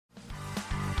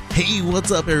Hey, what's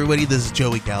up, everybody? This is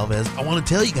Joey Galvez. I want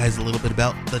to tell you guys a little bit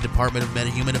about the Department of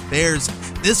Meta-Human Affairs.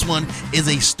 This one is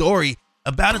a story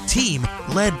about a team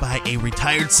led by a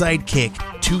retired sidekick,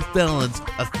 2 felons,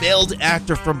 a failed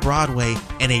actor from Broadway,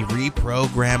 and a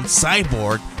reprogrammed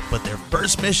cyborg. But their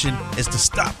first mission is to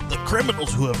stop the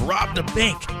criminals who have robbed a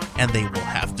bank, and they will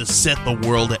have to set the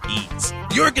world at ease.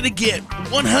 You're going to get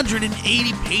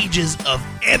 180 pages of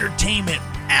entertainment,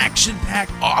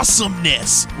 action-packed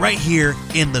awesomeness right here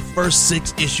in the first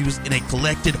 6 issues in a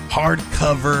collected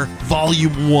hardcover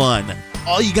volume 1.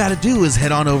 All you gotta do is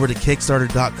head on over to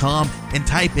Kickstarter.com and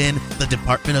type in the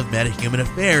Department of Meta-Human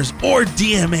Affairs or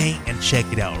DMA and check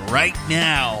it out right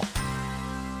now.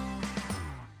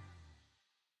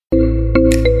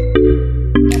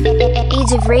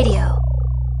 Age of Radio.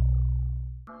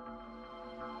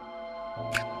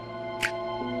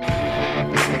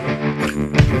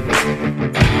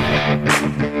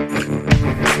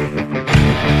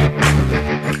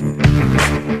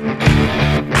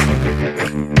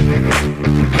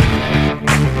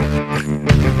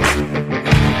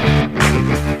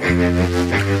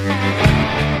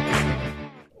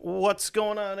 What's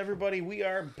going on, everybody? We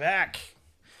are back.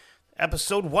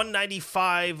 Episode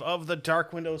 195 of the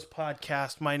Dark Windows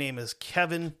podcast. My name is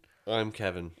Kevin. I'm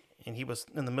Kevin. And he was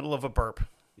in the middle of a burp.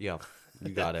 Yeah,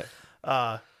 you got it.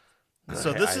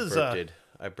 So this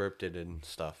I burped it and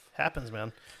stuff. Happens,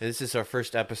 man. And this is our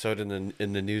first episode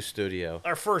in the new studio.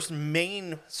 Our first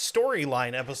main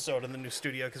storyline episode in the new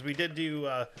studio, because we did do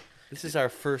This is our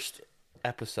first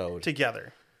episode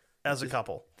together as a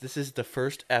couple. This is the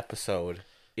first episode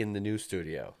in the new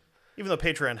studio. Even though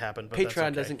Patreon happened, but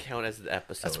Patreon doesn't count as the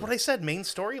episode. That's what I said. Main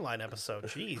storyline episode.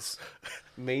 Jeez.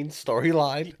 Main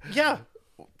storyline? Yeah.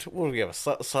 What do we have?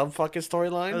 A sub fucking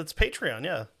storyline? It's Patreon.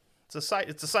 Yeah. It's a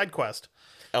side quest.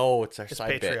 Oh, it's our It's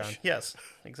side Patreon. bitch. Yes.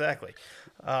 Exactly.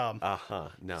 No.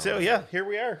 So yeah, here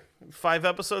we are. 5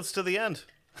 episodes to the end.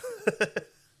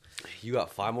 You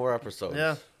got 5 more episodes.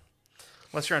 Yeah.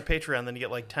 Unless you're on Patreon, then you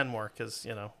get like 10 more because,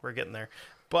 we're getting there.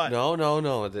 But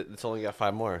No. It's only got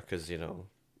 5 more because,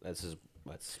 that's as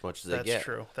much as they get.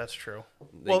 That's true.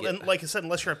 They Well, get- and like I said,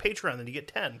 unless you're on Patreon, then you get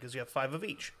 10 because you have 5 of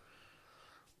each.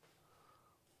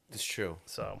 It's true.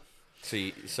 So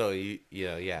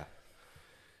Yeah.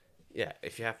 Yeah,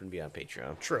 if you happen to be on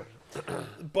Patreon. true.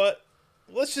 But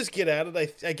let's just get at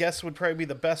it. I guess would probably be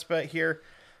the best bet here.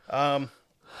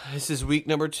 This is week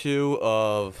number 2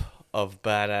 of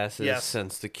Badasses, Yes.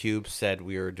 since the Cube said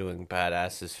we were doing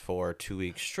Badasses for 2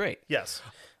 weeks straight. Yes.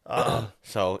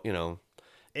 So,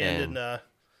 And in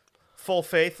full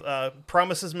faith,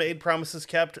 promises made, promises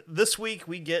kept. This week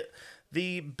we get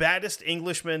the baddest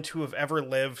Englishman to have ever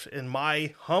lived, in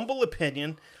my humble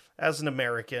opinion, as an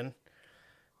American,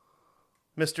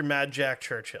 Mr. Mad Jack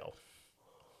Churchill.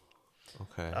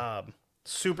 Okay.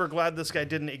 Super glad this guy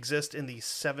didn't exist in the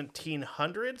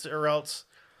 1700s, or else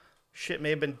shit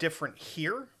may have been different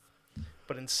here.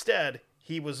 But instead,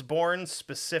 he was born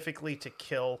specifically to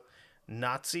kill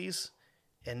Nazis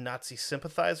and Nazi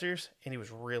sympathizers, and he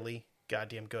was really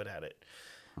goddamn good at it.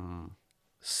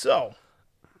 So,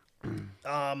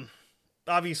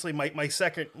 obviously my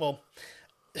second,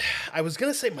 I was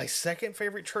going to say my second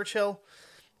favorite Churchill,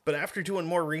 but after doing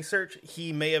more research,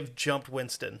 he may have jumped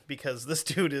Winston, because this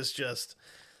dude is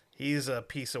he's a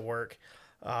piece of work.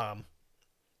 And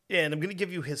I'm going to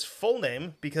give you his full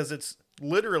name, because it's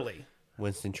literally...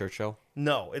 Winston Churchill?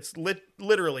 No, it's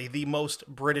literally the most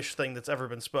British thing that's ever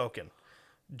been spoken.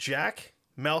 Jack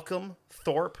Malcolm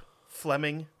Thorpe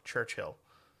Fleming Churchill.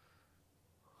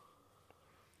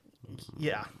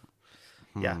 Yeah.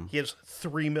 Yeah, he has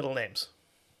 3 middle names.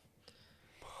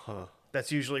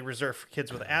 That's usually reserved for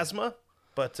kids with asthma,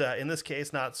 but in this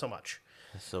case, not so much.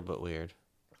 That's so but weird.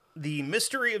 The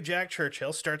mystery of Jack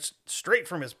Churchill starts straight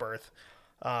from his birth.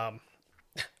 I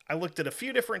looked at a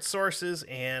few different sources,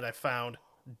 and I found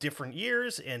different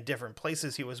years and different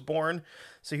places he was born.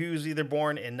 So he was either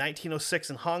born in 1906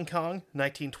 in Hong Kong,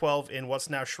 1912 in what's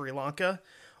now Sri Lanka,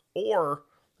 or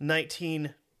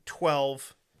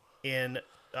 1912 in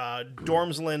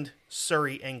Dormsland,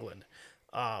 Surrey, England.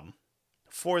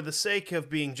 For the sake of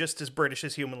being just as British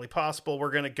as humanly possible,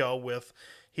 we're going to go with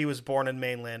he was born in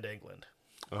mainland England.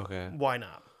 Okay. Why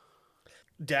not?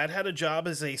 Dad had a job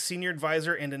as a senior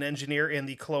advisor and an engineer in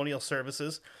the Colonial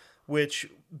Services, which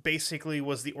basically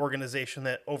was the organization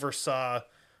that oversaw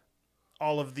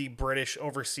all of the British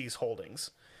overseas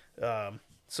holdings.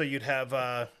 So you'd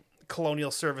have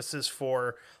Colonial Services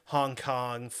for Hong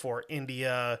Kong, for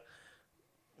India,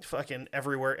 fucking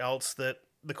everywhere else that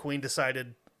the Queen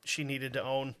decided she needed to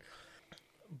own.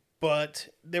 But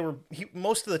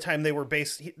most of the time they were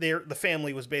based. The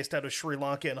family was based out of Sri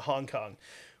Lanka and Hong Kong,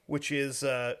 which is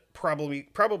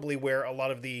probably where a lot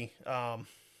of the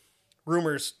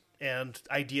rumors and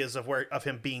ideas of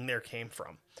him being there came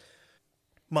from.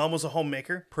 Mom was a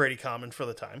homemaker, pretty common for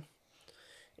the time.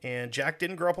 And Jack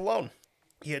didn't grow up alone.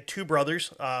 He had 2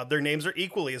 brothers. Their names are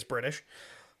equally as British.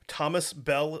 Thomas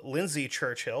Bell Lindsay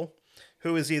Churchill,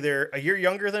 who is either a year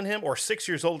younger than him or 6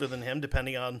 years older than him,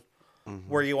 depending on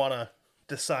where you want to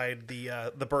decide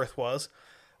the birth was.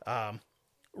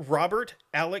 Robert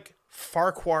Alec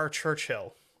Farquhar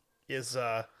Churchill is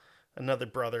another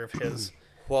brother of his.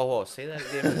 Whoa, say that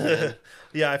again.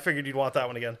 Yeah, I figured you'd want that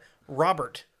one again.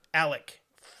 Robert Alec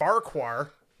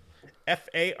Farquhar,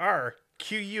 Farquhar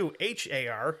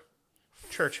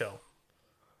Churchill.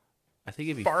 I think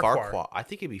it'd be Farquhar.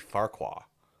 Farquhar.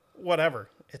 Whatever.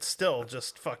 It's still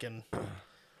just fucking.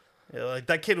 Like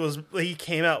that kid he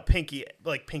came out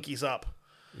pinkies up.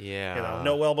 Yeah.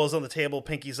 No elbows on the table,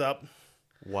 pinkies up.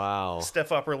 Wow.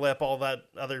 Stiff upper lip, all that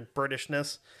other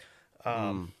Britishness.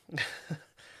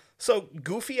 So,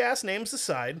 goofy ass names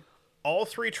aside, all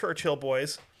 3 Churchill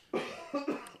boys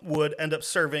would end up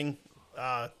serving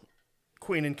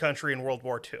Queen and Country in World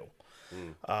War II.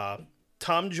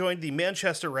 Tom joined the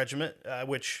Manchester Regiment,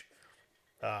 which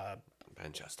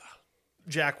Manchester.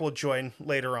 Jack will join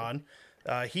later on.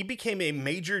 He became a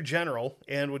major general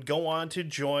and would go on to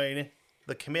join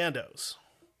the Commandos.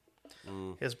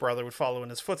 His brother would follow in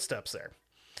his footsteps there.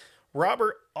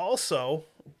 Robert, who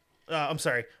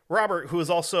was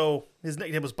also, his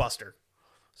nickname was Buster.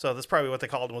 So that's probably what they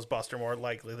called him, was Buster, more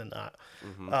likely than not.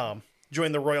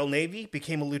 Joined the Royal Navy,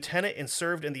 became a lieutenant, and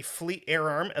served in the Fleet Air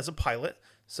Arm as a pilot.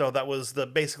 So that was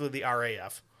basically the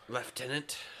RAF.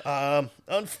 Lieutenant.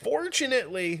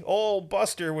 Unfortunately, old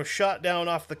Buster was shot down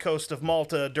off the coast of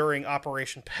Malta during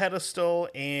Operation Pedestal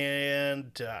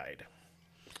and died.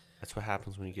 That's what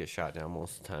happens when you get shot down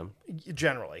most of the time.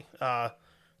 Generally.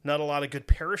 Not a lot of good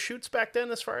parachutes back then,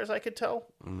 as far as I could tell.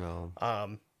 No.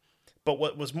 But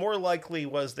what was more likely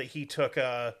was that he took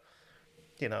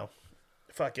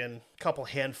fucking couple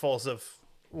handfuls of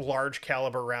large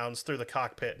caliber rounds through the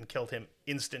cockpit and killed him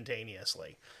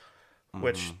instantaneously.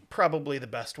 Which probably the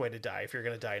best way to die if you're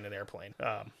going to die in an airplane.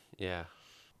 Yeah.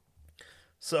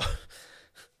 So,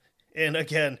 and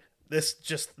again,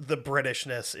 the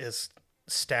Britishness is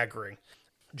staggering.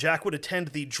 Jack would attend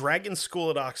the Dragon School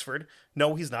at Oxford.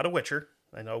 No, he's not a Witcher.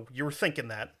 I know you were thinking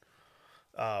that.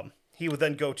 He would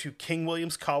then go to King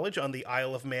William's College on the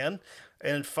Isle of Man,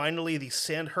 and finally the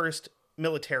Sandhurst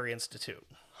Military Institute.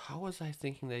 How was I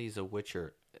thinking that he's a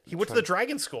Witcher? He went to the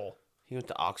Dragon School. He went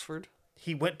to Oxford?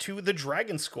 He went to the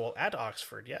Dragon School at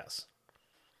Oxford, yes.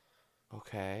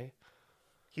 Okay.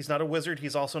 He's not a wizard.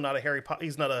 He's also not a Harry Potter.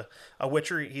 He's not a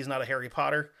Witcher. He's not a Harry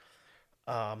Potter.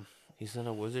 He's not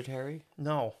a wizard, Harry?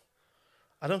 No.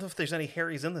 I don't know if there's any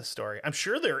Harrys in this story. I'm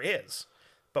sure there is,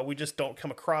 but we just don't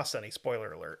come across any.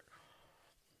 Spoiler alert.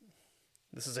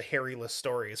 This is a Harry-less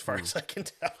story as far as I can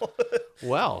tell.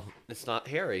 Well, it's not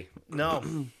Harry.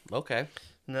 No. Okay.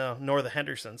 No, nor the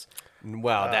Hendersons.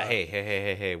 Wow,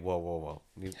 hey, whoa.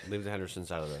 Leave the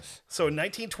Hendersons out of this. So in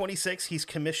 1926, he's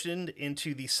commissioned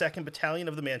into the 2nd Battalion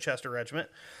of the Manchester Regiment.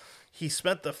 He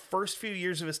spent the first few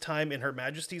years of his time in Her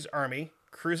Majesty's Army,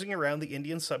 cruising around the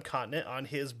Indian subcontinent on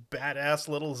his badass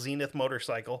little Zenith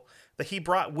motorcycle that he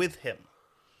brought with him.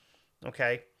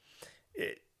 Okay?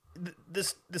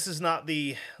 This is not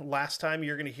the last time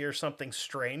you're going to hear something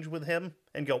strange with him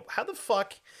and go, how the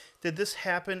fuck did this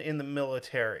happen in the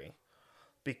military?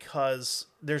 Because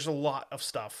there's a lot of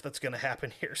stuff that's going to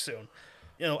happen here soon.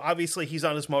 Obviously he's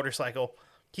on his motorcycle.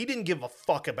 He didn't give a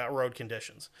fuck about road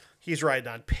conditions. He's riding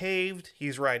on paved.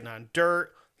 He's riding on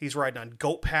dirt. He's riding on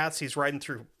goat paths. He's riding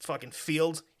through fucking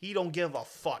fields. He don't give a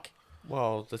fuck.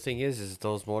 Well, the thing is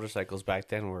those motorcycles back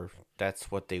then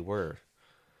that's what they were.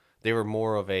 They were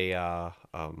more of a,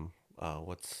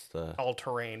 what's the...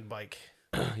 all-terrain bike.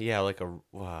 Yeah, like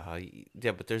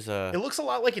but there's a... It looks a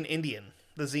lot like an Indian,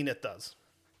 the Zenith does.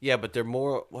 Yeah, but they're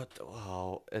more,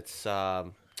 it's,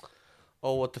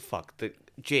 what the fuck?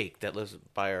 Jake that lives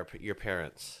by your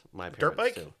parents, my parents dirt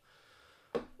bike? too.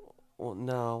 Well,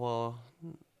 no,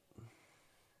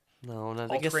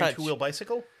 I guess all-terrain not. two-wheel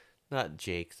bicycle? Not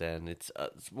Jake then. It's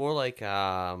more like,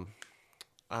 I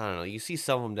don't know. You see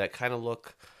some of them that kind of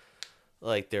look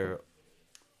like they're...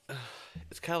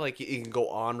 It's kind of like you can go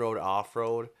on-road,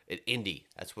 off-road. An Indy,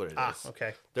 that's what it is.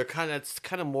 Okay. It's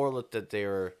kind of more that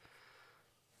they're,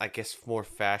 I guess, more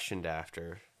fashioned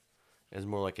after. It's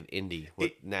more like an Indy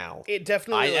now. It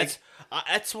definitely...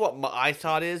 that's what my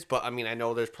thought is, but I mean, I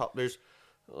know there's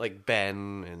like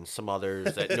Ben and some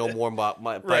others that know more about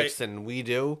my bikes than we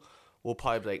do. We'll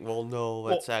probably be like, well, no,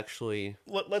 that's actually...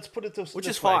 Let's put it this Which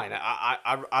is way. fine.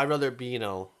 I'd rather be,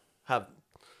 have,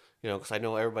 because I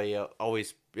know everybody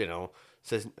always,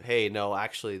 says, hey, no,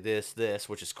 actually this,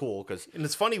 which is cool because And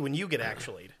it's funny when you get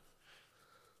actually'd.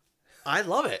 I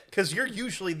love it. Because you're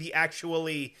usually the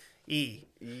actually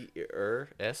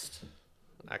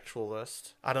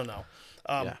Actualist. I don't know.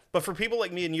 Yeah. But for people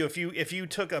like me and you, if you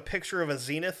took a picture of a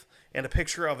zenith and a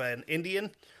picture of an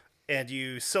Indian and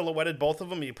you silhouetted both of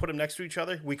them and you put them next to each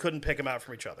other, we couldn't pick them out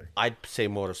from each other. I'd say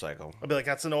motorcycle. I'd be like,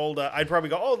 that's an old. I'd probably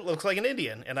go, oh, it looks like an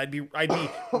Indian, and I'd be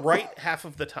right half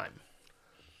of the time.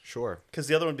 Sure. Because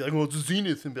the other one would be like, well, it's a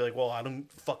zenith, and be like, well, I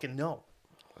don't fucking know.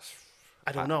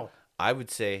 I don't know. I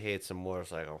would say, hey, it's a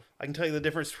motorcycle. I can tell you the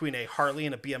difference between a Harley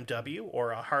and a BMW,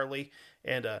 or a Harley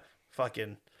and a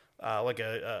fucking like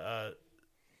a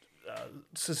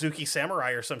Suzuki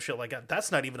Samurai or some shit like that.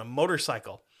 That's not even a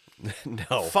motorcycle.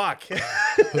 No. Fuck.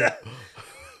 I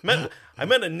meant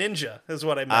a ninja is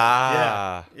what I meant.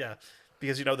 Ah. Yeah.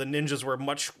 Because the ninjas were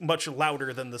much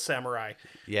louder than the samurai.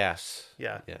 Yes.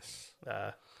 Yeah. Yes.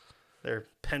 They're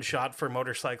pen shot for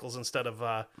motorcycles instead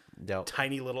of Yep.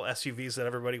 tiny little SUVs that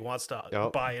everybody wants to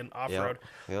Yep. buy and off road.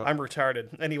 Yep. I'm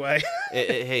retarded. Anyway.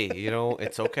 Hey,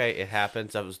 it's okay. It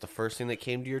happens. That was the first thing that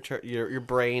came to your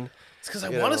brain. It's because I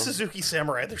want a Suzuki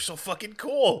Samurai. They're so fucking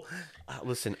cool.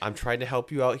 Listen, I'm trying to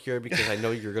help you out here because I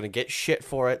know you're gonna get shit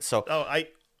for it. So Oh,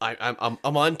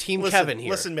 I'm on Team listen, Kevin here.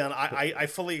 Listen, man, I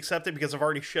fully accept it because I've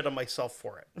already shit on myself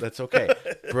for it. That's okay.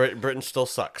 Britain still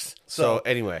sucks. So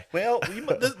anyway. Well,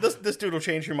 this dude will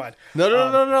change your mind.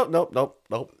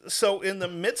 Nope. So in the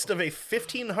midst of a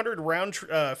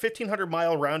 1,500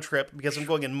 mile round trip, because I'm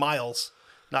going in miles,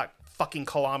 not fucking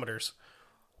kilometers.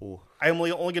 Ooh. I'm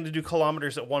only going to do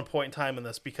kilometers at one point in time in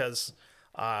this because,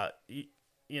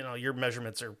 your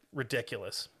measurements are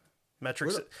ridiculous.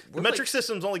 The metric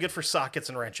system's only good for sockets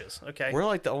and wrenches. Okay, We're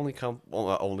like the only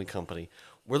only company.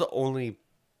 We're the only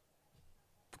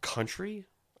country,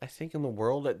 I think, in the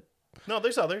world that. No,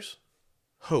 there's others.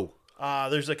 Who?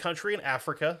 There's a country in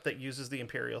Africa that uses the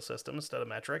imperial system instead of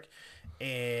metric,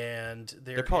 and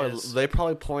They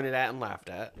probably pointed at and laughed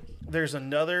at. There's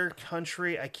another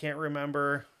country I can't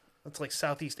remember. It's like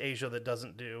Southeast Asia that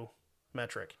doesn't do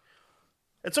metric.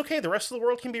 It's okay. The rest of the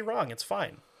world can be wrong. It's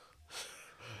fine.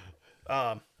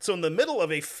 So in the middle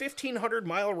of a 1,500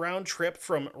 mile round trip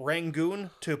from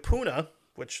Rangoon to Pune,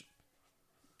 which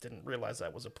didn't realize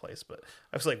that was a place, but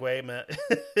I was like, wait a minute.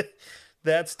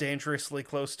 That's dangerously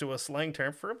close to a slang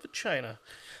term for vagina.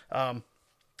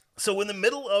 So in the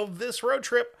middle of this road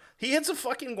trip, he hits a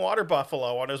fucking water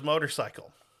buffalo on his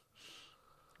motorcycle.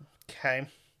 Okay.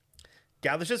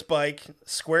 Gathers his bike,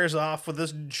 squares off with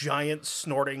this giant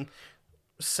snorting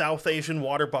South Asian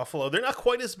water buffalo. They're not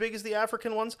quite as big as the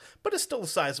African ones, but it's still a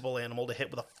sizable animal to hit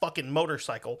with a fucking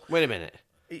motorcycle. Wait a minute.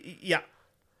 Yeah.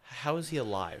 How is he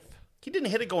alive? He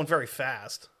didn't hit it going very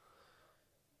fast.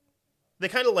 They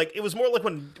kind of it was more like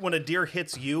when a deer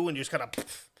hits you and you just kind of,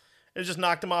 it just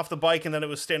knocked him off the bike, and then it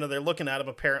was standing there looking at him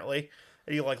apparently.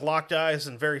 And he locked eyes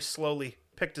and very slowly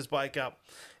picked his bike up.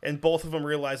 And both of them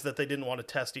realized that they didn't want to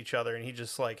test each other, and he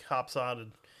just hops on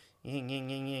and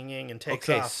ying, and takes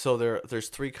off. Okay, so there's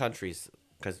three countries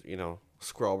because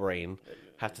squirrel brain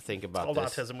have to think about Old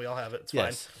this. autism, we all have it. It's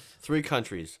Yes, fine. 3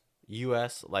 countries: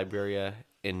 U.S., Liberia,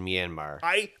 and Myanmar.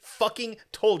 I fucking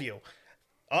told you.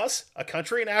 Us, a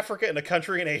country in Africa, and a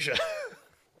country in Asia.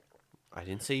 I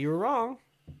didn't say you were wrong.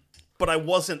 But I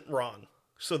wasn't wrong.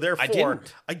 So therefore,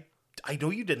 didn't. I know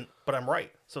you didn't, but I'm right.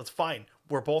 So it's fine.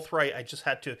 We're both right. I just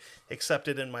had to accept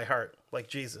it in my heart, like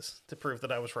Jesus, to prove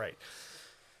that I was right.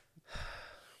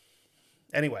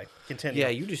 Anyway, continue. Yeah,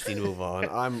 you just need to move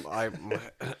on.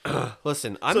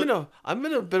 Listen. I'm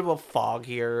in a bit of a fog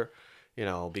here,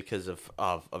 because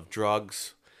of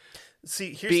drugs.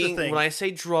 See, here's the thing. When I say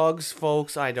drugs,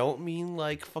 folks, I don't mean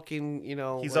fucking,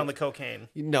 He's on the cocaine.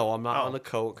 No, I'm not on the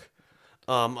coke.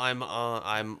 I'm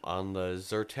on the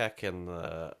Zyrtec and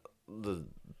the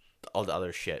all the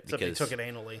other shit. Except because he took it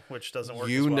anally, which doesn't work.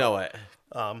 You as well. know it.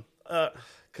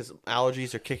 Because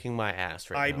allergies are kicking my ass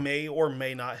right now. I may or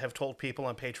may not have told people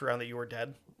on Patreon that you were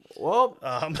dead. Well,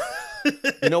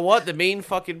 you know what? The main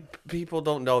fucking people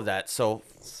don't know that, so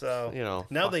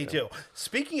now they do.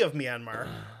 Speaking of Myanmar,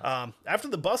 after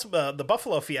the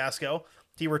buffalo fiasco,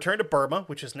 he returned to Burma,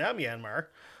 which is now Myanmar,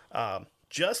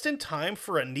 just in time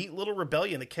for a neat little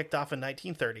rebellion that kicked off in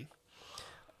 1930.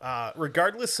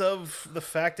 Regardless of the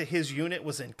fact that his unit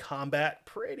was in combat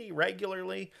pretty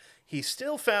regularly, he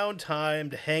still found time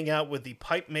to hang out with the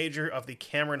pipe major of the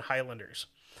Cameron Highlanders.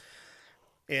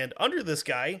 And under this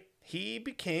guy, he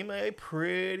became a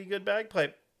pretty good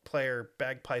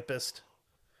bagpipist.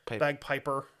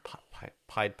 Bagpiper.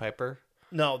 Pied Piper?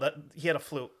 No, that he had a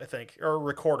flute, I think, or a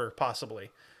recorder,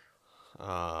 possibly.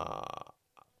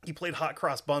 He played hot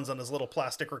cross buns on his little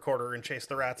plastic recorder and chased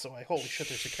the rats away. Holy shit,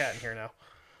 there's a cat in here now.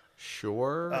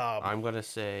 Sure. I'm going to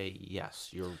say yes.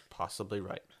 You're possibly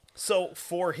right. So,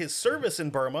 for his service in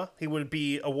Burma, he would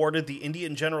be awarded the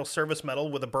Indian General Service Medal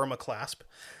with a Burma clasp.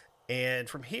 And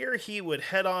from here, he would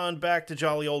head on back to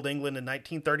jolly old England in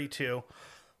 1932,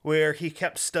 where he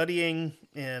kept studying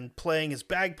and playing his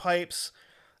bagpipes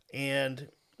and,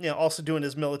 also doing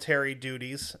his military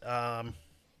duties. And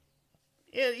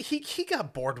he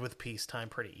got bored with peacetime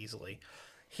pretty easily.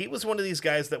 He was one of these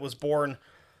guys that was born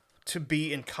to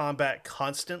be in combat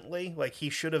constantly. Like, he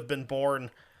should have been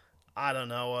born, I don't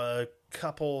know, a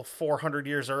couple 400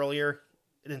 years earlier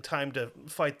in time to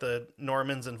fight the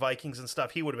Normans and Vikings and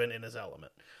stuff. He would have been in his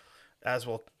element, as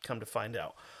we'll come to find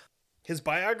out. His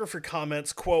biographer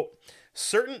comments, quote,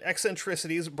 certain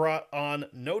eccentricities brought on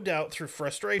no doubt through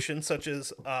frustration, such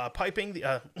as piping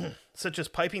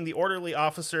the orderly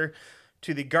officer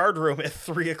to the guard room at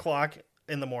 3 o'clock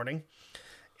in the morning,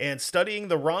 and studying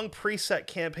the wrong preset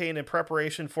campaign in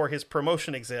preparation for his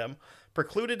promotion exam,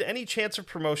 precluded any chance of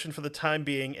promotion for the time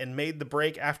being, and made the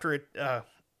break after it.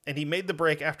 And he made the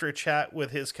break after a chat with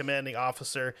his commanding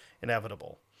officer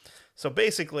inevitable. So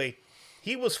basically,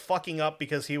 he was fucking up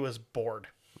because he was bored.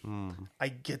 I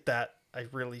get that. I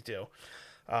really do.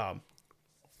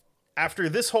 After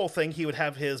this whole thing, he would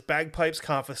have his bagpipes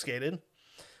confiscated.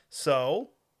 So,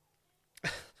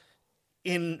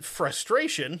 in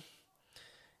frustration,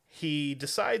 he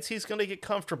decides he's going to get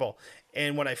comfortable.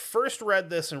 And when I first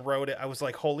read this and wrote it, I was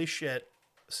like, holy shit,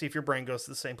 see if your brain goes to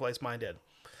the same place mine did.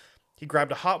 He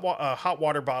grabbed a hot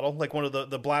water bottle, like one of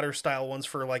the bladder style ones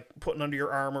for like putting under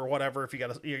your arm or whatever if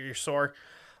you're sore,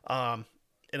 and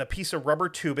a piece of rubber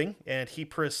tubing, and he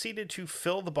proceeded to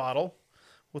fill the bottle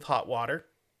with hot water.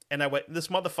 And I went, this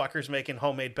motherfucker's making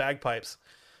homemade bagpipes.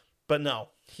 But no,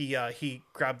 he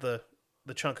grabbed the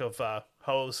chunk of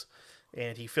hose,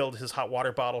 and he filled his hot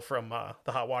water bottle from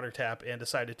the hot water tap and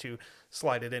decided to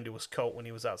slide it into his coat when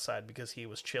he was outside because he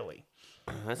was chilly.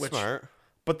 That's smart.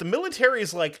 But the military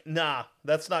is like, nah,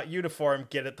 that's not uniform.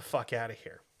 Get it the fuck out of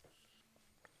here.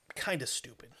 Kind of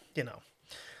stupid,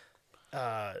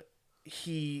 There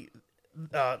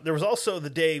was also the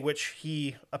day which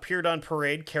he appeared on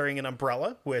parade carrying an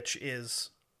umbrella, which is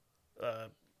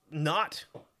not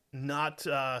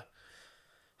how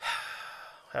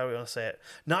do we want to say it?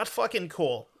 Not fucking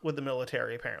cool with the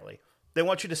military, apparently. They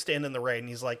want you to stand in the rain, and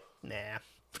he's like, nah.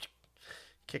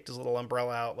 Kicked his little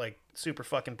umbrella out, like super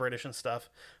fucking British and stuff.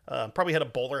 Probably had a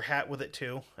bowler hat with it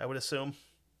too, I would assume,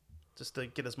 just to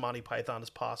get as Monty Python as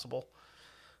possible.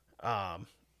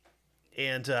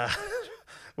 And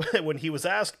when he was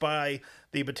asked by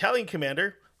the battalion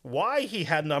commander why he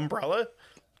had an umbrella,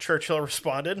 Churchill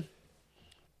responded,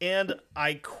 and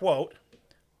I quote,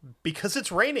 "Because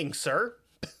it's raining, sir."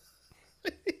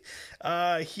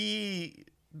 He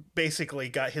basically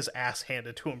got his ass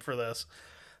handed to him for this.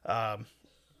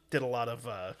 Did a lot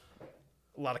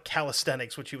of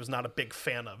calisthenics, which he was not a big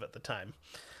fan of at the time.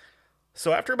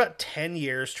 So after about 10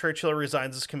 years, Churchill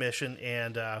resigns his commission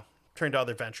and turned to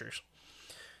other ventures.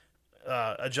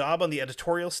 A job on the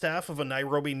editorial staff of a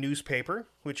Nairobi newspaper,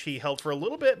 which he held for a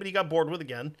little bit, but he got bored with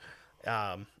again.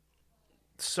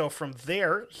 So from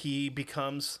there, he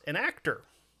becomes an actor.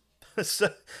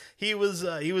 So he was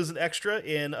an extra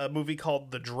in a movie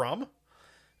called The Drum,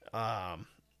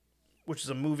 which is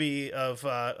a movie of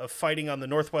fighting on the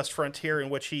Northwest frontier in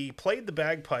which he played the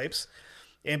bagpipes.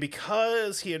 And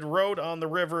because he had rowed on the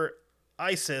river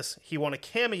Isis, he won a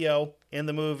cameo in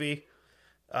the movie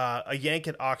A Yank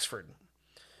at Oxford,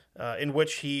 in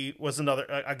which he was an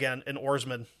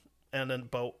oarsman and a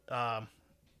boat.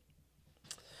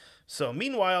 So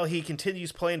meanwhile, he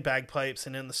continues playing bagpipes,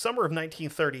 and in the summer of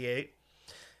 1938,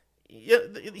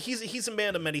 he's a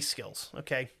man of many skills,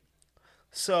 okay?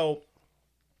 So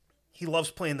he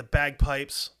loves playing the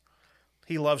bagpipes.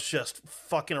 He loves just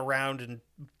fucking around and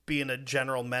being a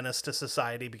general menace to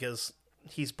society because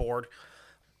he's bored.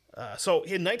 So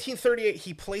in 1938,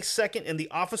 he placed second in the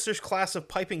officers' class of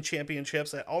piping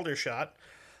championships at Aldershot,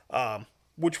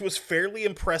 which was fairly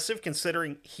impressive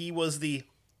considering he was the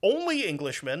only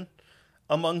Englishman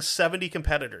among 70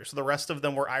 competitors. The rest of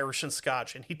them were Irish and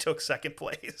Scotch, and he took second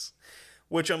place,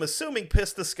 which I'm assuming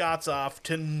pissed the Scots off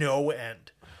to no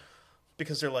end.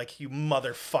 Because they're like, you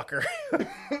motherfucker.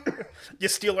 You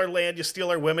steal our land, you steal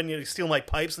our women, you steal my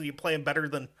pipes, and you play them better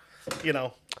than,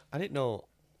 I didn't know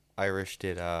Irish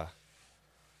did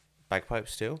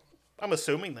bagpipes too. I'm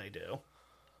assuming they do.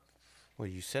 Well,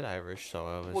 you said Irish, so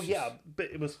I was. Well, yeah, but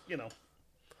it was,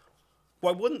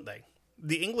 why wouldn't they?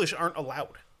 The English aren't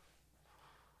allowed.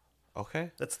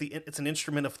 Okay. It's an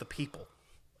instrument of the people.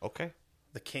 Okay.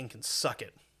 the king can suck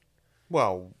it.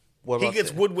 Well, what He about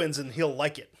gets woodwinds and he'll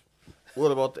like it.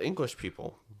 what about the English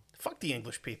people? Fuck the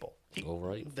English people. All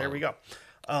right. There we go.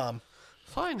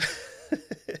 Fine.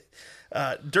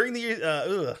 During the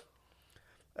year,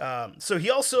 so he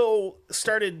also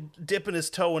started dipping his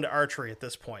toe into archery at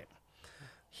this point.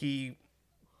 He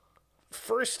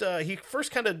first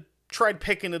kind of tried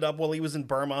picking it up while he was in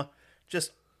Burma.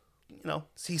 Just,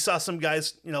 he saw some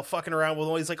guys, fucking around with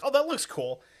one. He's like, oh, that looks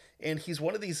cool. And he's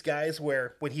one of these guys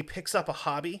where when he picks up a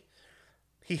hobby,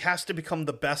 he has to become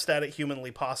the best at it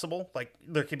humanly possible. Like,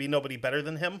 there can be nobody better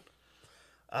than him.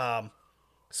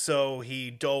 So he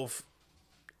dove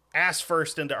ass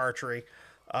first into archery.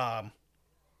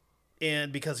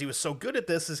 And because he was so good at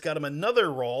this, has got him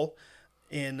another role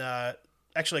in,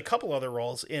 actually a couple other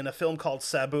roles in a film called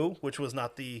Sabu, which was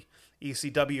not the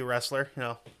ECW wrestler,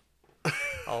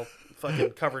 all fucking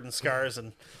covered in scars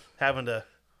and having to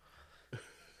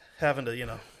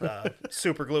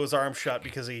super glue his arm shut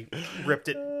because he ripped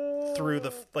it through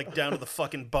down to the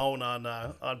fucking bone on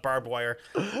barbed wire.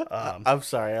 I'm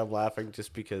sorry, I'm laughing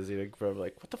just because I'm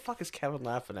like, what the fuck is Kevin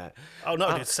laughing at? Oh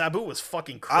no, dude, Sabu was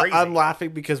fucking crazy. I'm laughing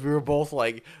because we were both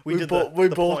like, we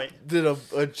both did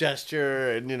a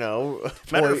gesture and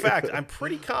Matter of fact, I'm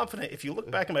pretty confident if you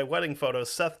look back at my wedding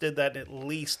photos, Seth did that in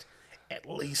at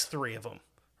least 3 of them,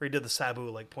 where he did the Sabu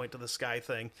like point to the sky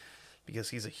thing because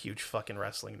he's a huge fucking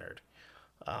wrestling nerd.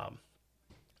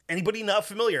 Anybody not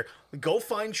familiar, go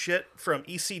find shit from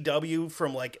ECW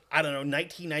from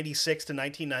 1996 to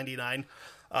 1999.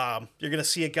 You're going to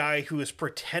see a guy who is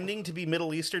pretending to be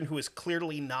Middle Eastern who is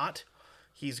clearly not.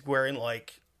 He's wearing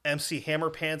MC Hammer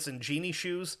pants and genie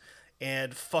shoes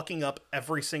and fucking up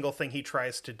every single thing he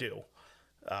tries to do.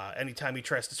 Anytime he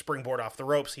tries to springboard off the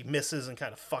ropes, he misses and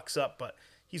kind of fucks up, but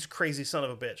he's a crazy son of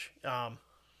a bitch.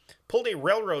 Pulled a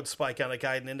railroad spike on a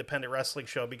guy in an independent wrestling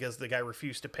show because the guy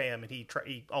refused to pay him, and he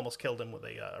almost killed him with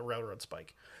a railroad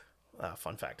spike.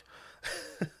 Fun fact.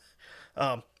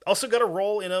 Also got a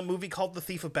role in a movie called The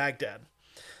Thief of Baghdad.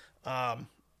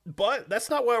 But that's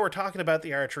not why we're talking about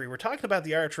the archery. We're talking about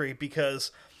the archery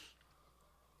because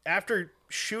after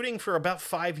shooting for about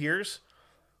 5 years,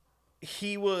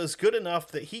 he was good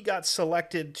enough that he got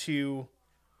selected to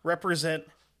represent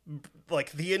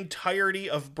the entirety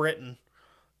of Britain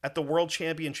at the World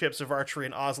Championships of Archery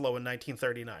in Oslo in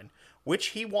 1939, which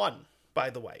he won,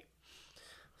 by the way.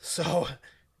 So,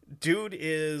 dude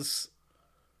is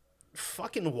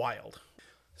fucking wild.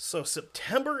 So,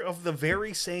 September of the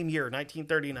very same year,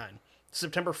 1939,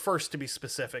 September 1st to be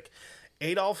specific,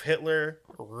 Adolf Hitler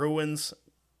ruins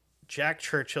Jack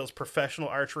Churchill's professional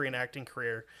archery and acting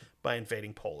career by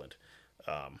invading Poland.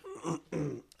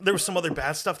 There was some other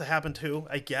bad stuff that happened too,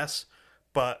 I guess.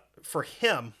 But for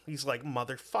him, he's like,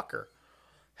 motherfucker,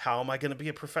 how am I going to be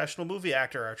a professional movie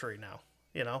actor archery now?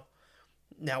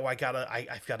 Now I've got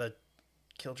to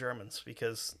kill Germans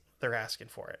because they're asking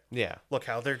for it. Yeah. Look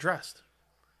how they're dressed.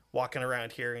 Walking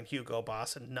around here in Hugo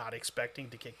Boss and not expecting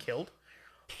to get killed.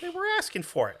 They were asking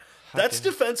for it. That's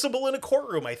defensible in a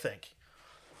courtroom, I think.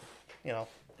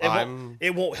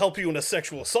 It won't help you in a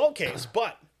sexual assault case,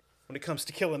 but when it comes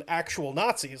to killing actual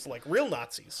Nazis, like real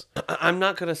Nazis. I'm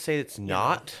not going to say it's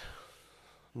not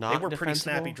they were pretty defensible.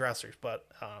 snappy dressers, but...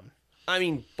 I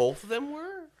mean, both of them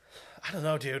were? I don't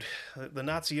know, dude. The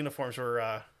Nazi uniforms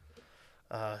were...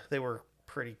 they were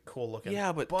pretty cool looking.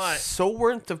 Yeah, but so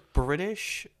weren't the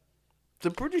British. The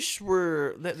British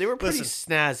were... They were pretty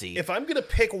snazzy. If I'm going to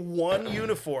pick one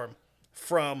uniform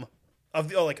of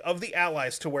the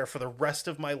Allies to wear for the rest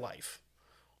of my life,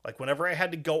 whenever I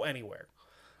had to go anywhere,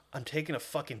 I'm taking a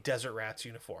fucking Desert Rats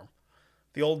uniform.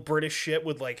 The old British shit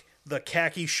with the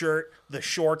khaki shirt, the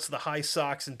shorts, the high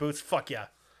socks, and boots. Fuck yeah.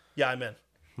 Yeah, I'm in.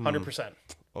 100%.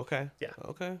 Okay. Yeah.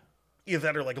 Okay. Either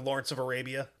that or Lawrence of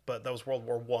Arabia, but that was World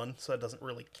War I, so that doesn't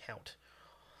really count.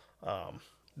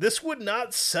 This would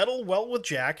not settle well with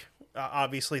Jack.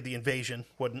 Obviously, the invasion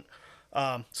wouldn't.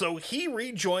 So he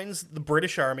rejoins the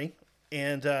British Army,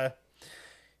 and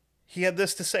he had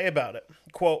this to say about it.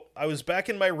 Quote, "I was back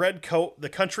in my red coat, the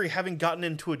country having gotten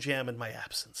into a jam in my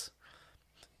absence."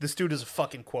 This dude is a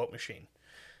fucking quote machine.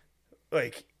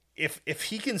 If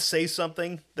he can say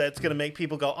something that's going to make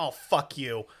people go, oh, fuck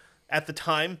you, at the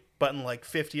time, but in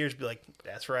 50 years, be like,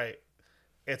 that's right.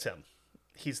 It's him.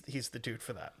 He's the dude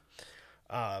for that.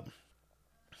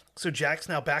 So Jack's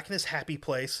now back in his happy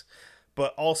place,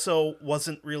 but also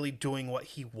wasn't really doing what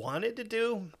he wanted to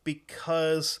do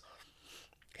because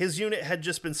his unit had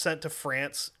just been sent to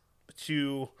France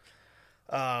to...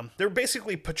 they were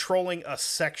basically patrolling a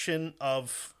section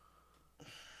of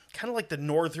kind of the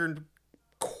northern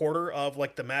quarter of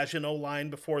the Maginot Line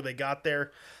before they got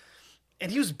there.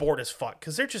 and he was bored as fuck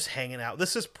because they're just hanging out.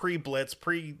 This is pre-Blitz,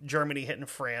 pre-Germany hitting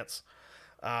France.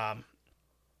 And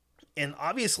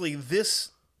obviously this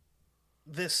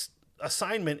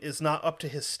assignment is not up to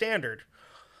his standard.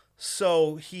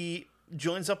 So he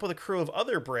joins up with a crew of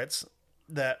other Brits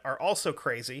that are also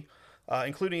crazy,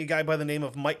 including a guy by the name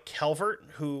of Mike Calvert,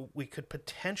 who we could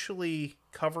potentially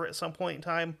cover at some point in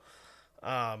time.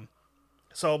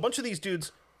 So a bunch of these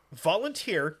dudes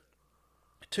volunteer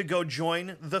to go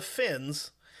join the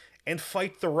Finns and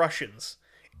fight the Russians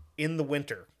in the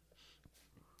winter.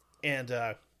 And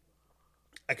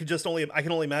I can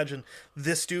only imagine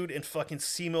this dude and fucking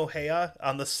Simo Häyhä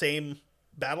on the same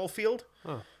battlefield.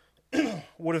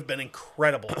 Would have been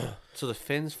incredible. So the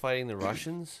Finns fighting the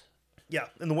Russians? Yeah,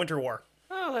 in the Winter War.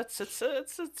 Oh, it's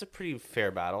a pretty fair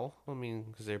battle. I mean,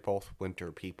 because they're both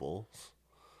winter people.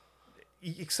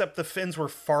 Except the Finns were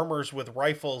farmers with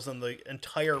rifles, and the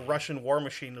entire Russian war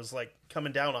machine was like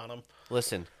coming down on them.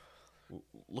 Listen,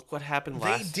 look what happened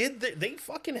last. They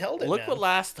fucking held it. Look man.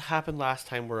 what happened last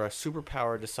time, where a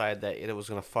superpower decided that it was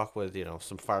going to fuck with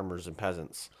some farmers and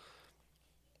peasants.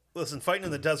 Listen, fighting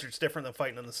in the desert's different than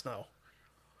fighting in the snow.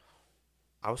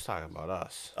 I was talking about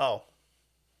us. Oh,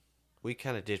 We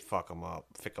kind of did fuck them up.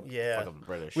 Fuck up the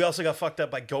British. We also got fucked up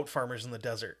by goat farmers in the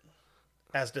desert,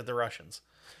 as did the Russians.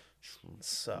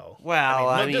 So, Well, no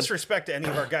I mean, disrespect to any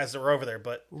of our guys that were over there,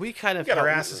 but we kind of got our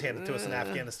asses handed to us in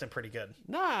Afghanistan pretty good.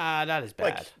 Nah, not as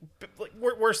bad. Like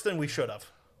worse than we should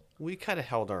have. We kind of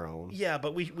held our own. Yeah,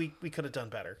 but we could have done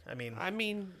better. I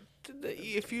mean,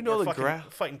 if you know the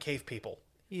graph, fighting cave people.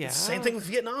 yeah. Same thing with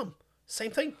Vietnam. Same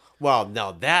thing. Well,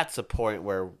 no, that's a point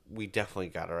where we definitely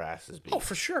got our asses beat. Oh,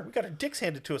 for sure. We got our dicks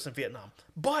handed to us in Vietnam.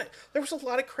 But there was a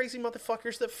lot of crazy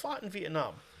motherfuckers that fought in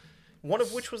Vietnam. One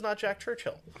of which was not Jack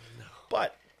Churchill. No.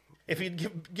 But if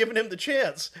you'd given him the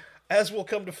chance, as we'll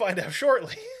come to find out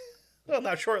shortly, well,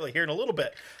 not shortly, here in a little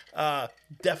bit,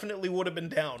 definitely would have been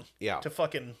down. Yeah.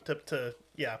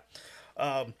 Yeah.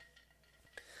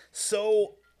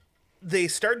 So they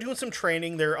start doing some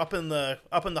training. They're up in the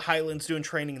Highlands doing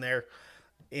training there.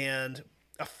 And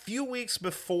a few weeks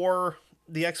before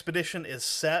the expedition is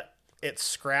set, it's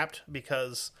scrapped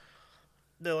because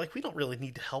they're like, we don't really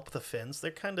need to help the Finns.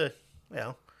 They're kind of,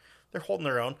 they're holding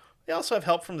their own. They also have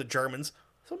help from the Germans,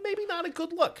 so maybe not a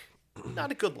good look.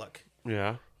 Not a good look.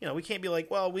 Yeah. We can't be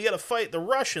like, well, we got to fight the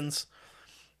Russians,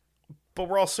 but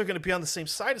we're also going to be on the same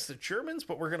side as the Germans,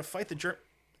 but we're going to fight the Germans.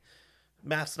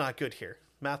 Math's not good here.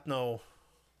 Math, no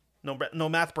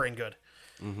math brain good.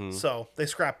 Mm-hmm. So they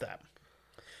scrapped that.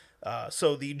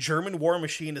 So the German war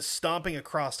machine is stomping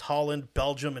across Holland,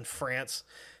 Belgium, and France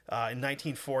in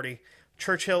 1940.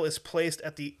 Churchill is placed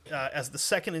at as the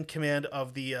second in command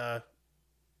of the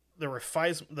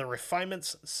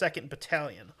Refinement's 2nd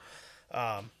Battalion.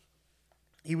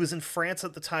 He was in France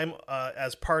at the time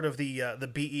as part of the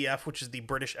BEF, which is the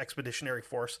British Expeditionary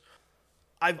Force.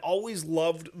 I've always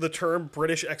loved the term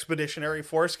British Expeditionary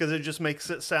Force because it just makes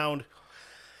it sound,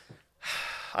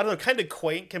 I don't know, kind of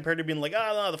quaint compared to being like,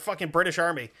 no, the fucking British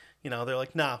Army. They're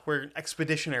like, nah, we're an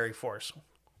expeditionary force.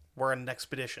 We're on an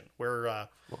expedition. We're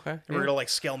gonna like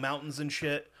scale mountains and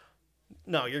shit.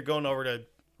 No, you're going over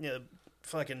to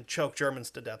fucking choke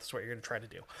Germans to death. That's what you're gonna try to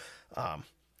do.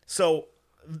 So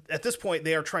at this point,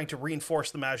 they are trying to reinforce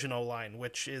the Maginot Line,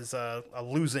 which is a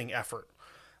losing effort.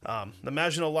 The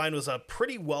Maginot Line was a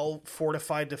pretty well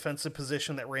fortified defensive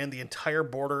position that ran the entire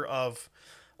border of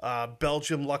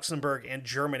Belgium, Luxembourg, and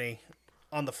Germany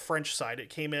on the French side. It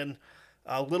came in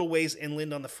a little ways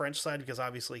inland on the French side because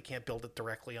obviously you can't build it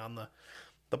directly on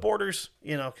the borders,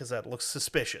 because that looks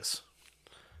suspicious.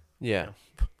 Yeah.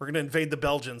 We're going to invade the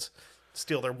Belgians,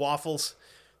 steal their waffles,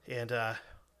 and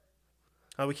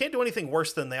we can't do anything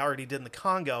worse than they already did in the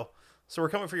Congo, so we're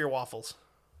coming for your waffles.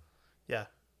 Yeah.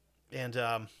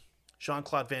 And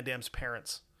Jean-Claude Van Damme's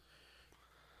parents.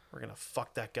 We're going to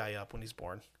fuck that guy up when he's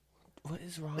born. What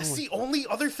is wrong That's with the only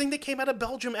other thing that came out of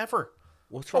Belgium ever.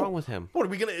 What's wrong with him? What are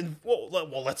we going to...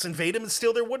 Well, let's invade him and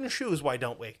steal their wooden shoes. Why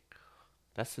don't we?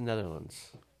 That's the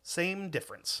Netherlands. Same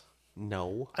difference.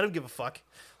 No. I don't give a fuck.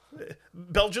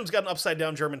 Belgium's got an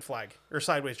upside-down German flag. Or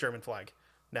sideways German flag.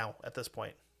 Now, at this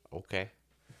point. Okay.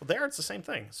 Well, there it's the same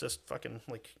thing. It's just fucking,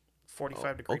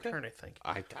 45-degree turn, I think.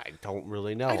 I don't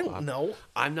really know. I don't know.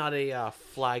 I'm not a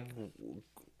flag...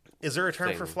 Is there a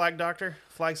term for flag doctor?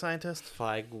 Flag scientist?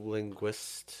 Flag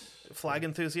linguist? Flag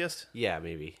enthusiast? Yeah,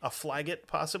 maybe. A flagget,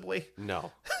 possibly?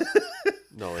 No.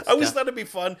 No, it's I always thought it'd be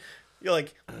fun.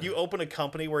 You open a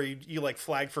company where you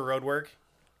flag for road work.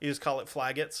 You just call it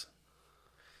Flaggets.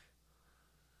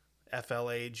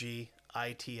 FLAGITS.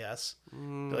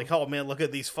 You're like, oh man, look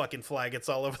at these fucking Flaggets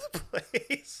all over the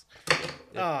place.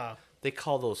 They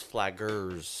call those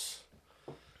flaggers.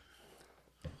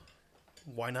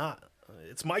 Why not?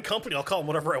 It's my company. I'll call them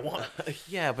whatever I want.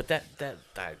 Yeah, but that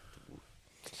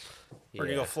We're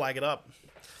gonna go flag it up.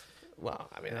 Well,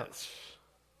 I mean, that's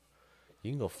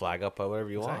you can go flag up by whatever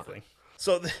you Exactly. want.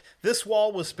 So this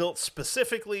wall was built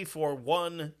specifically for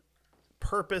one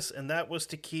purpose, and that was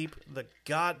to keep the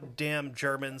goddamn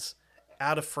Germans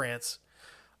out of France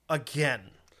again.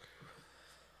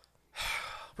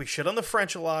 We shit on the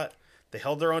French a lot. They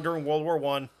held their own during World War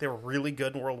One. They were really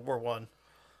good in World War One.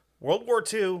 World War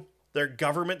Two, their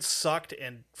government sucked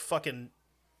and fucking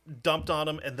dumped on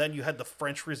them, and then you had the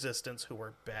French resistance, who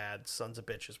were bad sons of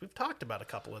bitches. We've talked about a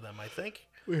couple of them, I think.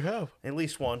 We have At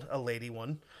least one, a lady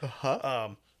one.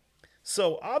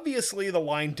 So obviously the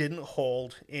line didn't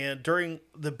hold, and during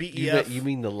the BEF, you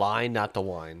mean the line, not the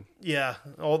wine. yeah,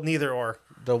 well, neither or.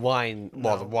 The wine,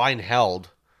 well, the wine held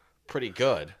pretty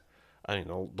good. I don't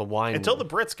know the wine Until the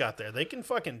Brits got there, they can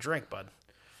fucking drink, bud.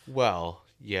 Well,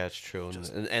 yeah, it's true,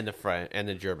 and the French and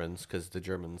the Germans, because the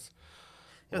Germans.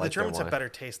 You know, like the Germans their have wine. better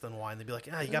taste than wine. They'd be like,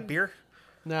 "Ah, you got beer?"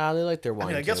 Nah, they like their wine.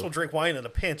 I mean, I guess too. we'll drink wine in a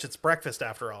pinch. It's breakfast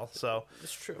after all. So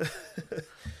It's true.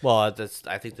 Well,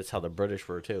 I think that's how the British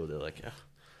were too. They're like, yeah.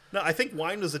 no, I think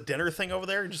wine was a dinner thing over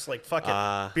there. Just like fuck it,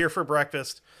 Ah. beer for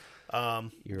breakfast.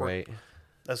 You're right.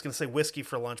 I was gonna say whiskey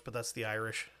for lunch, but that's the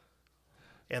Irish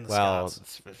and the Well,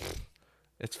 Scots.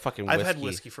 it's fucking whiskey. I've had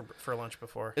whiskey for lunch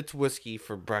before. It's whiskey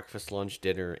for breakfast, lunch,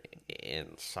 dinner,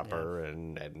 and supper,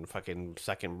 and fucking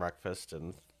second breakfast,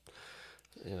 and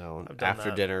done after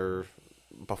that. dinner,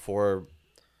 before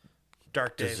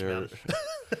Dark days, man. dessert.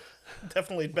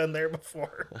 Definitely been there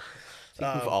before. I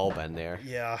think we've all been there.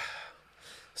 Yeah.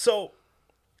 So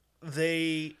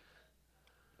they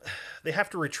have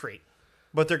to retreat,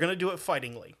 but they're going to do it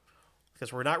fightingly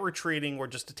because we're not retreating. We're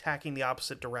just attacking the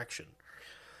opposite direction.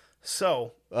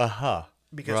 So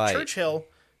because Right. Churchill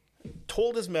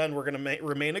told his men we're going to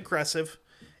remain aggressive,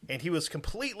 and he was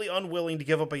completely unwilling to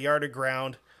give up a yard of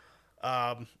ground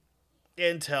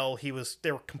until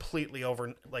they were completely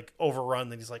overrun.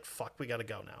 Then he's like, "Fuck, we got to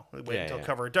go now. Wait until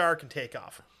cover dark and take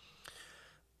off."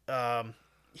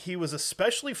 He was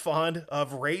especially fond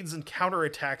of raids and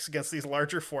counterattacks against these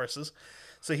larger forces,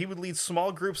 so he would lead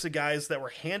small groups of guys that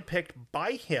were handpicked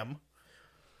by him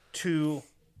to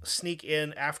sneak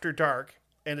in after dark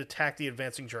and attack the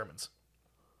advancing Germans.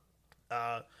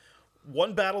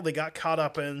 One battle they got caught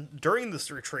up in during this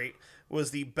retreat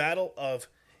was the Battle of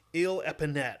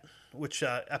Ile-Epinette, which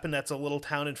Epinette's a little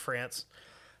town in France.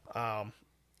 And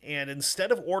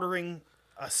instead of ordering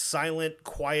a silent,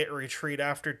 quiet retreat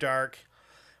after dark,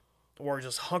 or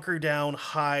just hunker down,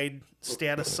 hide, stay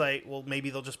out of sight, well, maybe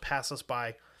they'll just pass us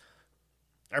by,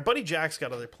 our buddy Jack's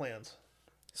got other plans.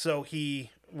 So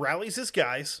he rallies his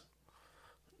guys,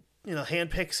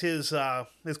 handpicks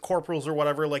his corporals or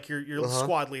whatever, like your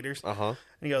squad leaders. And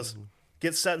he goes,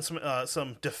 get set in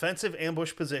some defensive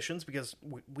ambush positions because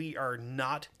we are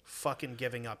not fucking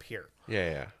giving up here.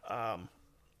 Yeah.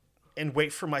 And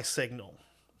wait for my signal.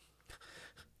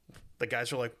 The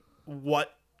guys are like,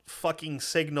 what fucking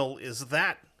signal is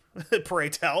that, pray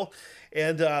tell?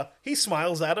 And he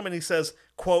smiles at him and he says,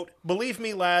 quote, "Believe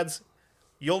me, lads,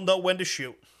 you'll know when to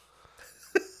shoot."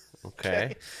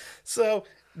 Okay. So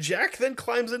Jack then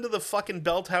climbs into the fucking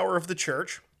bell tower of the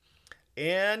church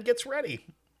and gets ready.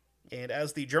 And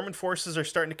as the German forces are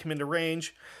starting to come into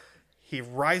range, he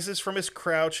rises from his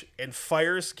crouch and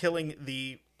fires, killing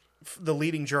the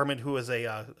leading German, who is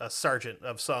a sergeant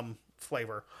of some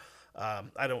flavor.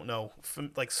 I don't know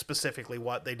specifically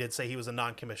what. They did say he was a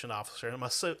non-commissioned officer.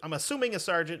 I'm assuming a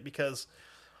sergeant because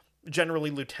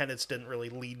generally lieutenants didn't really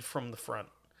lead from the front.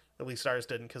 At least ours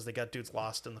didn't, because they got dudes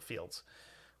lost in the fields.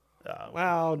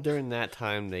 Well, during that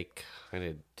time, they kind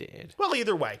of did. Well,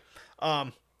 either way,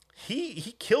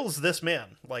 he kills this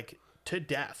man to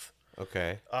death.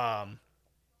 Okay.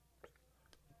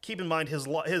 Keep in mind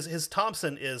his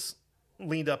Thompson is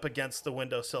leaned up against the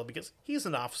windowsill because he's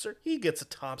an officer. He gets a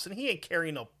Thompson. He ain't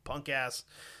carrying no punk ass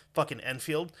fucking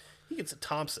Enfield. He gets a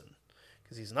Thompson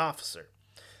because he's an officer.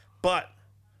 But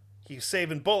he's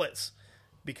saving bullets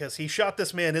because he shot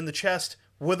this man in the chest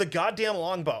with a goddamn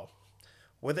longbow,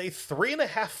 with a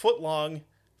 3.5 foot long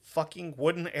fucking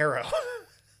wooden arrow.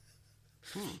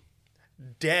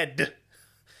 Dead.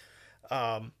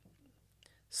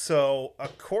 So,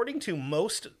 according to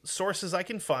most sources I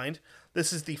can find,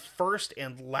 this is the first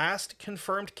and last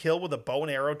confirmed kill with a bow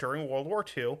and arrow during World War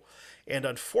II, and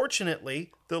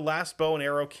unfortunately, the last bow and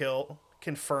arrow kill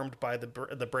confirmed by the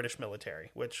British military,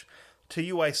 which, to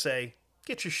you I say,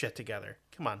 get your shit together.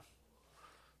 Come on.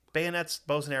 Bayonets,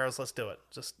 bows and arrows, let's do it.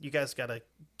 You guys gotta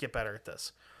get better at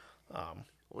this. I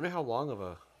wonder how long of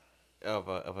a of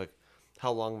a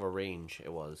how long of a range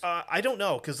it was? I don't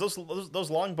know, because those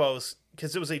longbows,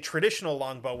 because it was a traditional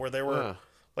longbow where they were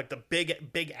like the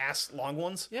big ass long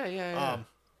ones. Yeah.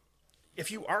 If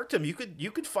you arced them, you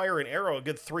could fire an arrow a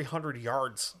good 300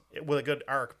 yards with a good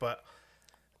arc, but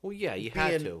Well, yeah, you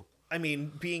had to. I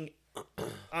mean, being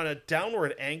on a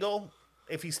downward angle,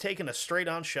 if he's taking a straight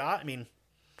on shot, I mean,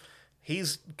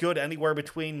 he's good anywhere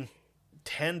between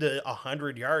 10 to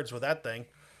 100 yards with that thing.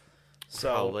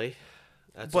 So Probably.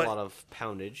 That's a lot of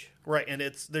poundage. right, and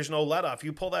there's no let off.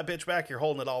 You pull that bitch back, you're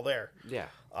holding it all there. Yeah.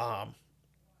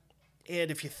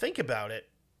 And if you think about it,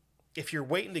 if you're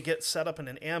waiting to get set up in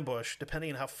an ambush,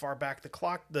 depending on how far back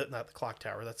not the clock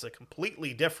tower, that's a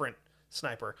completely different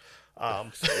sniper.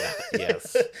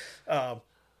 Yes.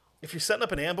 If you're setting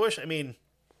up an ambush, I mean,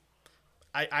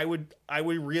 I would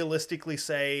realistically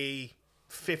say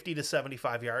 50 to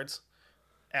 75 yards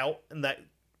out, and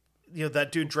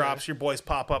that dude drops, your boys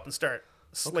pop up and start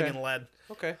slinging lead.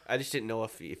 Okay. I just didn't know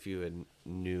if you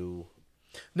knew.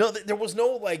 No, there was no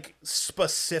like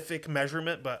specific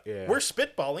measurement, but we're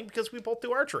spitballing because we both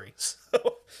do archery,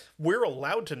 so we're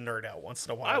allowed to nerd out once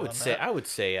in a while. I would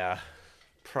say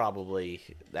probably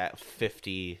that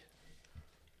 50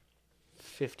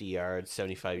 yards,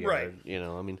 75 yards. Right.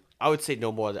 I mean, I would say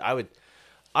no more. I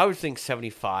would think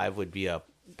 75 would be a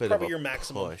bit Probably of a your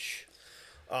maximum push.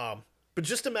 But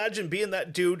just imagine being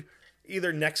that dude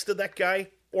either next to that guy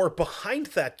or behind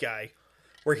that guy,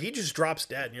 where he just drops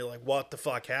dead, and you're like, "What the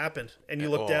fuck happened?" And you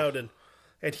look down,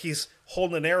 and he's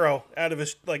holding an arrow out of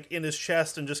his in his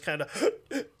chest, and just kind of,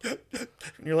 and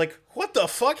you're like, "What the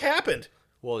fuck happened?"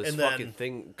 Well, this and fucking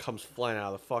thing comes flying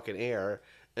out of the fucking air,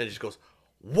 and it just goes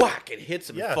whack! It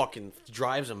hits him and fucking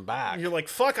drives him back. And you're like,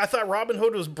 "Fuck! I thought Robin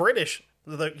Hood was British.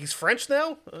 He's French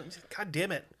now. God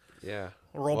damn it!" Yeah,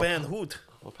 Robin Hood.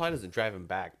 Well, probably doesn't drive him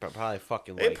back, but probably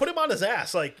fucking It put him on his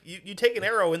ass. Like you take an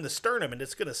arrow in the sternum, and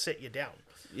it's gonna sit you down.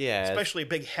 Yeah, Especially a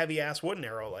big, heavy-ass wooden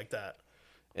arrow like that.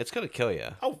 it's gonna kill you.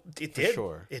 Oh, it did.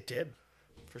 Sure. It did.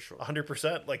 For sure.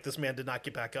 100%. Like, this man did not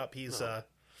get back up. He's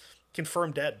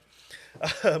confirmed dead.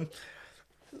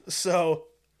 So,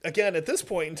 again, at this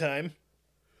point in time,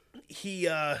 he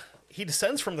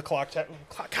descends from the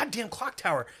goddamn clock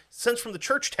tower. Descends from the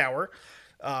church tower,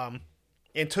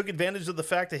 and took advantage of the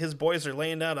fact that his boys are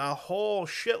laying down a whole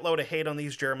shitload of hate on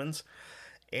these Germans.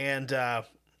 And I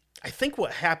think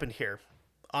what happened here,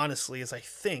 honestly, is I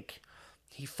think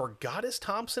he forgot his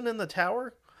Thompson in the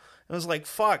tower and was like,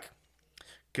 fuck,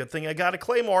 good thing I got a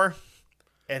claymore.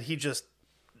 And he just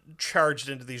charged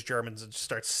into these Germans and just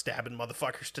starts stabbing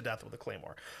motherfuckers to death with a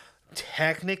claymore.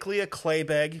 Technically a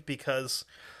claybeg, because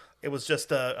it was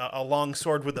just a long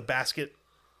sword with a basket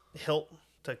hilt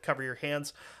to cover your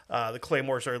hands. The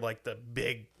claymores are like the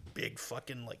big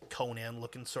fucking like Conan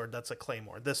looking sword. That's a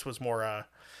claymore. This was more a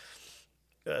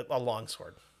long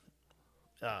sword.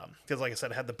 Because like I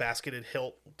said, it had the basketed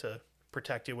hilt to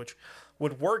protect you, which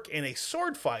would work in a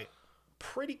sword fight.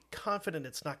 Pretty confident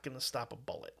it's not going to stop a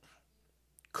bullet.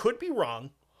 Could be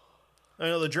wrong. I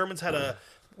know the Germans had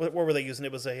what were they using?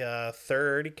 It was a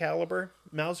 30 caliber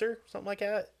Mauser, something like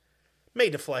that. May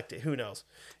deflect it. Who knows?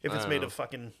 If it's made of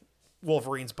fucking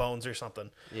Wolverine's bones or something.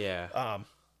 Yeah.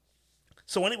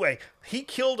 So anyway, he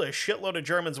killed a shitload of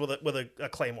Germans with a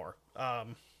claymore.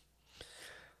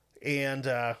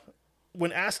 And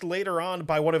when asked later on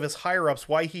by one of his higher-ups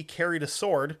why he carried a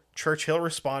sword, Churchill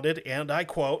responded, and I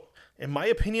quote, "In my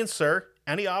opinion, sir,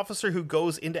 any officer who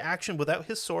goes into action without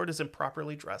his sword is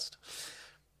improperly dressed."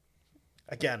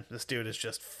 Again, this dude is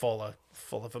just full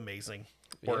of amazing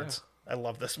words. I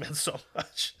love this man so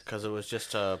much. Because it was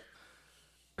just a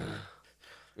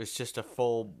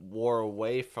full war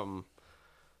away from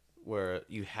where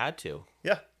you had to.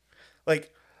 Yeah.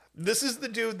 Like, this is the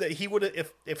dude that he would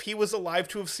have, if he was alive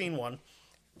to have seen one,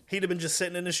 he'd have been just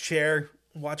sitting in his chair,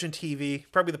 watching TV,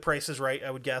 probably The Price is Right,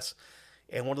 I would guess.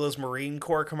 And one of those Marine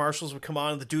Corps commercials would come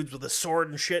on, and the dudes with a sword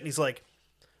and shit, and he's like,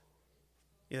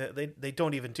 yeah, they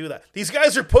don't even do that. These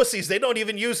guys are pussies. They don't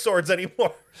even use swords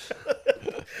anymore.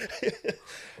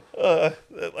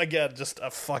 Again, just a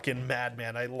fucking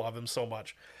madman. I love him so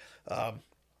much.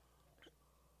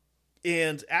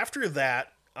 And after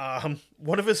that,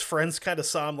 one of his friends kind of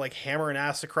saw him like hammering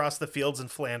ass across the fields in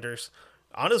Flanders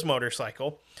on his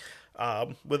motorcycle,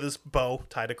 with his bow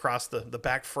tied across the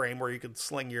back frame where you could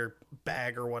sling your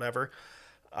bag or whatever.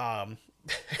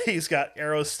 He's got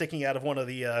arrows sticking out of one of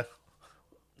the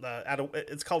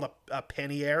it's called a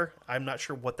pannier. I'm not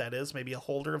sure what that is. Maybe a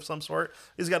holder of some sort.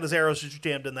 He's got his arrows just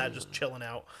jammed in that, just chilling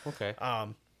out. Okay.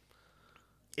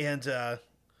 And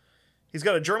he's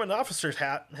got a German officer's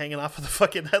hat hanging off of the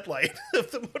fucking headlight of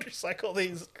the motorcycle that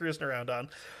he's cruising around on.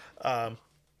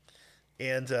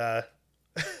 And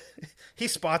he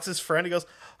spots his friend. He goes,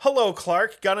 "Hello,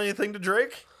 Clark. Got anything to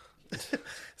drink?"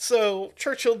 So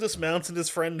Churchill dismounts, and his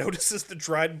friend notices the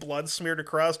dried blood smeared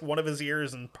across one of his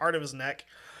ears and part of his neck.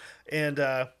 And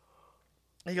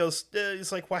he goes,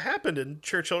 he's like, "What happened?" And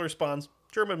Churchill responds,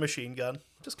 "German machine gun."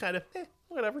 Just kind of,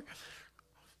 whatever.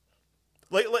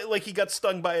 Like he got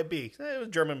stung by a bee. It was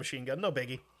a German machine gun, no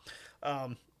biggie.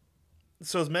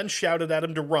 So his men shouted at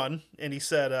him to run, and he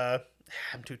said,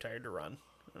 "I'm too tired to run.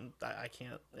 I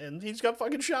can't." And he's got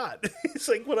fucking shot. He's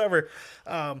like, whatever.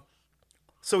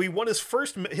 So he won his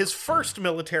first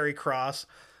military cross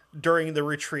during the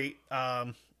retreat,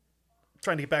 trying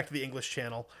to get back to the English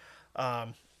Channel.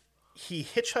 He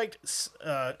hitched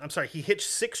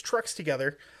 6 trucks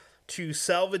together to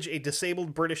salvage a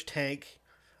disabled British tank.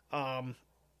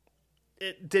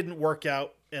 It didn't work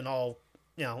out in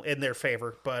their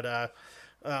favor, but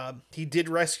he did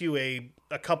rescue a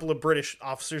couple of British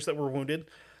officers that were wounded.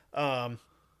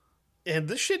 And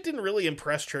this shit didn't really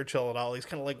impress Churchill at all. He's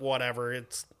kind of like, whatever,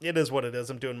 it is what it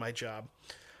is. I'm doing my job.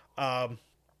 And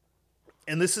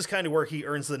this is kind of where he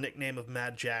earns the nickname of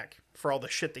Mad Jack for all the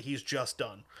shit that he's just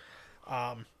done.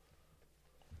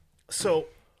 So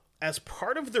as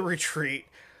part of the retreat,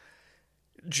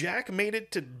 Jack made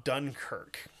it to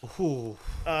Dunkirk. Ooh.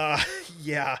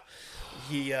 Yeah.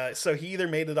 So he either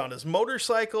made it on his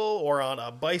motorcycle or on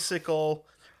a bicycle.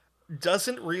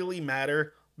 Doesn't really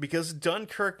matter, because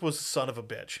Dunkirk was a son of a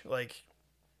bitch. Like,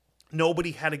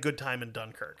 nobody had a good time in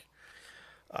Dunkirk.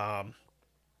 I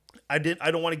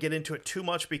don't want to get into it too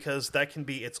much, because that can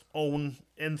be its own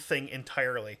thing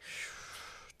entirely.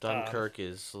 Dunkirk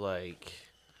is like...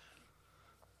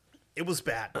 It was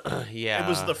bad. Yeah. It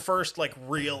was the first, like,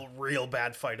 real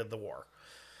bad fight of the war.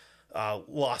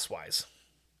 Loss-wise.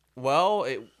 Well,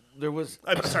 there was...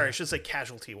 I'm sorry, I should say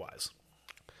casualty-wise.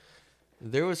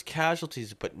 There was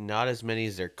casualties, but not as many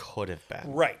as there could have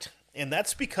been. Right. And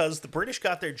that's because the British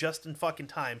got there just in fucking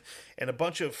time, and a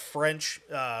bunch of French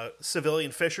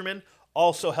civilian fishermen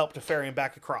also helped to ferry him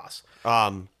back across.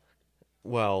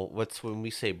 Well, when we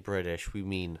say British, we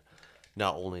mean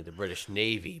not only the British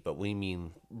Navy, but we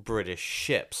mean British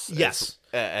ships. Yes.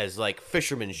 As like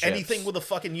fishermen ships. Anything with a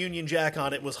fucking Union Jack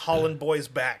on it was Holland Boys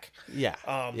back. Yeah.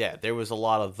 Yeah, there was a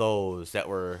lot of those that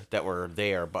were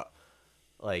there, but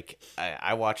like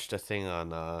I watched a thing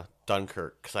on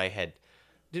Dunkirk, because I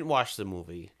didn't watch the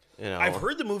movie. I've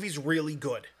heard the movie's really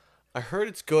good. I heard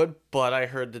it's good, but I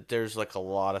heard that there's like a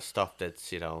lot of stuff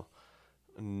that's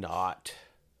not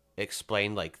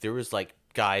explained. Like there was like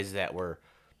guys that were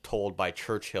told by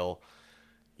Churchill,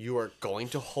 "You are going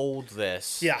to hold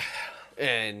this, Yeah,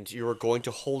 and you are going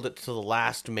to hold it to the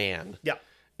last man, yeah,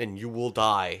 and you will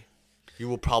die. You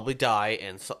will probably die."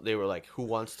 And so they were like, "Who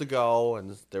wants to go?"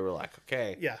 And they were like,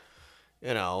 "Okay, yeah."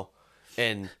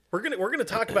 And We're gonna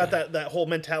talk about that whole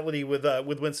mentality with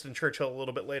Winston Churchill a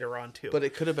little bit later on too. but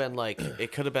it could have been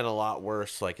a lot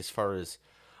worse, like as far as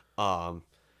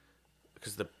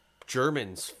because the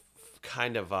Germans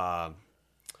kind of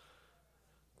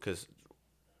because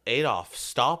Adolf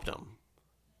stopped them,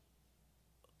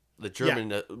 the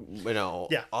German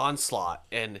onslaught,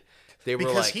 and they were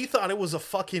because like, he thought it was a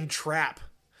fucking trap,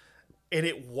 and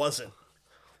it wasn't.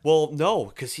 well, no,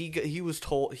 because he was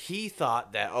told, he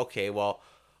thought that, okay, well,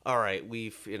 all right,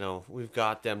 we've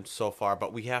got them so far,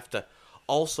 but we have to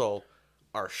also,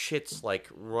 our shit's like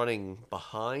running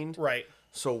behind, Right.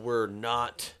 so we're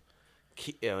not,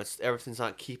 everything's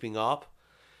not keeping up,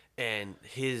 and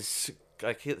his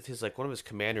one of his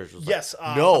commanders was Yes,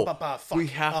 like, no, fuck, we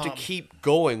have to keep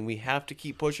going, we have to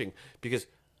keep pushing, because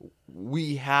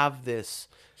we have this.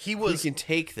 We can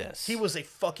take this. He was a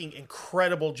fucking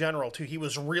incredible general too. He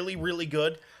was really, really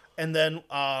good. And then,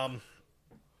 son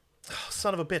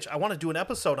of a bitch, I want to do an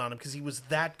episode on him because he was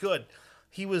that good.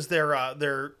 He was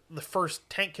the first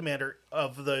tank commander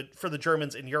for the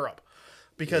Germans in Europe,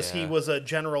 because he was a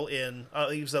general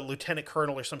he was a lieutenant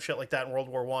colonel or some shit like that in World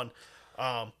War One.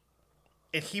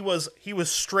 And he was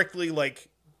strictly like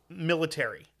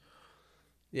military.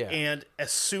 Yeah. And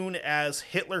as soon as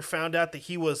Hitler found out that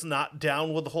he was not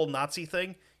down with the whole Nazi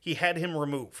thing, he had him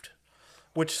removed,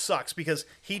 which sucks, because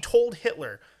he told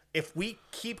Hitler, if we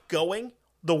keep going,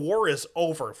 the war is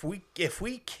over. If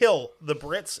we kill the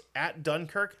Brits at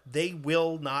Dunkirk, they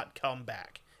will not come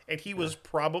back. And he was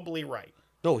probably right.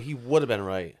 No, he would have been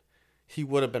right.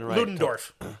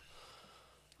 Ludendorff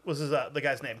was the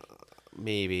guy's name.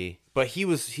 Maybe, but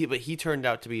he turned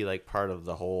out to be like part of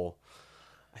the whole.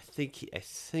 I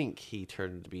think he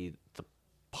turned to be the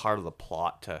part of the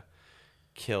plot to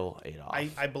kill Adolf.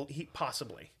 I believe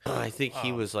possibly. I think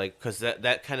he was like, because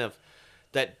that kind of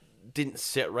that didn't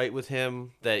sit right with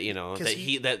him. That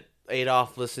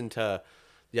Adolf listened to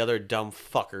the other dumb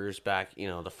fuckers back,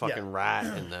 the fucking Yeah. rat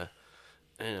and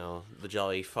the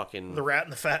jelly fucking... The rat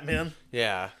and the fat man.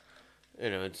 Yeah.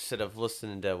 Instead of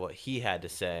listening to what he had to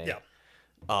say. Yeah.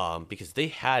 Because they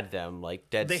had them, like,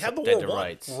 dead They had the dead War to One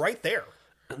rights. right there.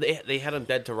 They had them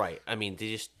dead to right. I mean,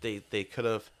 they could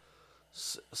have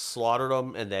slaughtered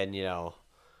them and then,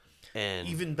 and...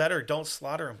 Even better, don't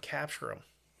slaughter them, capture them.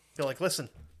 You're like, listen,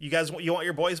 you want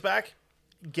your boys back?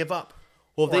 Give up.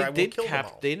 Well, or I will they kill them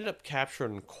all. ended up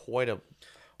capturing quite a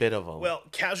bit of them. Well,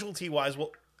 casualty-wise,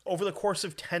 over the course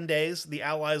of 10 days, the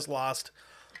Allies lost,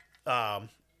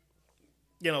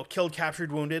 killed,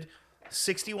 captured, wounded,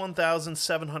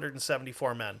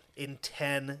 61,774 men in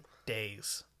 10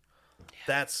 days.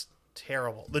 That's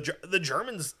terrible. The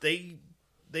Germans, they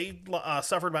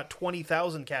suffered about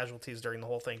 20,000 casualties during the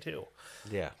whole thing too.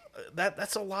 Yeah.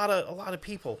 That's a lot of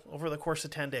people over the course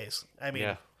of 10 days. I mean,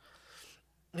 Yeah.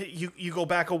 you go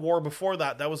back a war before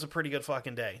that was a pretty good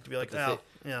fucking day to be like,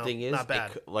 Thing is, not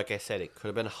bad. Like I said, it could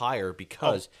have been higher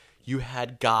because you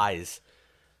had guys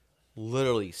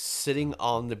literally sitting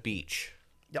on the beach.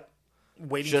 Yep,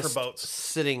 waiting Just for boats.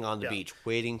 sitting on the Yeah. beach,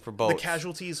 waiting for boats. The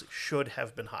casualties should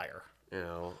have been higher.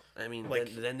 I mean,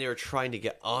 Like- then they were trying to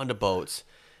get onto boats.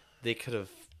 They could have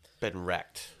been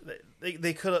wrecked.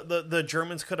 They could the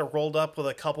Germans could have rolled up with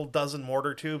a couple dozen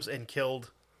mortar tubes and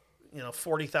killed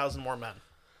 40,000 more men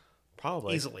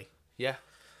Probably. easily. Yeah.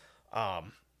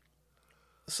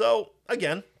 So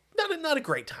again, not a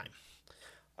great time.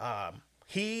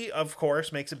 He of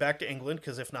course makes it back to England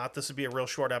because if not, this would be a real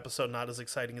short episode, not as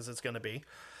exciting as it's going to be.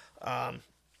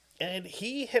 And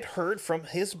he had heard from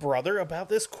his brother about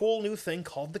this cool new thing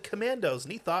called the Commandos,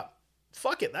 and he thought,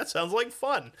 "Fuck it, that sounds like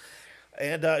fun,"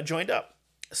 and joined up.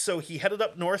 So he headed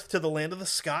up north to the land of the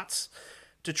Scots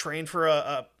to train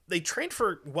for they trained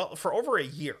for over a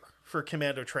year for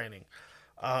commando training.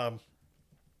 Learned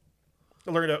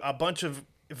a bunch of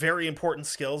very important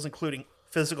skills, including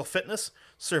physical fitness,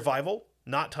 survival,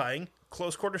 knot tying,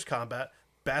 close quarters combat,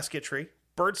 basketry,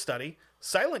 bird study,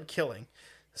 silent killing,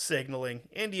 signaling,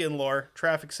 Indian lore,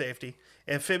 traffic safety,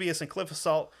 amphibious and cliff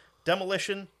assault,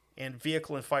 demolition, and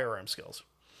vehicle and firearm skills.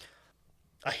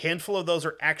 A handful of those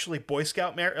are actually Boy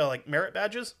Scout merit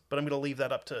badges, but I'm going to leave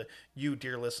that up to you,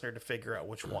 dear listener, to figure out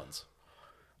which ones.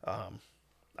 I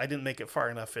didn't make it far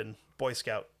enough in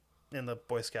the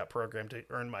Boy Scout program to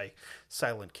earn my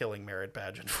silent killing merit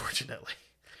badge, unfortunately.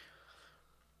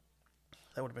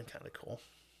 That would have been kind of cool.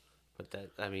 But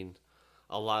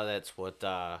a lot of that's what,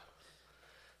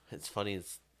 it's funny,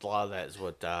 a lot of that is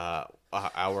what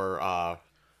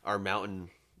our mountain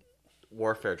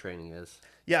warfare training is.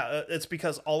 Yeah, it's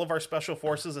because all of our special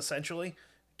forces essentially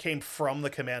came from the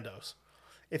Commandos.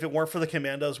 If it weren't for the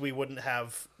Commandos, we wouldn't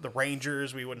have the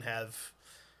Rangers, we would have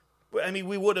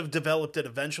developed it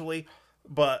eventually,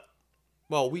 but...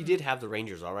 Well, we did have the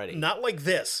Rangers already. Not like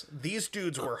this. These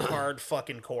dudes were hard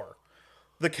fucking core.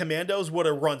 The Commandos would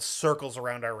have run circles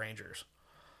around our Rangers.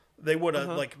 They would have,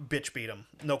 bitch beat them.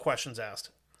 No questions asked.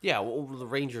 Yeah, well, the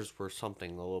Rangers were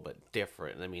something a little bit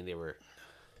different. I mean,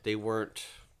 they weren't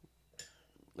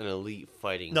an elite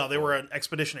fighting. No, they were an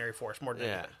expeditionary force more than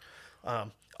Yeah.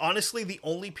 anything. Honestly, the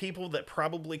only people that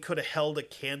probably could have held a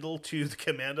candle to the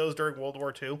Commandos during World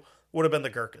War II would have been the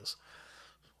Gurkhas.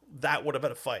 That would have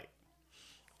been a fight.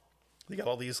 You got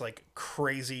all these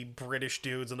crazy British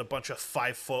dudes and a bunch of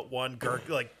 5'1"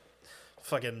 Gurkha,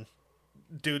 fucking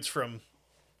dudes from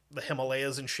the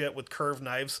Himalayas and shit with curved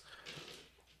knives.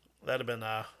 That'd have been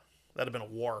a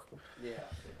war.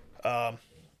 Yeah.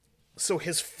 So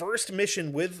his first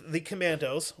mission with the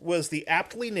Commandos was the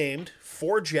aptly named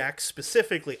for Jack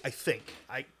specifically, I think.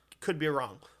 I could be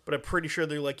wrong, but I'm pretty sure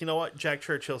they're like, you know what, Jack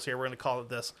Churchill's here, we're going to call it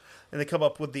this. And they come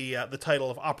up with the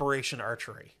title of Operation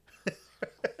Archery.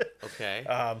 Okay.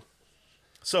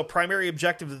 So primary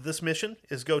objective of this mission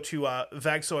is go to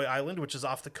Vagsoy Island, which is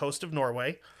off the coast of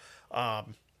Norway.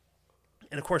 And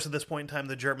of course, at this point in time,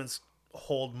 the Germans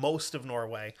hold most of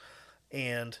Norway.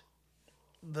 And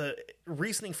the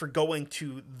reasoning for going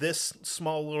to this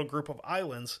small little group of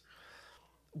islands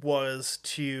was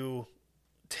to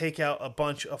take out a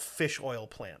bunch of fish oil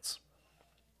plants.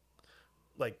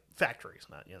 Like factories,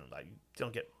 you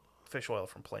don't get fish oil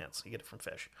from plants, you get it from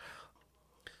fish.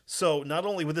 So not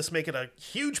only would this make it a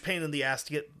huge pain in the ass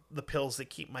to get the pills that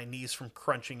keep my knees from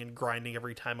crunching and grinding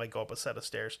every time I go up a set of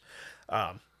stairs,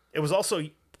 it was also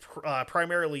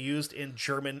primarily used in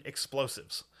German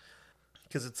explosives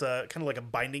because it's kind of like a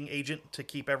binding agent to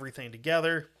keep everything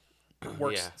together.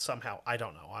 Works somehow. I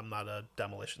don't know. I'm not a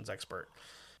demolitions expert.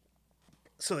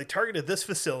 So they targeted this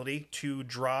facility to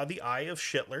draw the eye of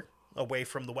Hitler away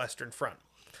from the Western Front.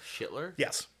 Hitler?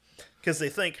 Yes. because they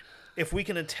think if we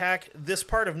can attack this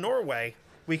part of Norway,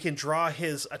 we can draw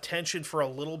his attention for a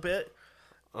little bit.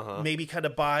 Maybe kind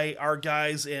of buy our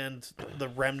guys and the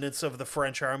remnants of the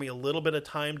French army a little bit of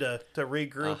time to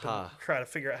regroup and try to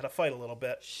figure out how to fight a little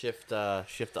bit. Shift the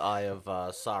eye of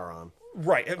Sauron.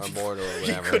 Right. Or Mordor or You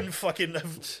whatever. couldn't fucking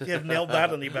have nailed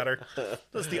that any better.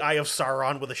 That's the eye of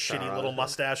Sauron with a shitty little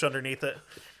mustache underneath it.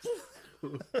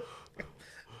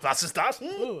 Was ist das?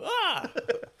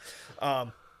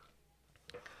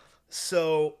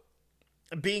 So,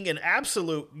 being an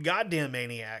absolute goddamn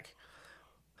maniac,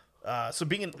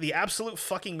 being the absolute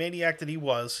fucking maniac that he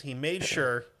was, he made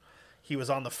sure he was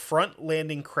on the front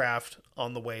landing craft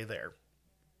on the way there.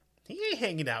 He ain't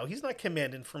hanging out. He's not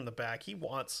commanding from the back. He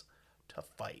wants to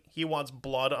fight. He wants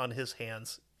blood on his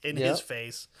hands, in his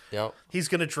face. Yep. He's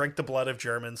going to drink the blood of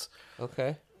Germans.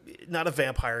 Okay. Not a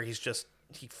vampire. He's just,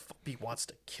 he wants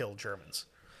to kill Germans.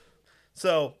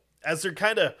 So, as they're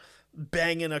kind of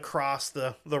banging across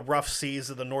the rough seas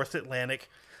of the North Atlantic,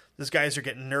 these guys are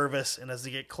getting nervous, and as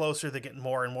they get closer, they're getting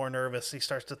more and more nervous. He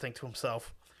starts to think to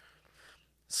himself,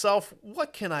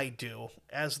 what can I do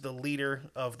as the leader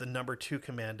of the number 2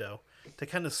 commando to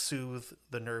kind of soothe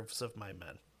the nerves of my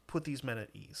men? Put these men at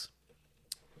ease.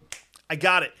 I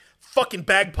got it. Fucking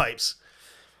bagpipes.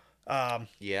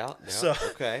 Yeah. So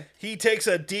okay. He takes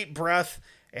a deep breath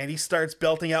and he starts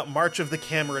belting out March of the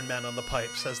Cameron Men on the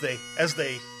pipes as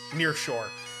they near shore.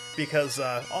 Because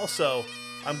also,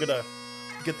 I'm gonna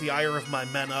get the ire of my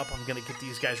men up. I'm gonna get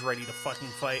these guys ready to fucking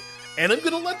fight. And I'm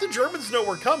gonna let the Germans know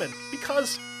we're coming.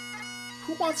 Because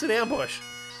who wants an ambush?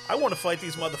 I want to fight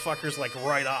these motherfuckers like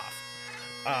right off.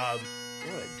 What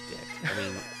a dick.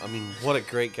 I mean, what a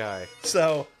great guy.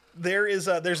 So there's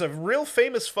a real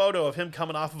famous photo of him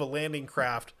coming off of a landing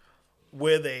craft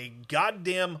with a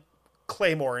goddamn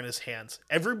claymore in his hands.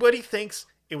 Everybody thinks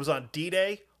it was on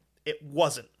D-Day. It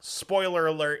wasn't. Spoiler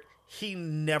alert, he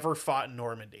never fought in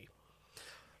Normandy.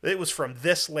 It was from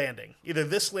this landing. Either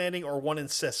this landing or one in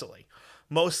Sicily.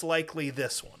 Most likely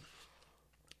this one.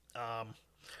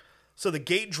 So the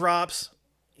gate drops.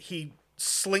 He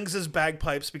slings his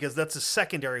bagpipes because that's his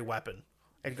secondary weapon.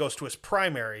 And goes to his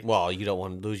primary. Well, you don't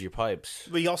want to lose your pipes.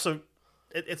 But he also...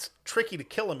 It's tricky to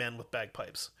kill a man with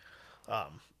bagpipes.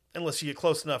 Unless you get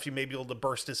close enough, you may be able to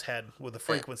burst his head with a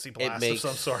frequency blast of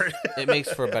some sort. It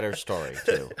makes for a better story,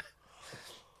 too.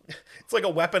 It's like a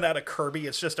weapon out of Kirby.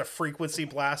 It's just a frequency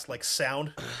blast, like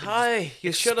sound. Hi,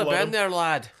 you should have explode been him. there,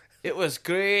 lad. It was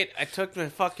great. I took my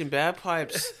fucking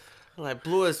bagpipes and I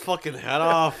blew his fucking head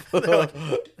off. Jack,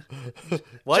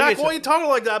 why are you talking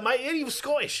like that, mate? He was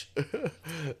Scottish.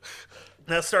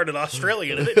 That started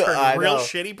Australian and it turned real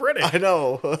shitty British. I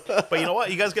know. But you know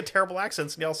what? You guys get terrible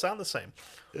accents and y'all sound the same.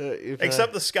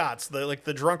 Except the Scots.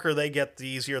 The drunker they get, the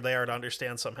easier they are to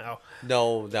understand somehow.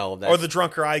 No. Or the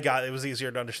drunker I got, it was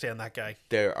easier to understand that guy.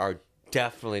 There are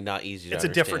definitely not easy to understand.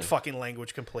 It's a different fucking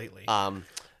language completely.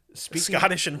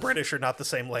 Scottish and British are not the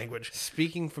same language.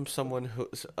 Speaking from someone who,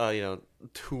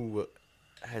 who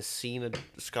has seen a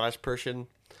Scottish person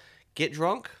get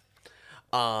drunk,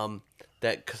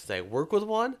 that because they work with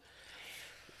one,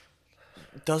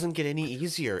 doesn't get any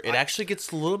easier. It actually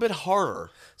gets a little bit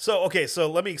harder. So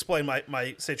let me explain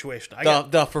my situation.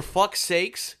 The for fuck's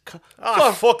sakes.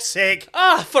 For fuck's sake.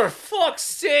 For fuck's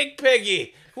sake,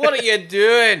 Piggy. What are you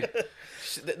doing?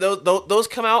 Those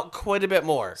come out quite a bit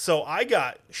more. So I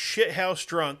got shithouse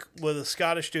drunk with a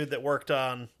Scottish dude that worked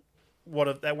at one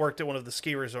of the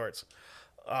ski resorts.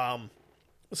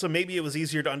 So maybe it was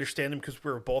easier to understand him because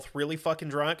we were both really fucking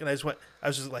drunk, and I was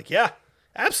just like, yeah,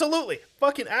 absolutely,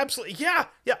 fucking absolutely, yeah.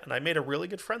 And I made a really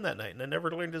good friend that night, and I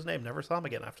never learned his name, never saw him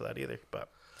again after that either. But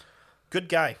good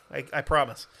guy, I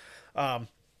promise.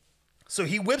 So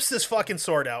he whips this fucking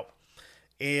sword out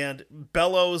and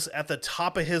bellows at the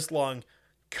top of his lung,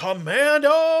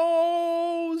 "Commandos!"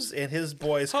 And his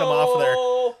boys come off there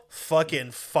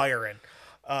fucking firing.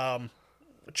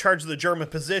 Charge the German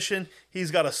position. He's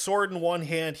got a sword in one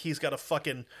hand. He's got a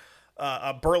fucking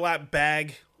a burlap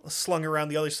bag slung around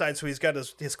the other side. So he's got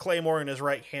his claymore in his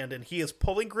right hand, and he is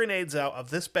pulling grenades out of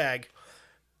this bag,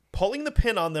 pulling the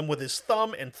pin on them with his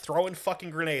thumb and throwing fucking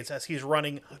grenades as he's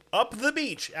running up the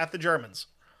beach at the Germans.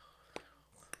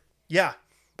 Yeah,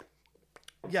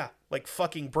 like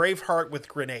fucking Braveheart with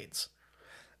grenades.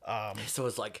 So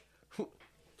it's like,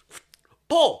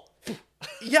 pull.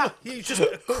 Yeah, he's just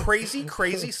a crazy,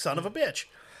 crazy son of a bitch.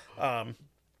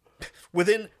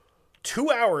 Within 2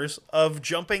 hours of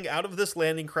jumping out of this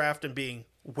landing craft and being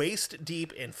waist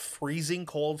deep in freezing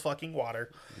cold fucking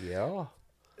water, Yeah.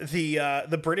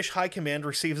 the British High Command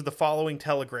receives the following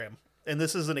telegram, and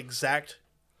this is an exact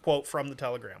quote from the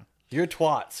telegram. You're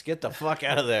twats. Get the fuck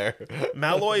out of there.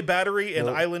 Malloy Battery and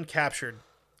Island captured.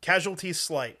 Casualties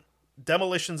slight.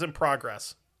 Demolitions in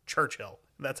progress. Churchill.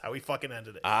 That's how he fucking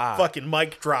ended it. Fucking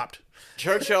mic dropped.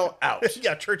 Churchill out.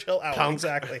 Yeah, Churchill out. Punk.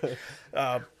 Exactly.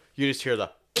 You just hear the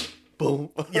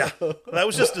boom. Yeah. That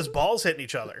was just his balls hitting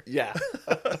each other. Yeah.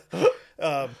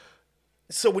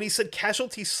 So when he said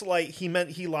casualty slight, he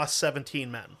meant he lost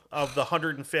 17 men of the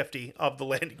 150 of the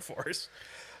landing force.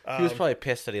 He was probably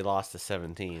pissed that he lost to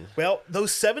 17. Well,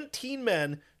 those 17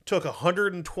 men took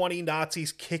 120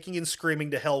 Nazis kicking and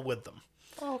screaming to hell with them.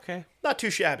 Oh, okay. Not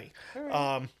too shabby.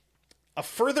 A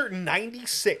further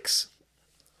 96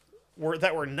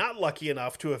 that were not lucky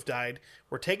enough to have died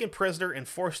were taken prisoner and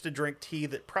forced to drink tea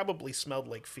that probably smelled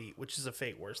like feet, which is a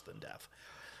fate worse than death.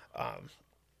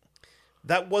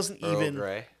 That wasn't Earl even...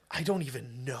 Grey. I don't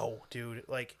even know, dude.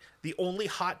 Like, the only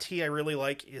hot tea I really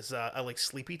like is I like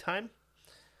Sleepy Time.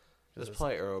 It was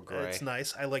probably Earl Grey. It's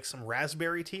nice. I like some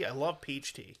raspberry tea. I love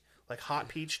peach tea. Like hot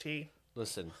peach tea.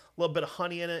 Listen. A little bit of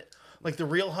honey in it. Like the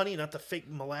real honey, not the fake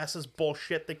molasses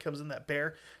bullshit that comes in that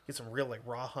bear. Get some real like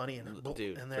raw honey and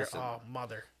Dude, in there. listen. Oh,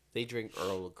 mother. They drink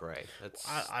Earl Grey. That's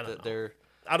I don't know. They're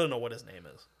I don't know what his name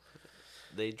is.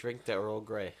 They drink the Earl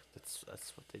Grey. That's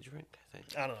what they drink, I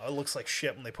think. I don't know. It looks like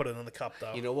shit when they put it in the cup,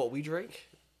 though. You know what we drink?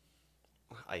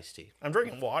 Iced tea. I'm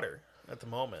drinking water at the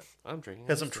moment I'm drinking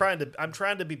because iced I'm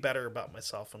trying to be better about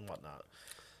myself and whatnot.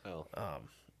 tea. Oh.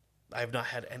 I have not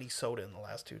had any soda in the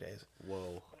last 2 days.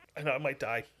 Whoa. I know I might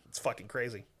die. It's fucking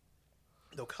crazy.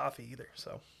 No coffee either.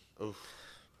 So. Oof.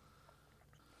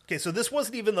 Okay, so this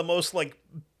wasn't even the most like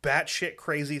batshit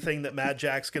crazy thing that Mad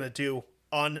Jack's gonna do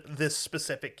on this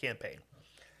specific campaign.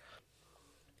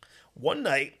 One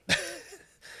night,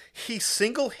 he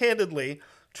single-handedly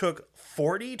took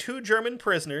 42 German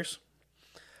prisoners,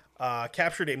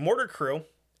 captured a mortar crew,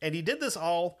 and he did this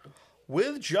all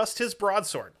with just his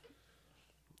broadsword.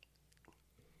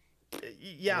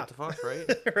 Yeah. What the fuck, right?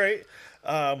 Right?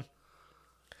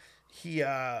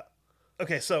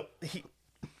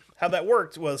 How that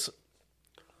worked was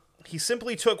he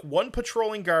simply took one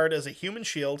patrolling guard as a human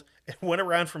shield and went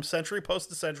around from sentry post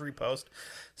to sentry post,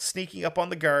 sneaking up on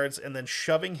the guards and then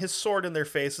shoving his sword in their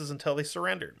faces until they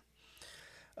surrendered.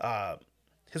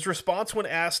 His response when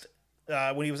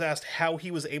he was asked how he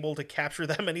was able to capture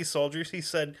that many soldiers, he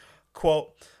said,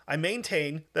 quote, "I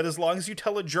maintain that as long as you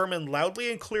tell a German loudly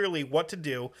and clearly what to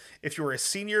do, if you are a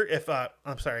senior to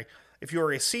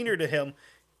him,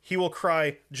 he will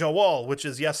cry Jawohl, which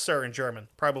is yes sir in German,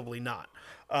 probably not.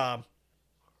 And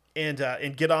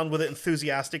get on with it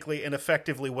enthusiastically and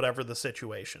effectively whatever the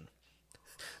situation."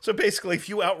 So basically, if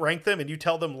you outrank them and you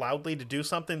tell them loudly to do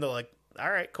something, they're like,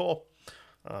 "All right, cool,"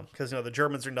 because the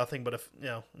Germans are nothing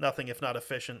if not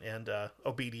efficient and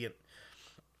obedient.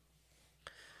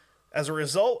 As a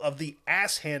result of the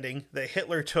ass handing that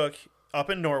Hitler took up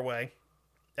in Norway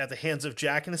at the hands of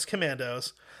Jack and his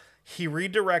commandos, he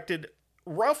redirected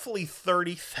roughly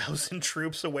 30,000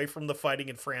 troops away from the fighting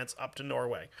in France up to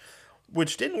Norway,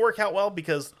 which didn't work out well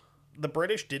because the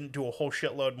British didn't do a whole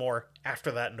shitload more after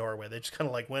that in Norway. They just kind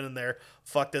of like went in there,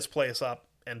 fucked this place up,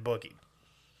 and boogied.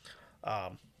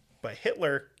 But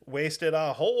Hitler wasted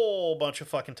a whole bunch of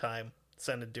fucking time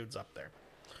sending dudes up there.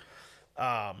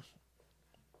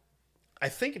 I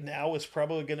think now is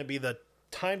probably going to be the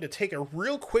time to take a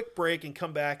real quick break and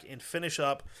come back and finish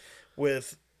up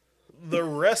with the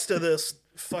rest of this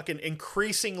fucking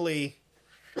increasingly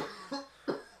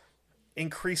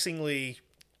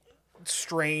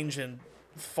strange and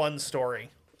fun story.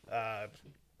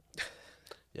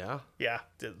 Yeah. Yeah,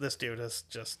 this dude is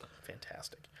just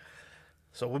fantastic.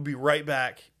 So we'll be right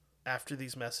back after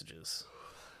these messages.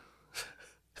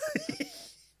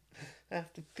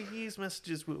 After these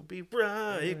messages, we'll be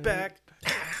right back.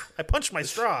 I punched my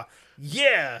straw.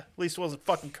 Yeah! At least it wasn't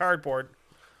fucking cardboard.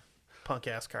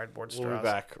 Punk-ass cardboard straws. We'll be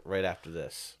back right after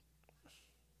this.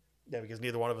 Yeah, because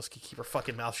neither one of us can keep our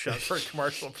fucking mouth shut for a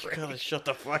commercial break. God, shut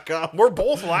the fuck up. We're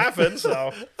both laughing,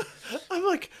 so... I'm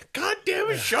like, God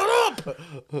damn it, shut up!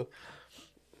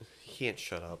 He can't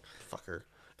shut up, fucker.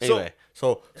 Anyway,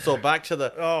 so back to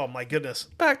the... Oh, my goodness.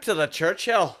 Back to the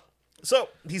Churchill. So,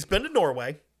 he's been to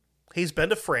Norway. He's been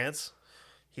to France.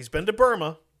 He's been to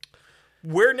Burma.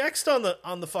 Where next on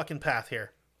the fucking path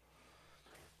here?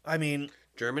 I mean...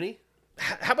 Germany?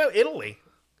 How about Italy?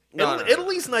 No.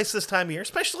 Italy's nice this time of year,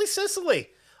 especially Sicily.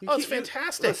 It's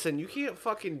fantastic. Listen, you can't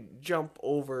fucking jump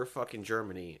over fucking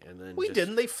Germany and then We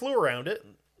didn't. They flew around it.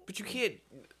 But you can't...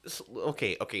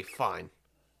 Okay, fine.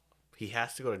 He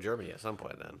has to go to Germany at some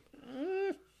point then.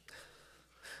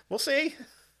 We'll see.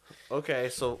 Okay,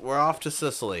 so we're off to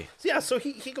Sicily. Yeah, so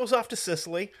he goes off to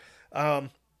Sicily.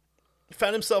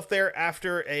 found himself there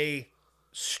after a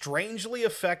strangely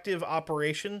effective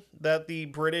operation that the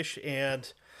British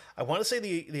and I want to say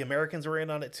the Americans were in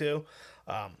on it too.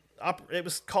 It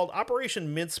was called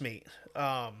Operation Mincemeat,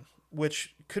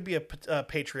 which could be a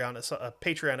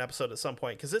Patreon episode at some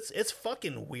point because it's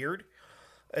fucking weird.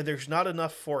 There's not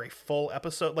enough for a full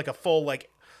episode, like a full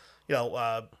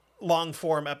long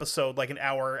form episode, like an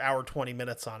hour 20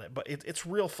 minutes on it. But it's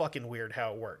real fucking weird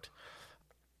how it worked.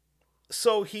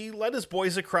 So he led his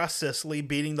boys across Sicily,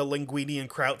 beating the linguine and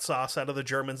kraut sauce out of the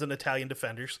Germans and Italian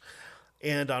defenders.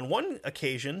 And on one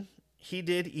occasion, he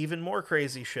did even more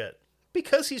crazy shit.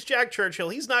 Because he's Jack Churchill,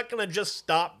 he's not going to just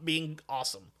stop being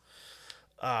awesome.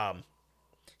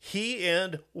 He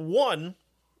and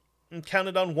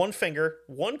counted on one finger,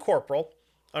 one corporal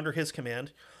under his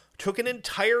command, took an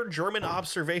entire German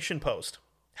observation post.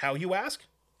 How, you ask?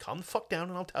 Calm the fuck down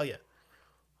and I'll tell you.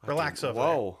 Relax over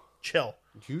there. Chill.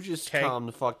 You just calm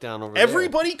the fuck down over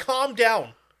Everybody calm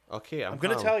down. Okay, I'm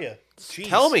going to tell you. Jeez.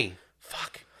 Tell me.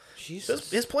 Fuck.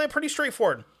 Jesus. His plan pretty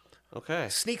straightforward. Okay.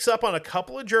 Sneaks up on a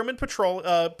couple of German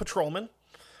patrolmen,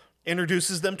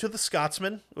 introduces them to the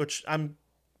Scotsman, which I'm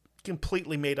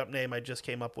completely made up name I just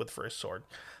came up with for his sword.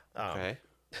 Okay.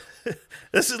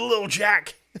 This is Little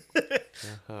Jack.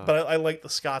 But I like the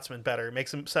Scotsman better. It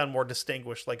makes him sound more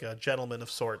distinguished, like a gentleman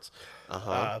of sorts.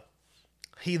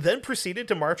 He then proceeded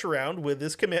to march around with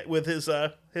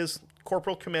his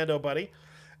corporal commando buddy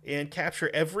and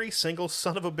capture every single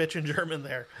son of a bitch in German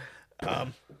there.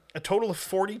 A total of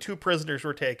 42 prisoners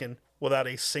were taken without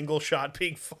a single shot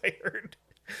being fired.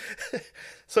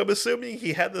 So I'm assuming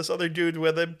he had this other dude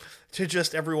with him to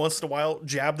just every once in a while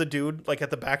jab the dude like at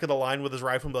the back of the line with his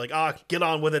rifle and be like, get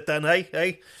on with it then,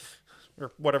 hey.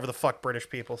 Or whatever the fuck British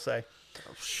people say.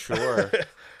 Oh, sure.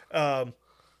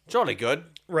 Jolly good.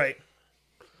 Right.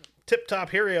 Tip top,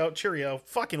 cheerio,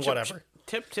 fucking whatever.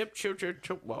 Tip, chew,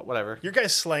 well, whatever. Your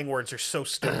guys' slang words are so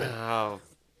stupid.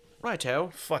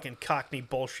 Righto. Fucking Cockney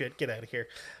bullshit. Get out of here.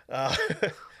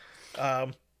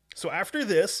 So after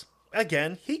this,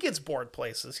 again, he gets bored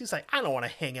places. He's like, I don't want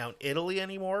to hang out in Italy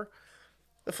anymore.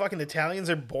 The fucking Italians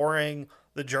are boring.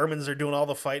 The Germans are doing all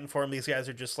the fighting for him. These guys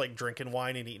are just like drinking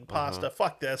wine and eating pasta.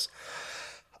 Fuck this.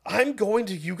 I'm going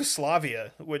to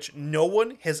Yugoslavia, which no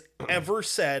one has ever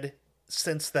said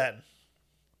since then.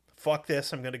 Fuck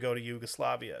this. I'm going to go to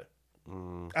Yugoslavia. I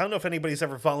don't know if anybody's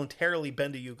ever voluntarily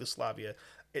been to Yugoslavia.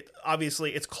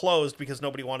 Obviously, it's closed because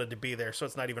nobody wanted to be there, so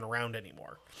it's not even around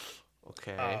anymore.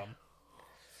 Okay.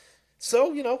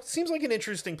 So, seems like an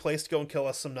interesting place to go and kill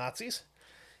us some Nazis.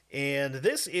 And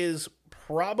this is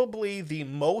probably the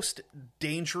most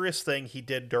dangerous thing he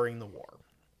did during the war.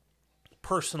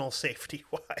 Personal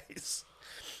safety-wise.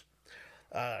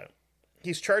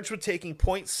 He's charged with taking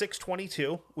Point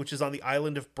 622, which is on the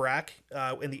island of Brac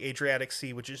in the Adriatic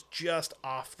Sea, which is just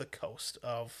off the coast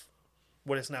of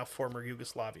what is now former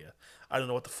Yugoslavia. I don't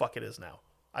know what the fuck it is now.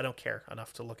 I don't care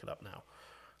enough to look it up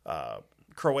now.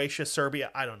 Croatia,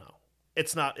 Serbia, I don't know.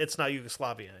 It's not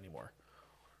Yugoslavia anymore.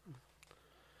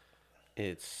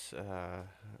 It's I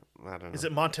don't know. Is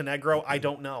it Montenegro? I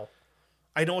don't know.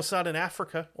 I know it's not in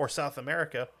Africa or South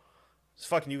America. It's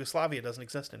fucking Yugoslavia doesn't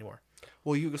exist anymore.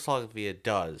 Well, Yugoslavia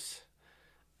does.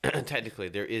 Technically,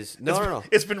 there is no.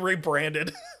 It's been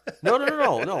rebranded.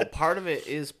 No. Part of it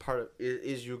is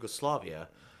Yugoslavia.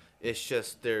 It's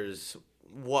just there's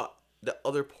what the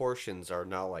other portions are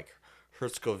now like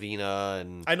Herzegovina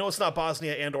and. I know it's not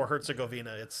Bosnia and or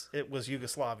Herzegovina. It was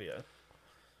Yugoslavia.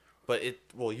 But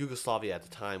Yugoslavia at the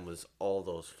time was all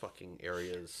those fucking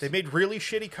areas. They made really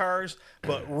shitty cars,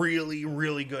 but really,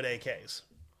 really good AKs.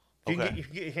 If you can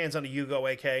get your hands on a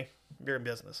Yugo AK, you're in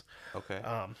business. Okay.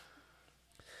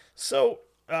 So,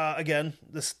 again,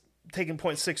 this taking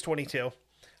Point 622.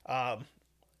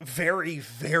 Very,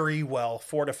 very well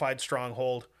fortified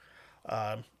stronghold.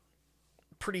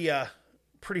 Pretty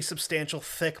substantial,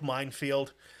 thick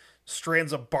minefield.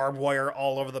 Strands of barbed wire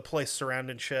all over the place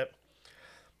surrounding shit.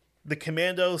 The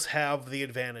commandos have the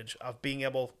advantage of being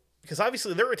able... Because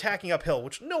obviously they're attacking uphill,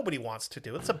 which nobody wants to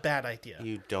do. It's a bad idea.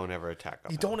 You don't ever attack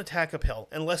uphill. You don't attack uphill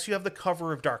unless you have the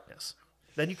cover of darkness.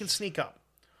 Then you can sneak up.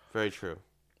 Very true.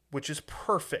 Which is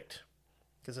perfect.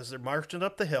 Because as they're marching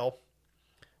up the hill,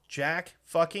 Jack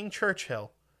fucking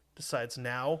Churchill decides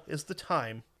now is the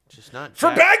time just not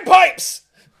for bagpipes!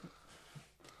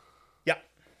 Yeah.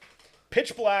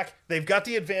 Pitch black. They've got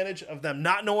the advantage of them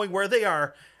not knowing where they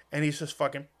are. And he's just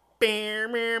fucking...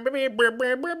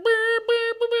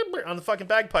 on the fucking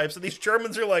bagpipes, and these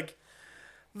Germans are like,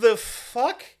 the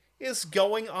fuck is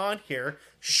going on here?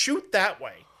 Shoot that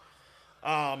way.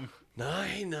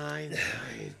 999.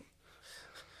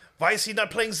 Why is he not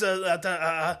playing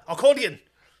the accordion?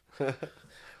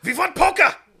 We want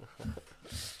poker!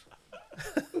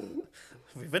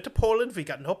 We went to Poland, we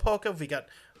got no poker, we got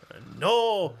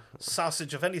no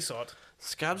sausage of any sort.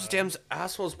 Scab's damn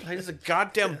asshole's playing as a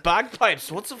goddamn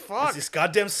bagpipes. What's the fuck? This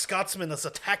goddamn Scotsman that's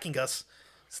attacking us.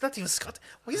 It's not even Scott.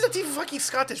 Why is that even fucking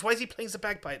Scottish? Why is he playing the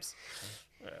bagpipes?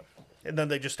 And then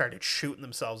they just started shooting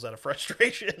themselves out of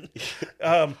frustration.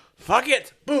 Fuck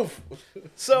it! Boof!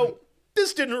 So,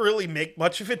 this didn't really make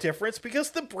much of a difference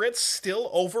because the Brits still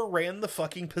overran the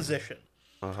fucking position.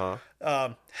 Held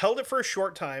it for a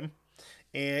short time,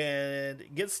 and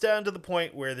it gets down to the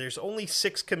point where there's only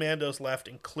 6 commandos left,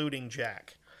 including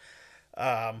Jack.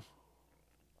 The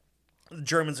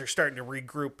Germans are starting to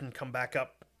regroup and come back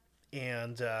up,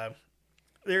 and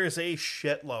there is a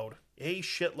shitload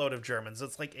of Germans.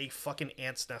 It's like a fucking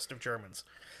ant's nest of Germans.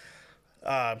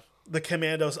 The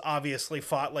commandos obviously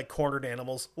fought like cornered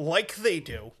animals, like they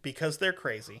do, because they're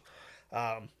crazy.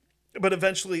 But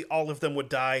eventually all of them would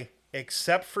die,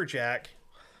 except for Jack,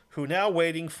 who now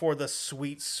waiting for the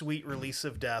sweet, sweet release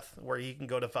of death, where he can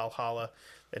go to Valhalla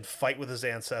and fight with his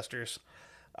ancestors.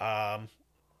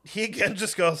 He again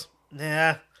just goes,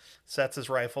 nah, sets his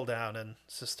rifle down and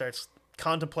just starts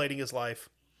contemplating his life.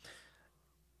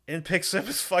 And picks up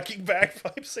his fucking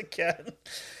bagpipes again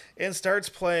and starts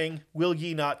playing Will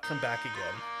Ye Not Come Back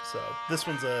Again. So this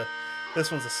one's a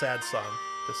sad song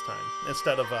this time.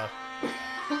 Instead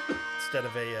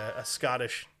of a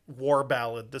Scottish war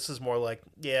ballad, this is more like,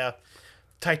 yeah,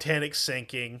 Titanic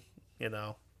sinking, you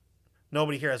know.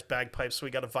 Nobody here has bagpipes, so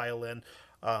we got a violin.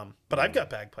 But I've got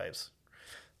bagpipes.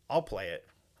 I'll play it.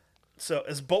 So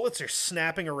as bullets are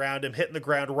snapping around him, hitting the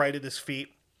ground right at his feet,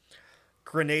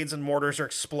 grenades and mortars are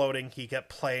exploding. He kept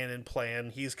playing and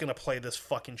playing. He's going to play this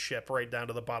fucking ship right down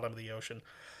to the bottom of the ocean.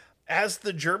 As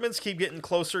the Germans keep getting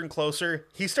closer and closer,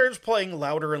 he starts playing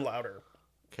louder and louder.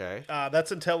 Okay.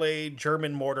 That's until a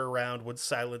German mortar round would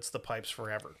silence the pipes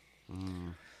forever.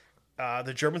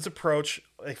 The Germans approach.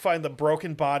 They find the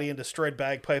broken body and destroyed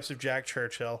bagpipes of Jack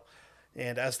Churchill.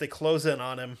 And as they close in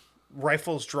on him,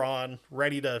 rifles drawn,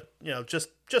 ready to, just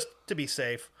to be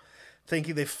safe,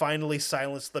 thinking they finally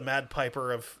silenced the Mad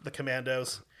Piper of the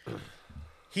commandos,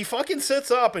 he fucking sits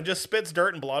up and just spits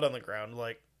dirt and blood on the ground.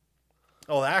 Like,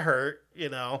 oh, that hurt,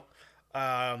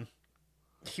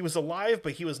 He was alive,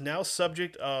 but he was now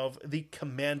subject of the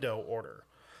Commando Order.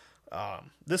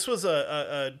 This was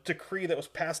a decree that was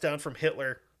passed down from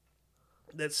Hitler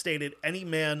that stated any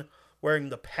man wearing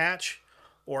the patch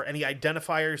or any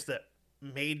identifiers that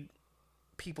made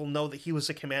people know that he was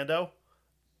a commando,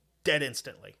 dead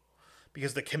instantly.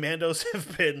 Because the commandos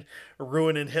have been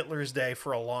ruining Hitler's day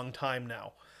for a long time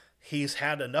now. He's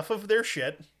had enough of their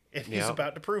shit, and he's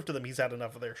about to prove to them he's had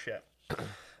enough of their shit.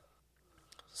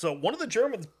 So one of the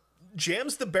Germans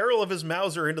jams the barrel of his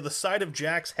Mauser into the side of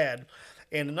Jack's head,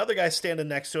 and another guy standing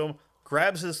next to him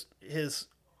grabs his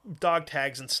dog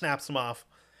tags and snaps them off.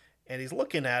 And he's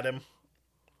looking at him,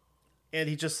 and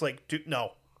he just like,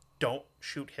 no, don't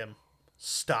shoot him.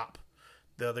 Stop.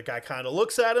 The other guy kind of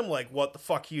looks at him like, what the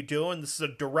fuck are you doing? This is a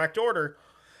direct order.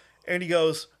 And he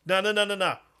goes,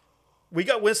 no. We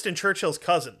got Winston Churchill's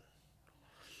cousin.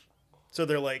 So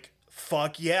they're like,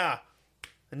 fuck yeah.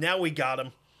 And now we got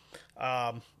him.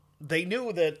 They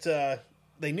knew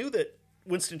that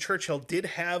Winston Churchill did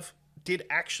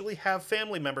actually have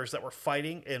family members that were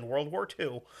fighting in World War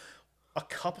II. A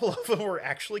couple of them were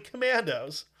actually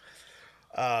commandos.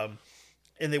 And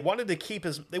they wanted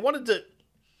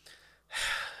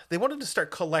to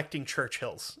start collecting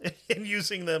Churchills and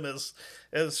using them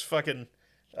as fucking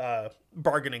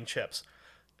bargaining chips.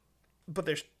 But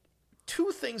there's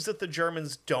 2 things that the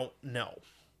Germans don't know.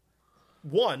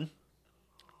 One,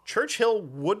 Churchill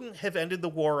wouldn't have ended the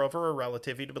war over a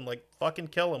relative. He'd have been like, fucking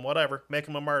kill him, whatever, make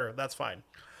him a martyr, that's fine.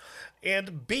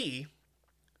 And B,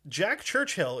 Jack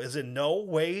Churchill is in no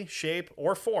way, shape,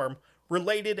 or form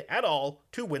related at all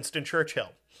to Winston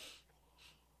Churchill.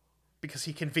 Because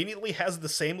he conveniently has the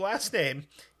same last name,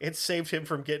 it saved him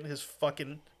from getting his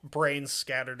fucking brains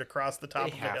scattered across the top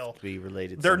of the hill. To be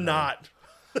related. They're not.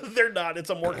 They're not. It's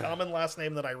a more common last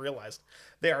name than I realized.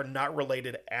 They are not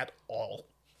related at all.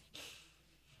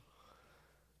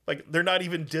 Like, they're not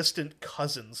even distant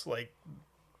cousins. Like,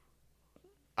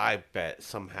 I bet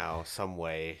somehow, some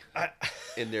way,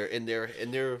 in their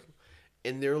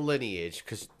lineage,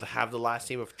 because to have the last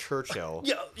name of Churchill.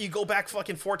 Yeah, you go back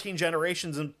fucking 14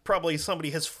 generations and probably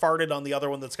somebody has farted on the other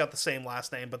one that's got the same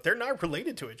last name, but they're not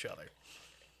related to each other.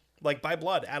 Like, by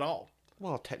blood at all.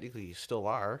 Well, technically you still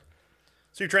are.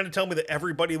 So you're trying to tell me that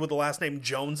everybody with the last name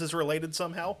Jones is related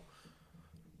somehow?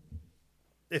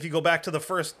 If you go back to the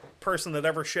first person that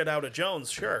ever shit out a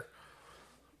Jones, sure.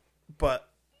 But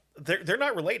they're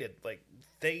not related. Like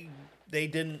they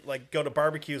didn't like go to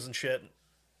barbecues and shit,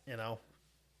 you know,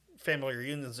 family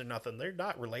reunions or nothing. They're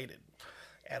not related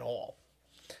at all.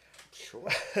 Sure.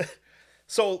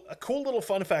 So a cool little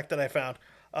fun fact that I found.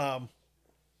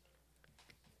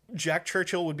 Jack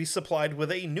Churchill would be supplied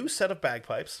with a new set of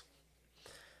bagpipes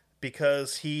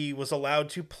because he was allowed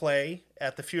to play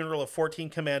at the funeral of 14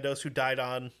 commandos who died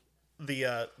on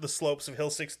the slopes of Hill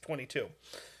 622.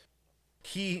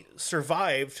 He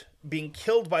survived being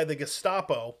killed by the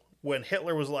Gestapo when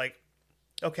Hitler was like,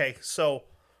 okay, so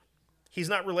he's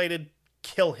not related,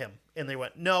 kill him. And they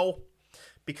went, no,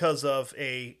 because of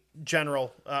a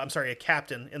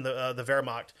captain in the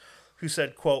Wehrmacht who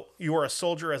said, quote, "You are a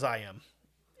soldier as I am.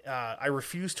 I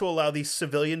refuse to allow these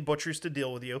civilian butchers to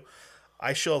deal with you.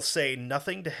 I shall say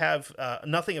nothing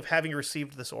of having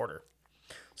received this order."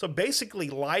 So basically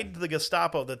lied to the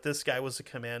Gestapo that this guy was a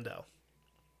commando.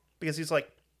 Because he's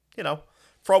like, you know,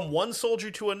 from one soldier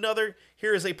to another,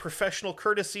 here is a professional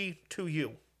courtesy to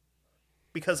you.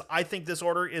 Because I think this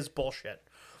order is bullshit.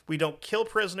 We don't kill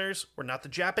prisoners. We're not the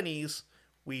Japanese.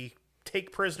 We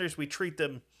take prisoners. We treat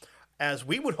them as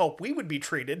we would hope we would be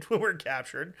treated when we're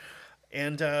captured.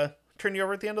 And turn you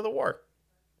over at the end of the war.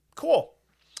 Cool.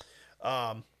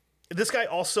 This guy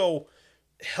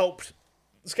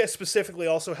specifically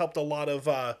also helped a lot of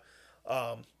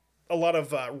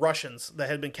Russians that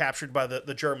had been captured by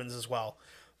the Germans as well.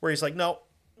 Where he's like, no,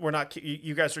 we're not.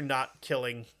 You guys are not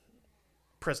killing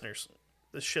prisoners.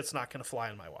 This shit's not going to fly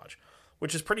on my watch.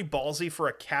 Which is pretty ballsy for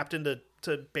a captain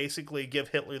to basically give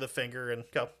Hitler the finger and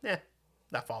go,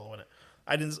 not following it.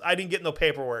 I didn't get no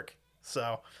paperwork.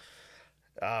 So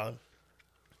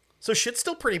shit's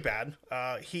still pretty bad.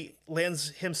 He lands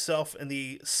himself in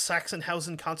the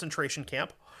Sachsenhausen concentration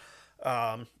camp.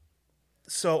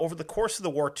 So over the course of the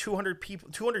war,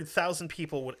 200,000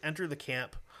 people would enter the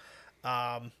camp,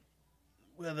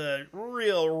 with a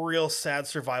real sad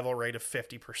survival rate of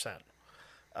 50%.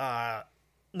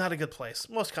 Not a good place.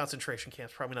 Most concentration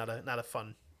camps, probably not a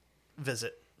fun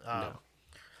visit. No.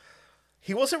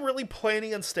 He wasn't really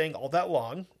planning on staying all that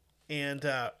long, and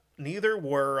neither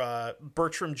were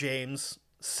Bertram James,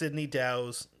 Sidney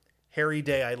Dowes, Harry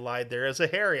Day. I lied there as a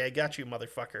Harry. I got you,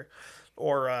 motherfucker.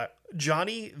 Or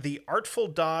Johnny the Artful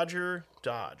Dodger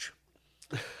Dodge.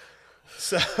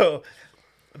 So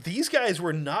these guys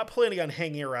were not planning on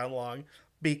hanging around long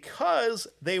because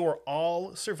they were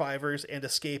all survivors and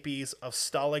escapees of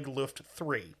Stalag Luft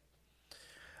 3.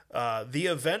 The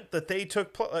event that they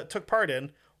took part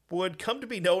in would come to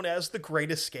be known as the Great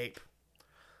Escape.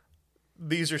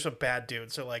 These are some bad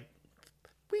dudes. They're like,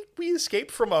 we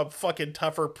escaped from a fucking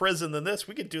tougher prison than this.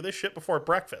 We could do this shit before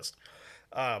breakfast.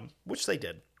 Which they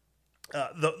did.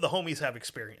 The homies have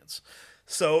experience.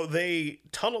 So they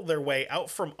tunneled their way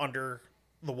out from under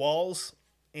the walls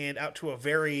and out to a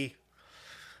very,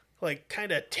 like,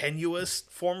 kind of tenuous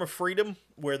form of freedom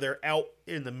where they're out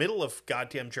in the middle of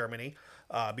goddamn Germany,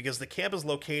 because the camp is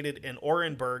located in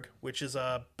Orenburg, which is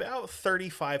about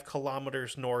 35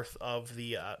 kilometers north of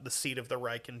the seat of the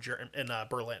Reich in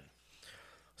Berlin.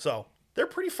 So they're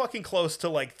pretty fucking close to,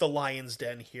 like, the Lion's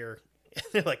Den here.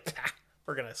 They're like,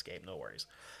 we're going to escape, no worries.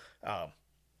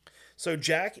 So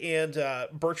Jack and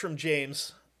Bertram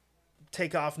James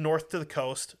take off north to the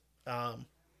coast.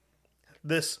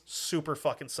 This super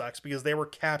fucking sucks because they were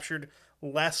captured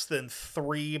less than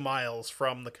 3 miles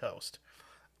from the coast.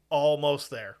 Almost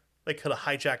there. They could have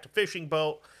hijacked a fishing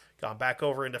boat, gone back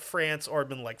over into France, or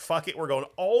been like, fuck it, we're going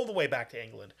all the way back to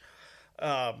England.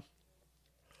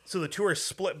 So the tour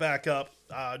split back up.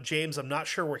 James, I'm not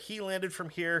sure where he landed from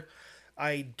here.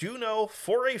 I do know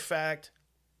for a fact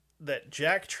that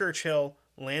Jack Churchill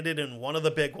landed in one of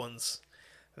the big ones.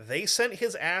 They sent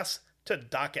his ass to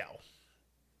Dachau.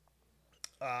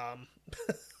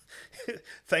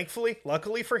 Thankfully,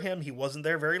 luckily for him, he wasn't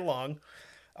there very long.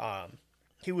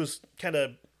 He was kind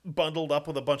of bundled up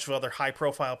with a bunch of other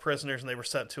high-profile prisoners, and they were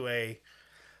sent to a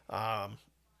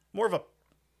more of a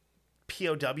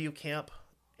POW camp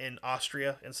in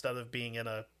Austria instead of being in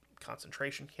a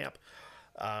concentration camp.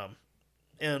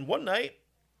 And one night,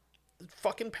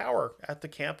 fucking power at the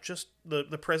camp, just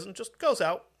the prison just goes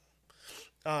out.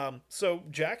 So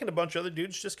Jack and a bunch of other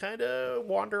dudes just kind of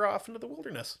wander off into the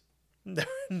wilderness,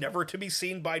 never to be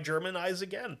seen by German eyes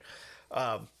again.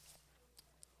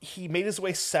 He made his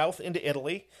way south into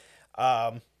Italy.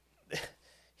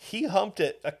 He humped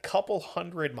it a couple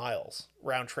 100 miles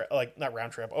round trip, like not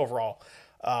round trip overall.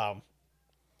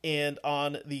 And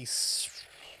on the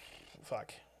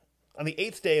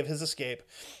 8th day of his escape,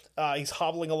 he's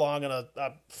hobbling along on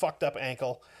a fucked up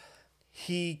ankle.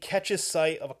 He catches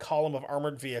sight of a column of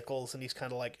armored vehicles, and he's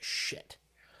kind of like, shit.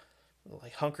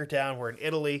 like, hunker down. We're in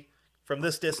Italy. From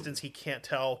this distance, he can't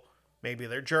tell. Maybe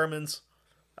they're Germans.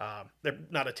 They're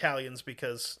not Italians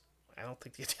because I don't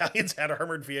think the Italians had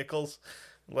armored vehicles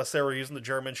unless they were using the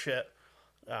German shit.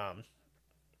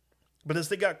 But as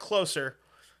they got closer,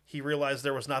 he realized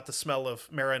there was not the smell of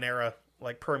marinara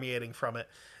like permeating from it,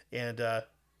 and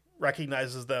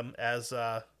recognizes them as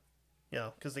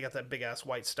because they got that big ass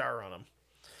white star on them.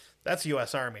 That's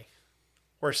U.S. Army.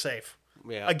 We're safe.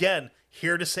 Yeah. Again,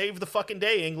 here to save the fucking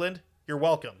day, England. You're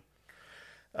welcome.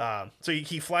 So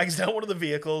he flags down one of the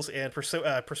vehicles and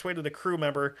persuaded a crew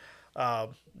member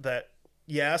that,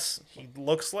 yes, he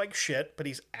looks like shit, but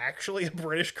he's actually a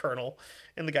British colonel.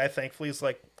 And the guy, thankfully, is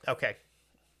like, okay,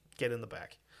 get in the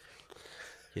back.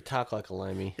 You talk like a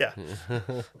limey. Yeah.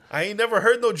 I ain't never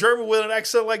heard no German with an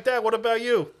accent like that. What about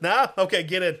you? Nah? Okay,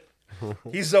 get in.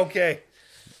 He's okay.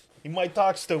 He might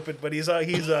talk stupid, but he's one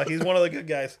of the good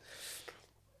guys.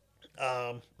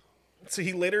 So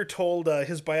he later told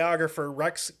his biographer,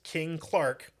 Rex King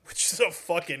Clark, which is a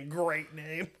fucking great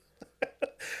name,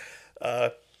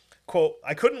 quote,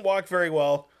 "I couldn't walk very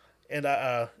well, and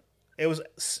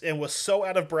was so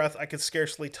out of breath I could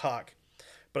scarcely talk,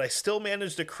 but I still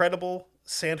managed a credible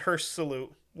Sandhurst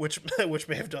salute, which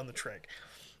may have done the trick."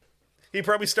 He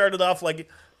probably started off like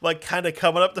kind of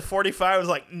coming up to 45. I was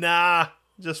like, nah,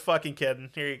 just fucking kidding.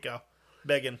 Here you go,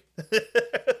 begging.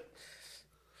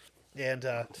 And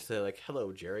Say like,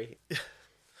 hello, Jerry.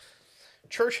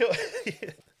 Churchill,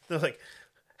 they're like,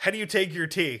 how do you take your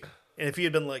tea? And if he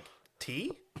had been like,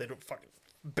 tea? They'd have fucking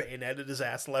bayoneted his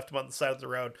ass and left him on the side of the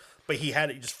road. But he had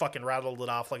it, he just fucking rattled it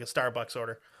off like a Starbucks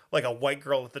order. Like a white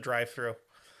girl at the drive-thru. And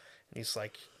he's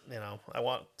like, I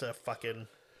want to fucking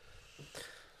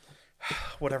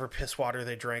whatever piss water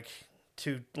they drink.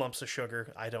 2 lumps of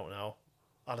sugar, I don't know,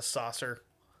 on a saucer.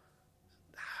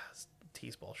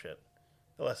 Tea's bullshit.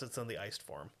 Unless it's in the iced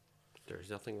form.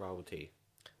 There's nothing wrong with tea.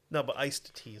 No, but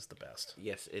iced tea is the best.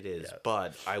 Yes, it is. Yeah.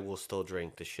 But I will still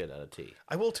drink the shit out of tea.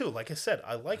 I will too. Like I said,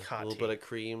 I like hot tea. A little bit of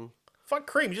cream. Fuck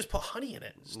cream. You just put honey in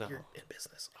it. No. You're in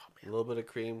business. Oh, A man. little bit of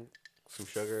cream, some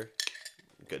sugar.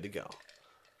 Good to go.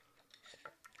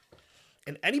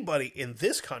 And anybody in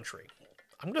this country,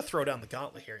 I'm going to throw down the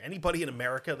gauntlet here. Anybody in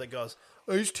America that goes,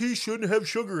 iced tea shouldn't have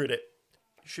sugar in it,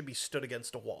 should be stood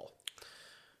against a wall.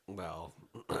 Well,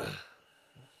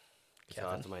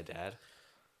 shout out to my dad.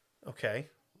 Okay.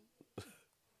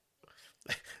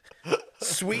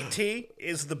 Sweet tea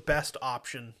is the best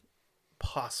option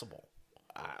possible.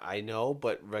 I know,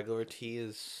 but regular tea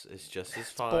is just as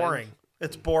fine. Boring.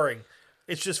 It's boring.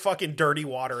 It's just fucking dirty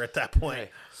water at that point. Hey,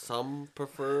 some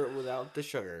prefer it without the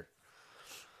sugar.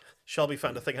 Shelby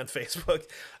found a thing on Facebook,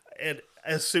 and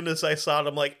as soon as I saw it,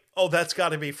 I'm like, oh, that's got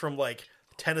to be from like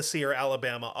Tennessee or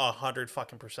Alabama,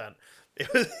 100%.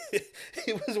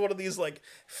 It was one of these like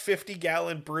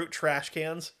 50-gallon Brute trash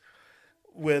cans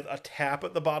with a tap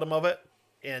at the bottom of it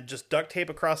and just duct tape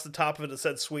across the top of it that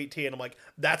said sweet tea. And I'm like,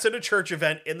 that's at a church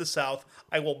event in the South.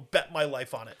 I will bet my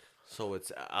life on it. So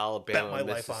it's Alabama, Bet my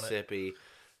life on it. Mississippi,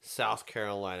 South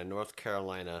Carolina, North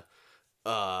Carolina.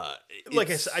 Like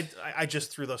I said, I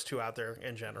just threw those 2 out there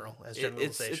in general as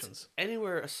generalizations. It's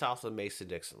anywhere south of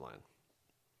Mason-Dixon line.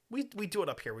 We do it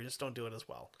up here. We just don't do it as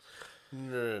well.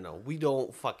 No. We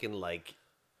don't fucking like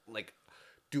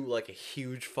do like a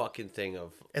huge fucking thing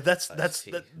of. And that's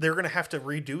tea. they're gonna have to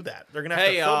redo that. They're gonna have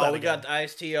Hey to fill y'all, that we again. got the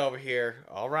iced tea over here.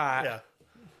 All right. Yeah.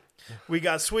 We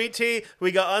got sweet tea.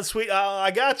 We got unsweet.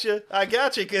 I got you,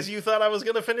 because you thought I was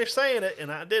gonna finish saying it, and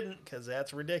I didn't, because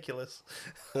that's ridiculous.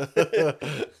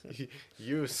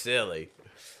 You silly.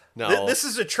 No. This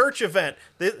is a church event.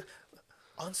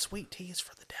 Unsweet tea is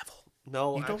for the devil.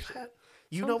 No. You know actually, that.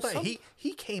 You know that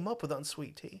he came up with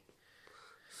unsweet tea.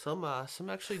 Some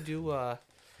actually do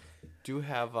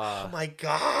have Oh my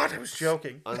god! I was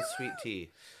joking. unsweet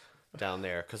tea down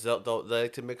there because they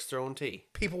like to mix their own tea.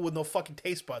 People with no fucking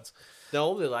taste buds.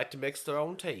 No, they like to mix their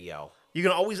own tea, yo. You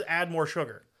can always add more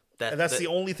sugar. And that's That- the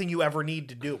only thing you ever need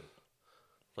to do.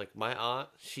 Like my aunt,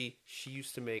 she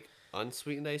used to make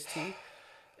unsweetened iced tea,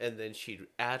 and then she'd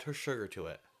add her sugar to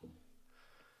it.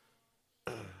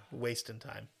 Wasting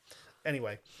time.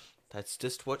 Anyway, That's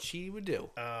just what she would do.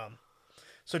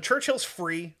 so Churchill's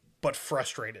free but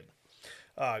frustrated.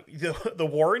 The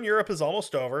war in Europe is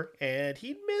almost over, and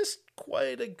he missed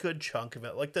quite a good chunk of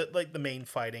it, like the main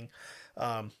fighting,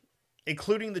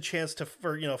 including the chance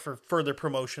for further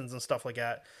promotions and stuff like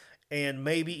that, and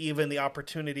maybe even the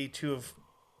opportunity to have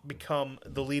become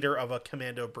the leader of a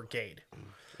commando brigade.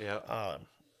 Yeah.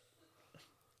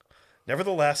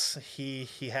 Nevertheless, he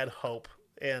had hope,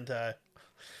 and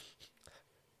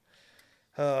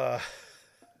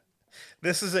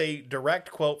this is a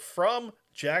direct quote from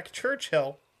Jack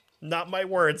Churchill, not my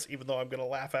words, even though I'm going to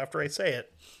laugh after I say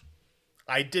it.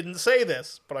 I didn't say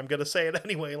this, but I'm going to say it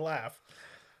anyway and laugh.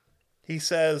 He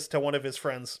says to one of his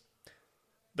friends,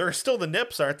 there are still the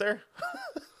nips, aren't there?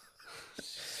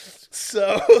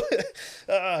 So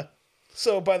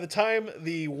by the time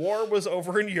the war was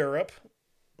over in Europe,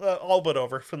 all but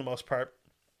over for the most part,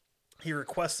 he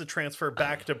requests to transfer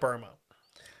back to Burma.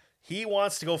 He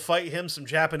wants to go fight him some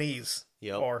Japanese,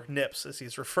 or nips, as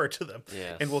he's referred to them,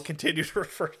 and will continue to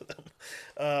refer to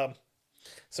them.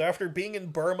 So after being in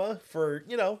Burma for,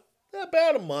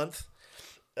 about a month,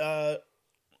 the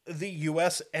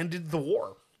U.S. ended the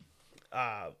war.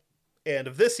 And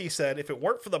of this, he said, if it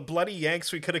weren't for the bloody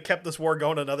Yanks, we could have kept this war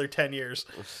going another 10 years.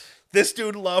 This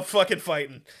dude loved fucking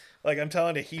fighting. Like, I'm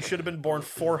telling you, he should have been born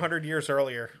 400 years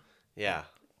earlier. Yeah.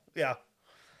 Yeah.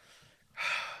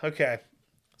 Okay.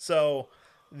 So,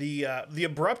 the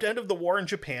abrupt end of the war in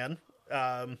Japan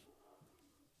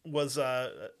was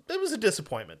a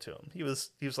disappointment to him. He was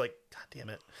like, God damn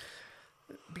it.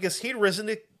 Because he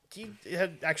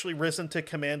had actually risen to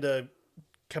commando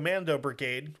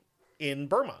brigade in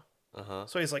Burma. Uh-huh.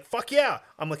 So he's like, fuck yeah,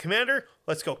 I'm the commander.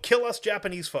 Let's go kill us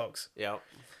Japanese folks. Yeah.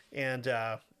 And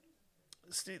there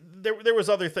was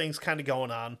other things kind of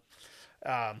going on.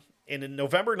 And in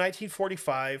November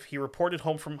 1945, he reported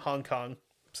home from Hong Kong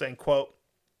saying, quote,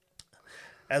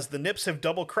 as the Nips have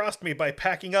double-crossed me by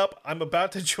packing up, I'm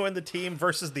about to join the team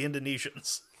versus the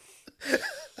Indonesians.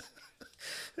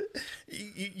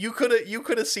 You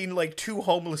could have seen like two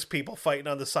homeless people fighting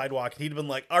on the sidewalk, and he'd have been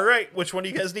like, all right, which one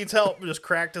of you guys needs help? And just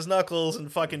cracked his knuckles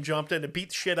and fucking jumped in and beat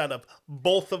the shit out of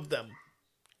both of them.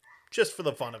 Just for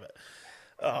the fun of it.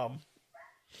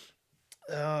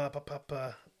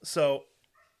 So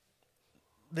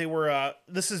they were,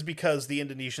 this is because the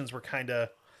Indonesians were kind of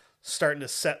starting to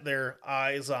set their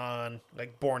eyes on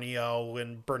like Borneo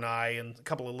and Brunei and a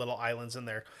couple of little islands in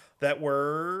there that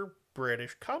were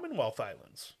British Commonwealth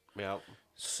islands. Yeah.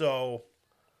 So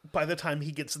by the time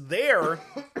he gets there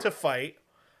to fight,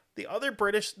 the other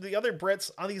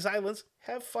Brits on these islands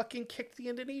have fucking kicked the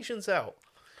Indonesians out.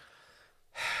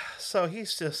 So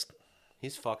he's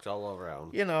fucked all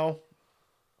around.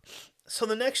 So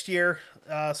the next year,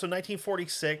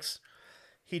 1946,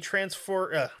 he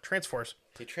transfers.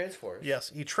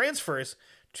 Yes, he transfers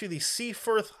to the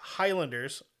Seaforth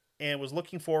Highlanders and was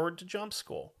looking forward to jump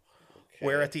school. Okay.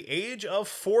 Where at the age of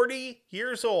 40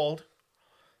 years old,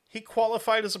 he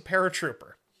qualified as a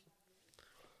paratrooper.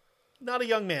 Not a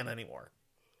young man anymore.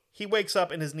 He wakes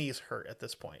up and his knees hurt at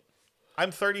this point.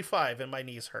 I'm 35 and my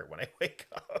knees hurt when I wake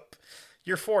up.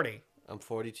 You're 40. I'm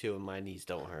 42 and my knees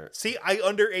don't hurt. See, I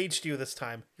underaged you this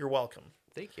time. You're welcome.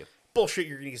 Thank you. Bullshit,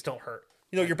 your knees don't hurt.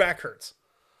 Your back hurts.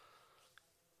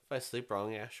 If I sleep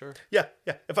wrong, yeah, sure. Yeah.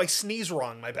 If I sneeze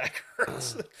wrong, my back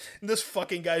hurts. And this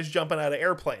fucking guy's jumping out of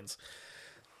airplanes.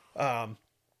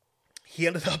 He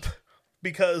ended up,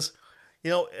 because,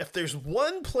 if there's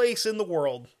one place in the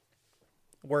world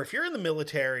where if you're in the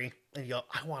military and you go,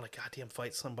 I want to goddamn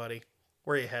fight somebody,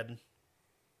 where are you heading?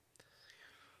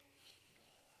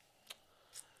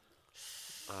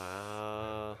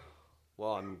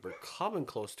 We're coming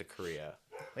close to Korea.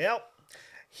 Well,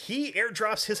 he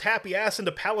airdrops his happy ass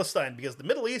into Palestine because the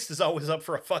Middle East is always up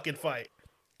for a fucking fight.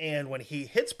 And when he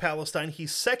hits Palestine,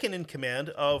 he's second in command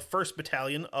of 1st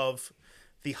Battalion of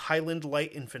the Highland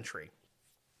Light Infantry.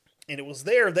 And it was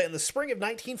there that in the spring of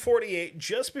 1948,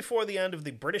 just before the end of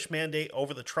the British mandate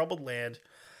over the troubled land,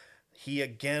 he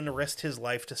again risked his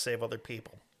life to save other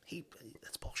people.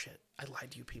 That's bullshit. I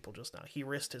lied to you people just now. He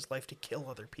risked his life to kill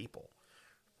other people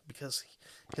because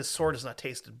his sword has not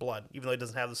tasted blood, even though he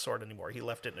doesn't have the sword anymore. He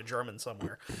left it in a German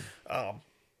somewhere.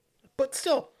 But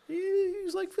still,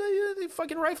 he's like,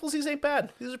 fucking rifles, these ain't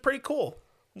bad. These are pretty cool.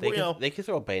 They can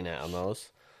throw a bayonet on those.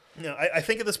 I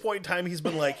think at this point in time, he's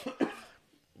been like,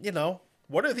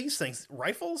 what are these things?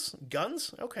 Rifles?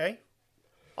 Guns? Okay.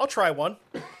 I'll try one.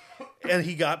 And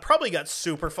he probably got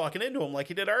super fucking into him like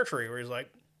he did archery, where he's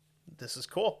like, this is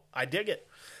cool. I dig it.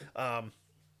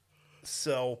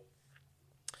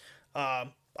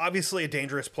 Obviously a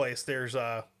dangerous place. There's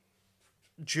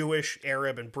Jewish,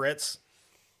 Arab, and Brits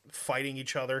fighting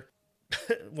each other.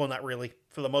 Well, not really.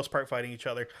 For the most part, fighting each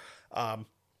other.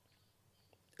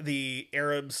 The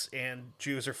Arabs and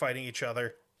Jews are fighting each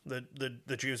other.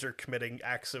 The Jews are committing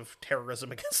acts of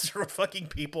terrorism against their fucking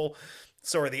people.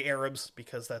 So are the Arabs,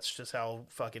 because that's just how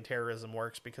fucking terrorism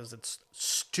works, because it's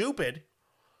stupid.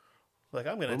 Like,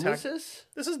 I'm going to attack. When was this?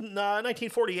 This is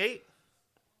 1948.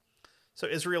 So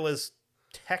Israel is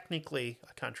technically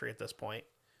a country at this point.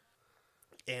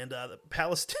 And the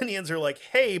Palestinians are like,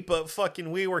 hey, but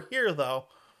fucking we were here, though.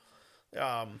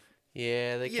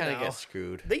 Yeah, they You kind of know. get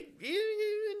screwed.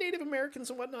 Native Americans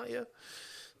and whatnot, yeah.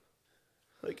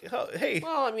 Like, hey,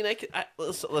 Well, I mean,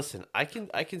 listen. I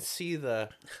can see the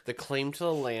claim to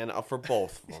the land for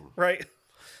both of them. right?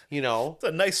 You know. It's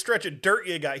a nice stretch of dirt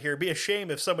you got here. It'd be a shame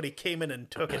if somebody came in and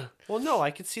took it. Well, no,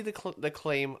 I can see the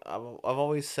claim. I've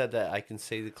always said that I can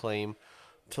see the claim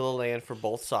to the land for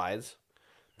both sides.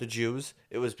 The Jews,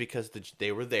 it was because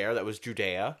they were there. That was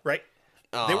Judea. Right?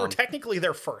 They were technically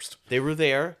there first. They were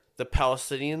there. The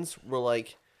Palestinians were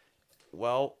like,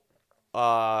 well,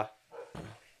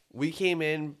 we came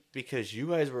in because you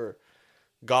guys were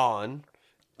gone,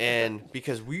 and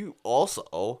because we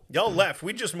also, Y'all left.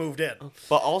 We just moved in.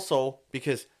 but also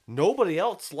because nobody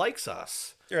else likes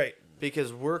us. Right.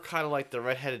 Because we're kind of like the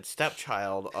redheaded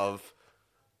stepchild of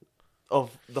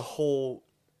the whole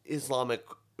Islamic,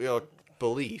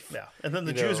 belief. Yeah. And then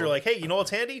the You Jews know. are like, hey, you know what's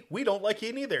handy? We don't like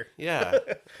you neither. Yeah.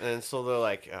 And so they're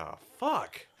like, oh,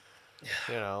 fuck.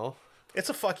 You know. It's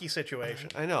a fucky situation.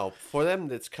 I know. For them,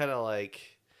 it's kind of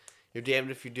like, you're damned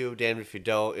if you do, damned if you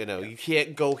don't. You know, you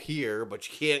can't go here, but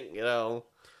you can't,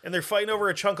 And they're fighting over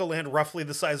a chunk of land roughly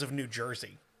the size of New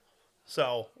Jersey.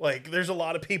 So, like, there's a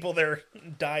lot of people there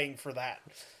dying for that.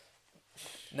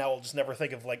 Now we'll just never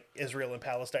think of, like, Israel and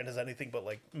Palestine as anything but,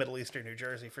 like, Middle Eastern New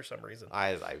Jersey for some reason.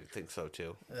 I think so,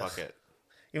 too. Fuck it.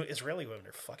 Israeli women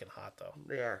are fucking hot, though.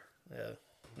 They are. Yeah,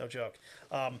 no joke.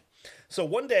 So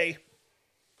one day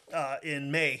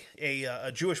in May,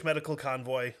 a Jewish medical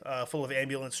convoy full of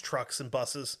ambulance trucks and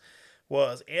buses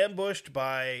was ambushed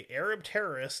by Arab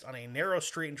terrorists on a narrow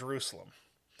street in Jerusalem.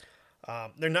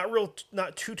 They're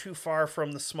not too far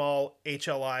from the small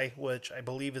HLI, which I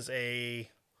believe is a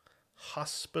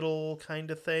hospital kind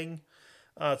of thing.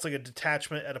 It's like a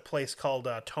detachment at a place called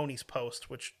Tony's Post,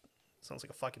 which sounds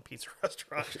like a fucking pizza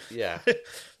restaurant. Yeah.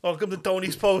 Welcome to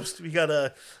Tony's Post. We got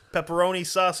a pepperoni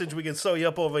sausage. We can sew you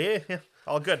up over here. Yeah,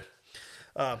 all good.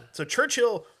 So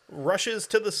Churchill rushes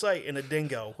to the site in a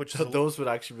dingo, which is Those would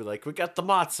actually be like, we got the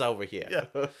matzah over here.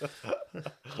 yeah.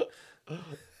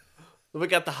 We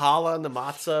got the challah and the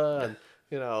matzah and,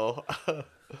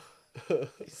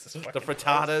 the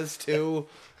frittatas, too.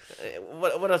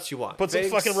 What else you want? Put some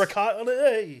Figs? fucking ricotta on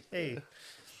it. Hey.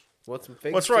 Want some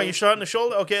figs? What's wrong? too? You shot in the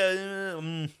shoulder?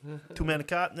 Okay, 2 minute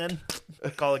cut, and then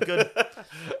call it good.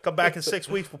 Come back in 6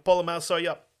 weeks. We'll pull him out, sew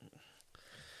you up.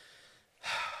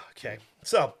 Okay,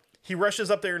 so he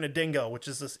rushes up there in a dingo, which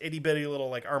is this itty bitty little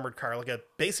like armored car,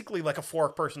 basically like a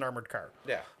 4-person armored car.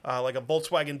 Yeah. Like a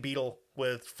Volkswagen Beetle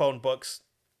with phone books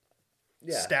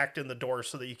Yeah. stacked in the door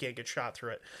so that you can't get shot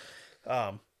through it.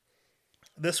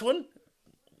 This one,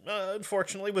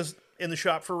 unfortunately, was in the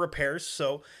shop for repairs,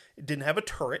 so it didn't have a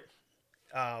turret.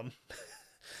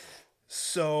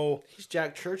 So He's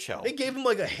Jack Churchill. they gave him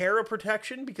like a hair of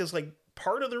protection because like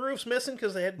part of the roof's missing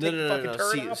because they had to take the fucking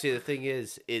turret off. See, the thing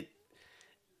is,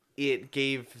 it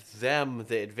gave them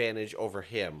the advantage over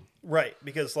him. Right,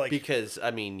 because like Because,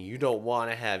 I mean, you don't want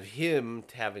to have him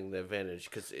having the advantage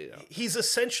because, he's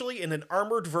essentially in an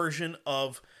armored version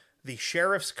of the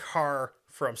sheriff's car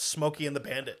from Smokey and the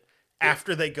Bandit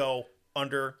after they go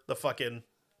under the fucking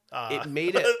it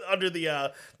made it under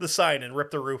the sign and rip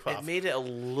the roof off. it made it a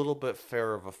little bit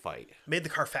fair of a fight. Made the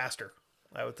car faster,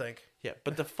 I would think. Yeah,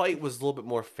 but the fight was a little bit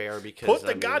more fair because Put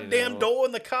the goddamn dough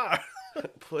in the car.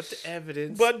 put the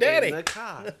evidence But Daddy. in the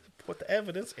car. Put the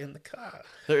evidence in the car.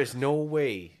 There is no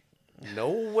way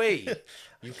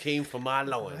you came for my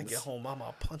loins. I get home, mama,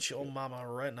 I'll punch your mama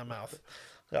right in the mouth.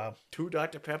 2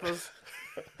 Dr. Peppers?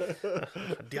 A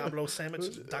Diablo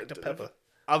sandwich, Dr. Pepper.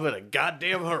 I'm in a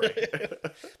goddamn hurry.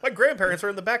 My grandparents were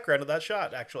in the background of that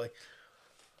shot, actually.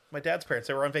 My dad's parents,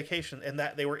 they were on vacation, and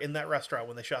they were in that restaurant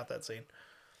when they shot that scene.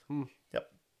 Yep.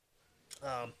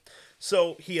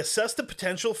 So he assessed the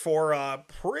potential for a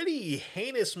pretty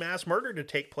heinous mass murder to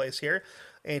take place here,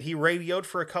 and he radioed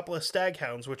for a couple of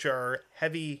staghounds, which are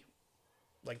heavy,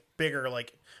 like bigger,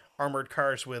 like armored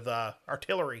cars with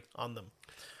artillery on them.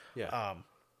 Yeah.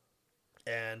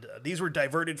 And these were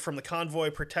diverted from the convoy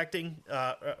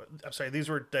these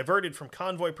were diverted from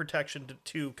convoy protection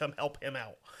to come help him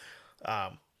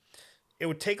out. It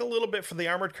would take a little bit for the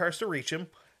armored cars to reach him,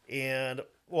 and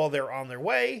while they're on their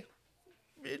way,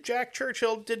 Jack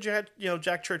Churchill did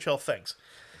Jack Churchill things.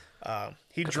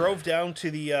 He drove down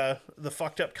to the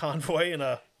fucked up convoy in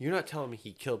a. You're not telling me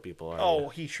he killed people, are Oh, you?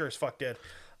 he sure as fuck did.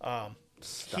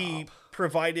 He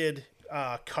provided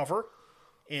cover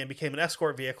and became an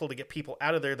escort vehicle to get people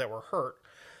out of there that were hurt.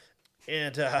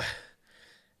 And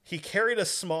he carried a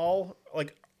small,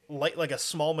 like a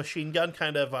small machine gun,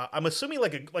 kind of. I'm assuming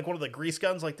like one of the grease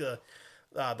guns, like the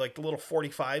little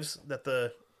 45s that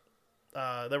the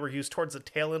that were used towards the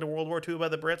tail end of World War II by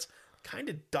the Brits. Kind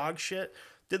of dog shit.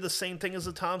 Did the same thing as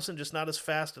a Thompson, just not as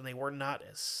fast, and they were not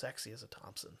as sexy as a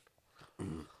Thompson.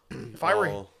 If I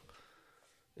were...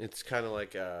 It's kind of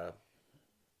like the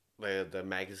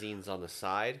magazines on the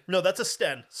side. No, that's a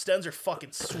Sten. Stens are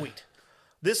fucking sweet.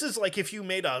 This is like if you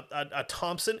made a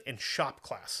Thompson in shop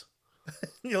class.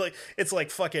 You know, like it's like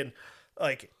fucking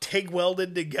like TIG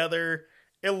welded together.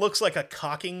 It looks like a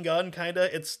cocking gun, kind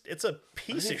of. It's a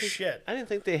piece of shit. I didn't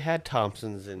think they had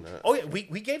Thompsons in that. Oh yeah,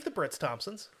 we gave the Brits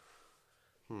Thompsons.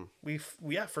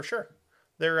 Yeah, for sure.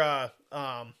 Their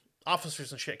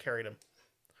officers and shit carried them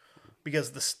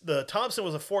because the Thompson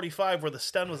was a 45, where the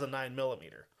Sten was a 9mm.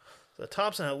 So the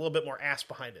Thompson had a little bit more ass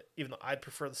behind it, even though I'd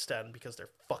prefer the Sten because they're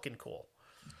fucking cool.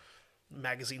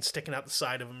 Magazine sticking out the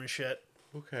side of them and shit.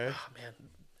 Okay. Oh,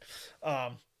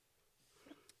 man.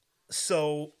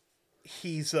 So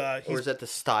he's or is that the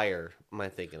Steyr? Am I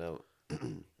thinking of?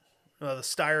 The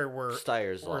Steyr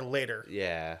Steyrs were later.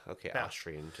 Yeah. Okay. Yeah.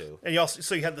 Austrian too. And you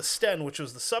had the Sten, which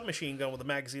was the submachine gun with the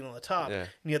magazine on the top, and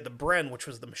you had the Bren, which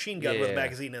was the machine gun with the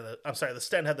magazine in the. I'm sorry, the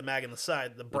Sten had the mag in the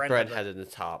side. The Bren had it in the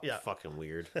top. Yeah. Fucking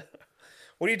weird.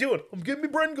 What are you doing? I'm getting me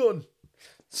Bren gun.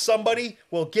 Somebody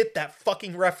will get that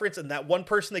fucking reference, and that one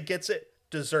person that gets it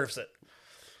deserves it.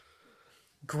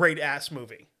 Great ass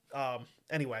movie.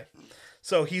 Anyway,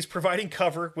 so he's providing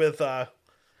cover with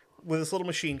this little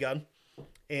machine gun,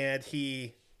 and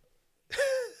he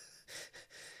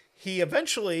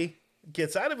eventually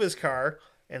gets out of his car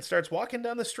and starts walking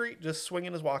down the street, just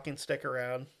swinging his walking stick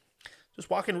around, just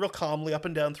walking real calmly up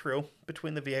and down through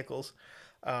between the vehicles.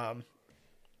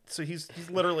 So he's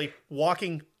literally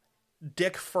walking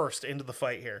dick first into the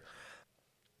fight here,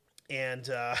 and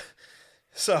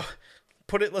so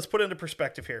let's put it into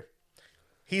perspective here.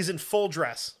 He's in full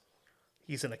dress.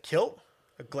 He's in a kilt,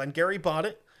 a Glengarry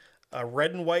bonnet, a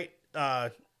red and white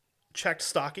checked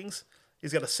stockings.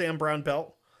 He's got a Sam Brown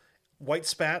belt, white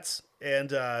spats,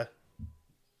 and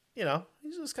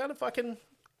he's just kind of fucking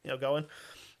going.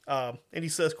 And he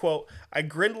says, quote, "I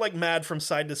grinned like mad from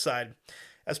side to side,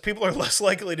 as people are less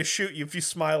likely to shoot you if you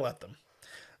smile at them.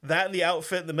 That and the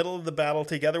outfit in the middle of the battle,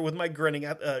 together with my grinning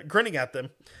at them,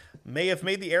 may have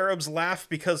made the Arabs laugh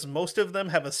because most of them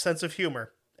have a sense of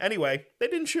humor. Anyway, they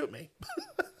didn't shoot me."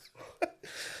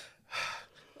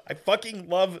 I fucking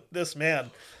love this man.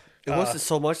 It wasn't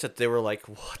so much that they were like,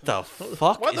 "What the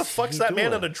fuck? What the fuck's that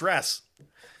man in a dress?"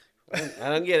 I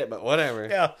don't get it, but whatever.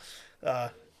 Yeah.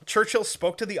 Churchill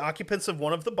spoke to the occupants of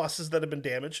one of the buses that had been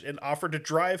damaged and offered to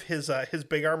drive his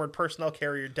big armored personnel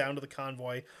carrier down to the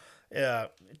convoy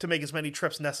to make as many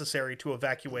trips necessary to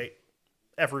evacuate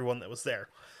everyone that was there.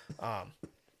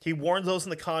 He warned those in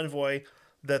the convoy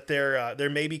that there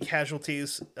may be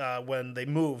casualties when they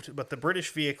moved, but the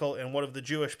British vehicle and one of the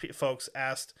Jewish folks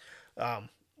asked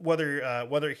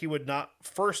whether he would not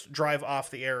first drive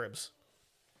off the Arabs.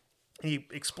 He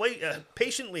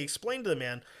patiently explained to the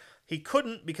man he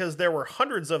couldn't because there were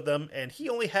hundreds of them and he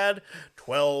only had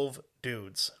 12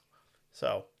 dudes.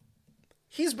 So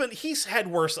he's had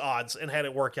worse odds and had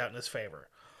it work out in his favor.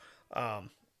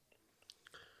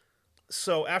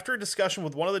 So after a discussion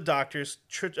with one of the doctors,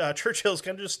 Churchill's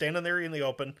kind of just standing there in the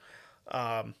open.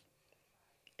 And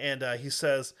he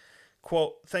says,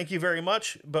 quote, "Thank you very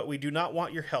much, but we do not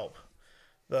want your help.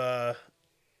 The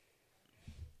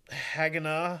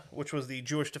Haganah, which was the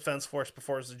Jewish Defense Force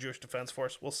before it was the Jewish Defense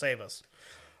Force, will save us."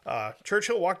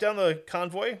 Churchill walked down the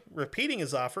convoy, repeating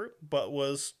his offer, but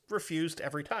was refused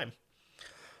every time.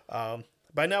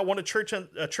 By now, one of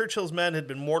Churchill's men had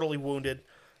been mortally wounded,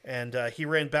 and he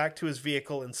ran back to his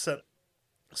vehicle and sent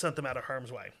them out of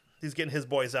harm's way. He's getting his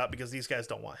boys out because these guys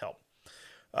don't want help.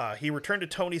 He returned to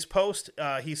Tony's post.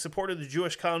 He supported the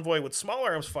Jewish convoy with small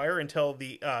arms fire until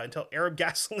Arab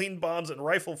gasoline bombs and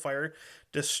rifle fire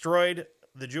destroyed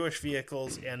the Jewish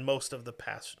vehicles and most of the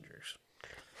passengers.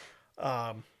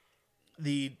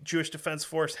 The Jewish Defense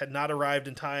Force had not arrived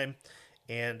in time,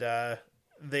 and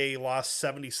they lost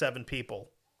 77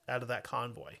 people out of that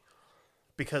convoy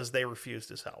because they refused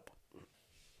his help.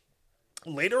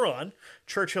 Later on,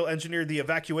 Churchill engineered the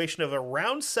evacuation of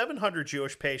around 700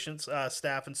 Jewish patients,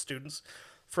 staff, and students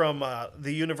from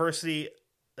the university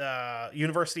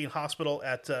and hospital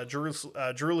at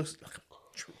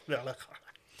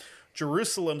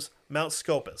Jerusalem's Mount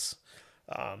Scopus.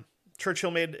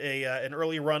 Churchill made an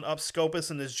early run up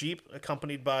Scopus in his Jeep,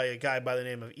 accompanied by a guy by the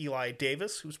name of Eli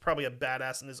Davis, who's probably a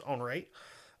badass in his own right.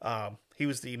 He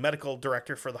was the medical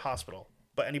director for the hospital.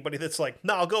 But anybody that's like,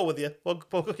 "No, I'll go with you. We'll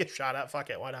go get shot at. Fuck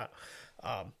it. Why not?"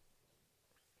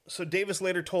 So Davis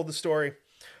later told the story,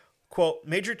 quote,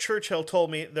 "Major Churchill told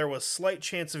me there was slight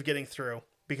chance of getting through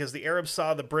because the Arabs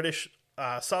saw the British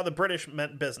saw the British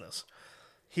meant business.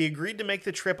 He agreed to make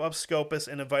the trip up Scopus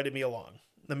and invited me along.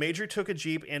 The major took a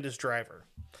Jeep and his driver.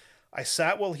 I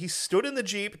sat while he stood in the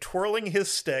Jeep, twirling his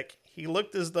stick. He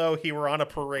looked as though he were on a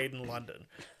parade in London.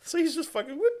 So he's just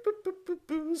fucking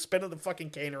spinning the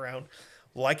fucking cane around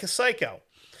like a psycho.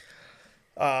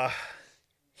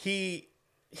 He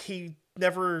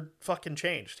never fucking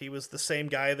changed. He was the same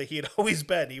guy that he had always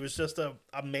been. He was just a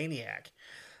maniac.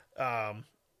 So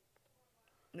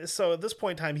at this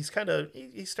point in time, he's kind of,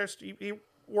 he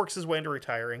works his way into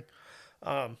retiring.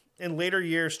 In later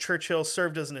years, Churchill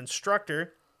served as an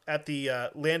instructor at the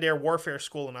Land Air Warfare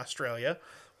School in Australia,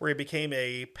 where he became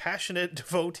a passionate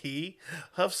devotee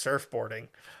of surfboarding.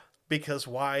 Because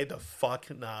why the fuck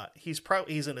not? He's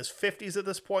in his 50s at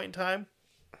this point in time.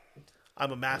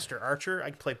 I'm a master archer. I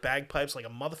can play bagpipes like a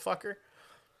motherfucker.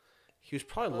 He was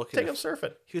probably Take him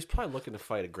surfing. He was probably looking to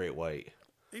fight a great white.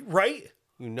 Right?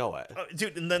 You know it.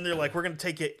 Dude, and then they're like, we're going to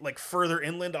take it like further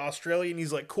inland to Australia. And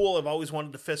he's like, cool, I've always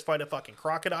wanted to fist fight a fucking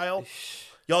crocodile.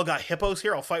 Y'all got hippos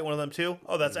here? I'll fight one of them too.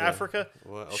 Oh, that's Africa?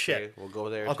 Well, okay, Shit. we'll go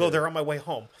there. I'll go there on my way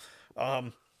home.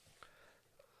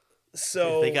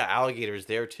 So If they got alligators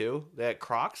there too. They had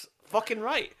crocs. Fucking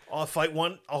right. I'll fight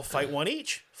one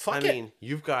each. Fuck I it. mean,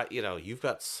 you've got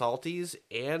salties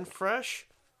and fresh.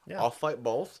 Yeah. I'll fight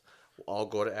both. I'll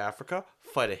go to Africa,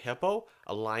 fight a hippo,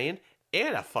 a lion,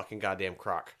 and a fucking goddamn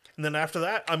croc. And then after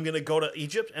that, I'm going to go to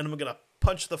Egypt and I'm going to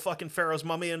punch the fucking pharaoh's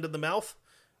mummy into the mouth.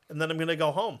 And then I'm going to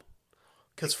go home.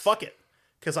 Because fuck it.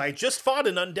 Because I just fought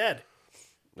an undead.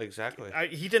 Exactly.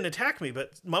 He didn't attack me,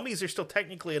 but mummies are still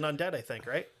technically an undead, I think,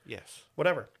 right? Yes.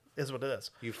 Whatever. Is what it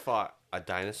is. You fought a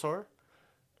dinosaur,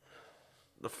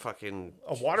 a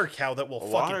water cow that will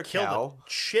fucking kill the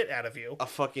shit out of you. a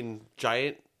fucking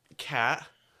giant cat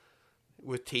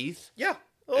with teeth. Yeah.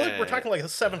 Well, we're talking like a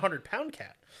 700-pound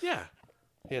cat. Yeah.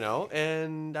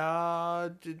 And,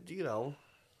 I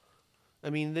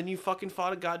mean, then you fucking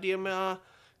fought a goddamn, a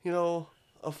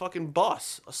fucking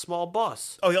bus, a small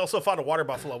bus. Oh, he also fought a water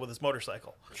buffalo with his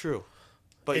motorcycle. True.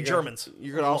 But And Germans.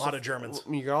 You're gonna A also lot of Germans.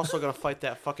 You're also gonna fight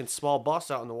that fucking small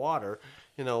bus out in the water.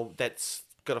 That's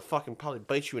gonna fucking probably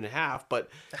bite you in half. But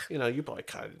you probably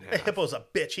cut it in The half. hippo's a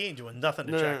bitch. He ain't doing nothing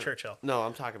to Jack Churchill. No,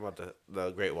 I'm talking about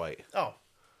the great white. Oh.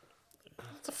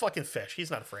 It's a fucking fish.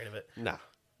 He's not afraid of it. Nah.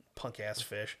 Punk-ass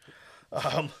fish.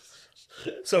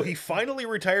 So he finally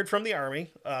retired from the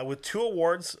Army with 2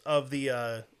 awards of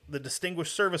the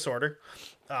Distinguished Service Order.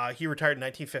 He retired in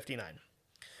 1959.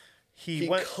 He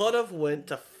could have went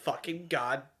to fucking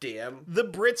goddamn. The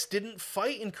Brits didn't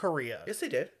fight in Korea. Yes, they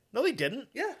did. No, they didn't.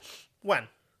 Yeah, When?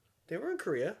 they were in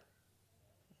Korea.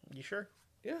 You sure?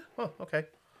 Yeah. Oh, okay.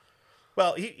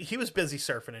 Well, he was busy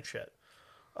surfing and shit.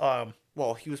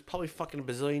 Well, he was probably fucking a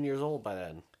bazillion years old by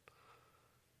then.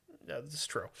 Yeah, this is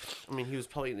true. I mean, he was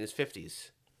probably in his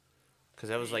 50s. Because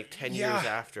that was like 10 years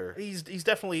after. He's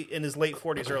definitely in his late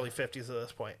 40s, early 50s at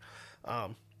this point.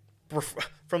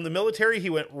 From the military, he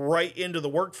went right into the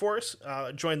workforce,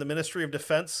 joined the Ministry of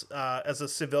Defense as a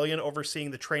civilian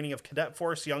overseeing the training of cadet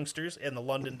force youngsters in the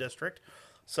London district.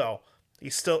 So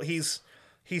he's still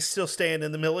staying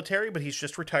in the military, but he's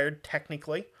just retired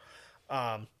technically.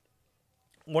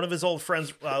 One of his old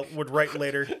friends would write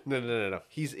later. No.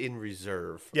 He's in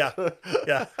reserve. Yeah.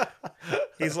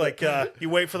 He's like, you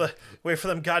wait for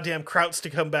them goddamn Krauts to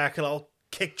come back, and I'll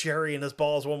kick Jerry in his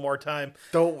balls one more time.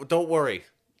 Don't worry,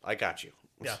 I got you.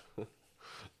 Yeah.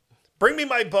 Bring me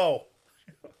my bow.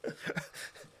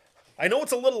 I know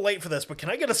it's a little late for this, but can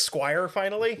I get a squire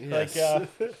finally? Yes.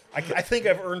 I think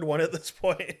I've earned one at this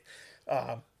point.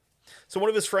 So one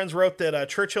of his friends wrote that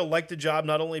Churchill liked the job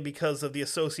not only because of the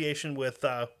association with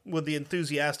the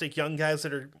enthusiastic young guys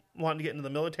that are wanting to get into the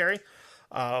military,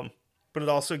 but it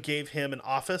also gave him an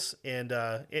office and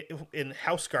in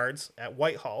House Guards at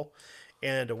Whitehall,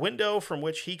 and a window from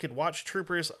which he could watch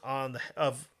troopers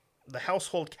of the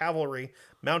Household Cavalry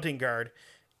Mounting Guard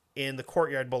in the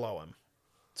courtyard below him.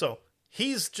 So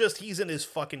he's in his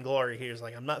fucking glory. He's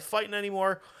like, I'm not fighting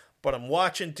anymore, but I'm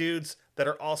watching dudes that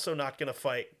are also not going to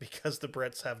fight because the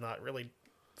Brits have not really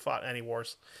fought any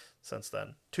wars since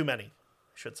then. Too many,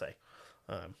 I should say.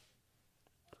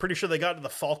 Pretty sure they got to the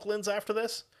Falklands after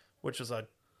this, which is a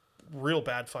real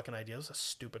bad fucking idea. It was a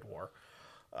stupid war.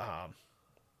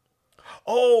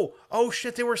 Oh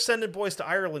shit, they were sending boys to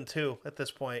Ireland too at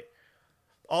this point.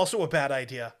 Also a bad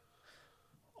idea.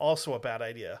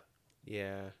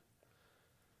 Yeah.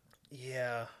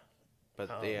 Yeah.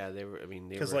 But they were. I mean,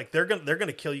 because like they're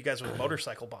gonna kill you guys with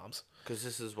motorcycle bombs. Because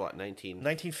this is what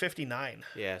 1959.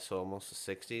 Yeah, so almost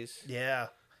the 60s. Yeah.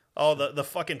 Oh, the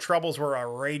fucking troubles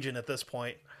were raging at this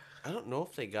point. I don't know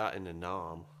if they got into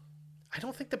Nam. I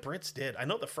don't think the Brits did. I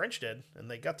know the French did, and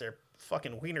they got their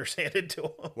fucking wieners handed to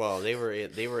them. Well, they were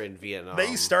in Vietnam.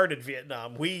 They started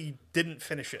Vietnam. We didn't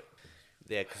finish it.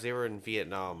 Yeah, because they were in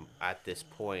Vietnam at this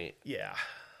point. Yeah.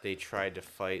 They tried to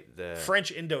fight the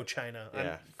French Indochina.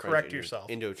 Yeah, Correct yourself.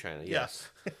 Indochina. Yes.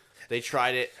 They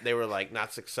tried it. They were like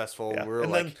not successful. Yeah. We were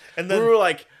And like, then- and then- we were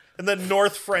like, And then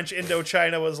North French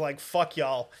Indochina was like, fuck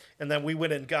y'all. And then we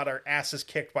went and got our asses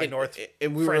kicked by North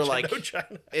and we French were like,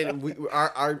 Indochina. and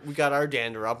we got our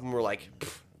dander up, and we're like,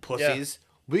 pussies.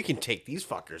 We can take these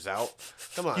fuckers out.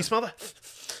 Come on. You smell that?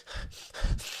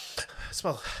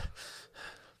 Smell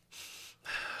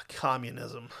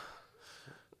communism.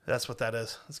 That's what that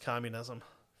is. It's communism.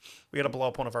 We got to blow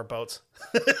up one of our boats.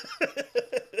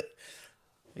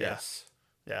 Yes.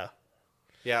 Yeah.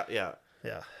 Yeah. Yeah.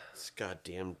 Yeah. It's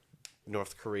goddamn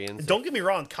North Koreans. Don't get me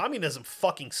wrong. Communism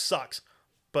fucking sucks.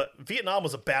 But Vietnam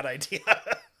was a bad idea.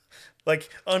 Like,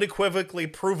 unequivocally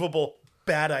provable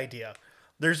bad idea.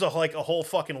 There's a whole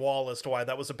fucking wall as to why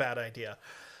that was a bad idea.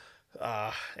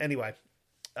 Anyway.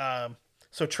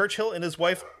 So Churchill and his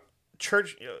wife... so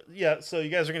you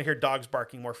guys are going to hear dogs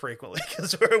barking more frequently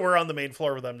because we're on the main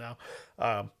floor with them now.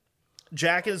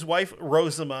 Jack and his wife,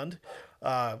 Rosamund,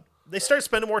 they start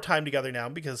spending more time together now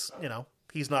because,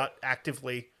 he's not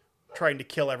actively trying to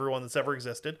kill everyone that's ever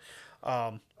existed.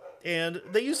 And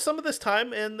they used some of this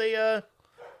time and they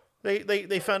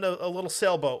found a little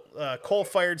sailboat,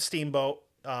 coal-fired steamboat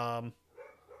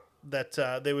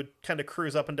that they would kind of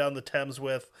cruise up and down the Thames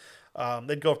with.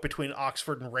 They'd go between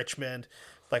Oxford and Richmond,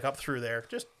 like up through there,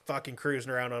 just fucking cruising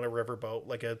around on a riverboat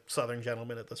like a southern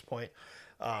gentleman at this point.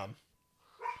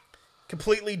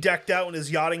 Completely decked out in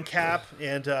his yachting cap,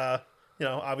 and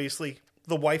obviously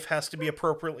the wife has to be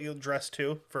appropriately dressed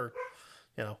too for,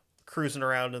 cruising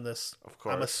around in this. Of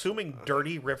course. I'm assuming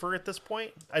dirty river at this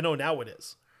point. I know now it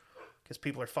is, because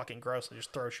people are fucking gross and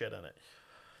just throw shit in it.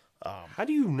 How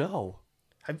do you know?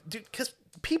 Because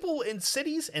people in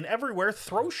cities and everywhere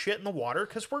throw shit in the water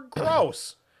because we're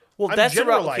gross. Well, I'm that's around.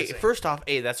 Okay, generalizing. first off,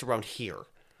 that's around here.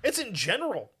 It's in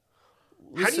general.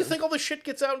 How do you Listen. think all this shit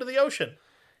gets out into the ocean?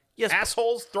 Yes.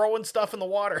 Assholes throwing stuff in the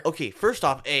water. Okay, first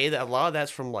off, that a lot of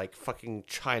that's from like fucking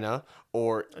China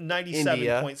or India.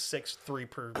 97.63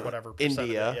 per whatever percent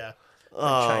India. of it, yeah.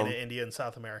 From China, India, and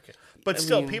South America. But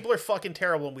still, mean, people are fucking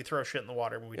terrible when we throw shit in the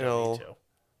water when we don't need to.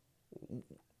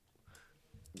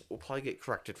 We'll probably get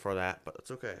corrected for that, but it's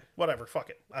okay. Whatever, fuck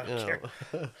it. I don't care.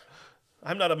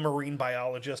 I'm not a marine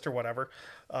biologist or whatever.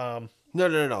 No.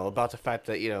 About the fact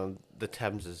that the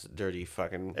Thames is dirty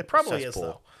fucking. It probably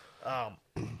cesspool. is though.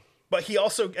 But he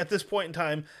also, at this point in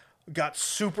time, got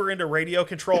super into radio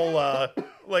control,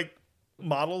 like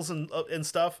models and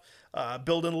stuff,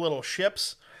 building little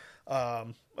ships.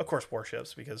 Of course,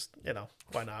 warships because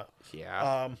why not?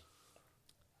 Yeah.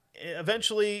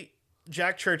 Eventually,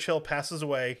 Jack Churchill passes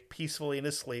away peacefully in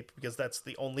his sleep because that's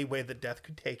the only way that death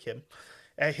could take him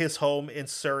at his home in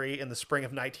Surrey in the spring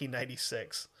of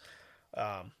 1996.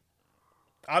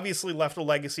 Obviously left a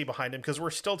legacy behind him because we're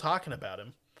still talking about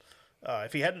him.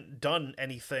 If he hadn't done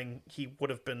anything, he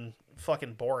would have been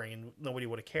fucking boring and nobody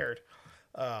would have cared.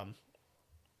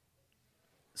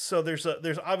 So there's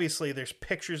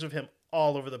pictures of him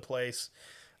all over the place.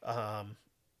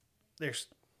 There's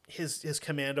his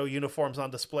commando uniforms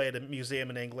on display at a museum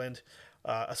in England,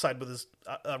 aside with his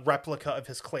a replica of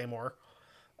his claymore,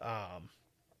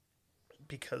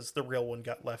 because the real one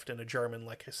got left in a German,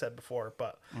 like I said before.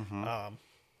 But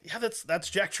yeah, that's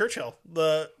Jack Churchill,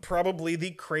 probably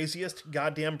the craziest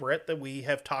goddamn Brit that we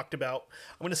have talked about.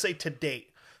 I'm going to say to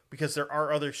date, because there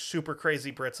are other super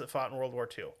crazy Brits that fought in World War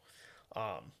II.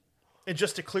 And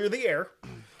just to clear the air,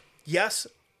 yes,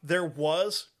 there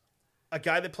was a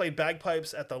guy that played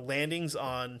bagpipes at the landings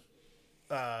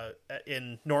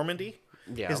in Normandy.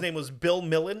 Yeah. His name was Bill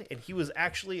Millen, and he was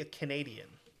actually a Canadian.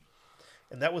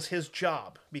 And that was his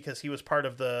job because he was part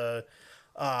of the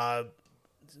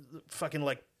fucking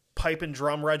like pipe and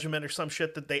drum regiment or some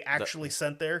shit that they actually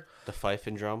sent there. The fife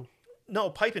and drum? No,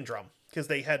 pipe and drum, because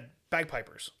they had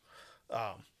bagpipers.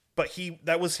 But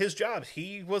that was his job.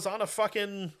 He was on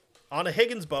a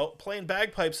Higgins boat playing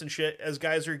bagpipes and shit as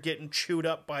guys are getting chewed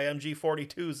up by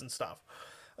MG-42s and stuff.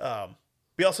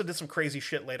 We also did some crazy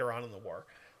shit later on in the war.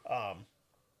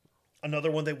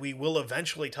 Another one that we will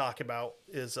eventually talk about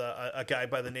is a guy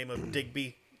by the name of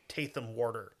Digby Tatham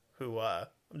Warder, who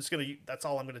that's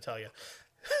all I'm going to tell you.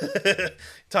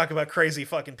 Talk about crazy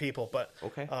fucking people. But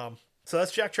okay. So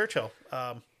that's Jack Churchill.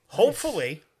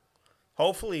 Hopefully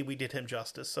we did him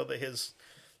justice so that his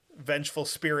vengeful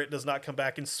spirit does not come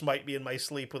back and smite me in my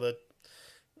sleep with a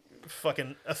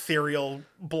fucking ethereal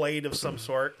blade of some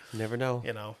sort. Never know.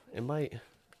 You know, It might.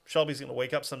 Shelby's gonna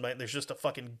wake up some night and there's just a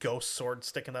fucking ghost sword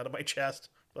sticking out of my chest.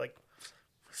 Like,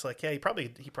 it's like, yeah, he probably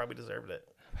deserved it,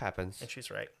 Happens. and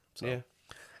she's right. So, Yeah.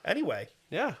 anyway,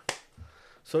 Yeah.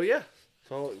 So yeah.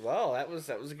 So wow, that was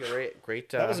a great.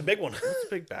 that was a big one. That's a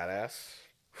big badass.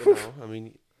 You know, I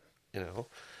mean, you know.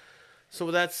 So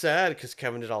with that said, because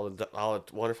Kevin did all the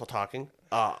wonderful talking,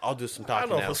 I'll do some I talking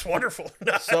don't know now. if it's wonderful or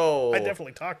not. So I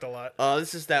definitely talked a lot.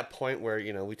 This is that point where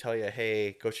we tell you,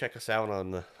 hey, go check us out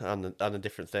on the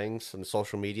different things on the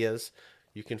social medias.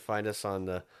 You can find us on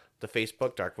the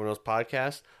Facebook Dark Windows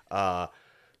Podcast.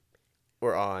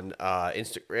 We're on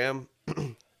Instagram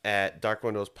at Dark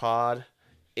Windows Pod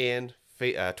and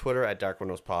Twitter at Dark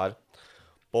Windows Pod.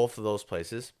 Both of those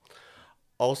places.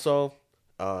 Also,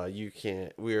 we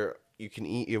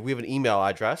have an email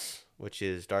address, which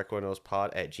is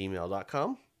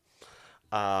darkwindowspod@gmail.com.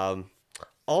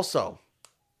 Also,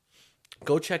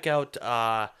 go check out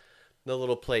the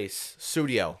little place,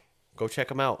 Studio. Go check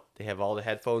them out. They have all the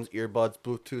headphones, earbuds,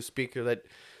 Bluetooth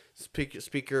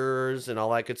speakers, and all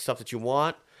that good stuff that you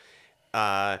want.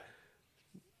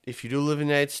 If you do live in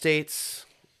the United States,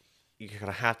 you're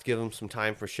gonna have to give them some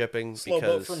time for shipping Slow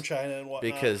boat from China and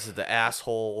whatnot. because the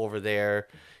asshole over there,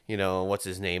 what's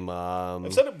his name?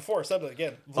 I've said it before. I said it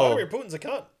again. Vladimir Putin's a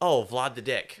cunt. Oh, Vlad the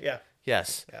Dick. Yeah.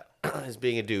 Yes. Yeah. Is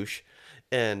being a douche,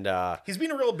 and He's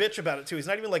being a real bitch about it too. He's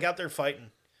not even like out there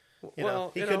fighting.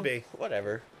 He could be.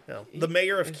 Whatever. The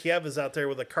mayor of Kiev is out there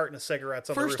with a carton of cigarettes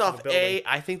on First the roof off, of the building.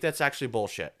 I think that's actually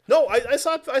bullshit. No, I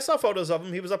saw photos of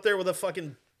him. He was up there with a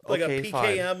fucking a Okay,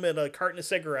 PKM and a carton of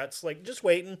cigarettes, like just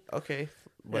waiting. Okay,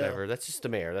 whatever. That's just the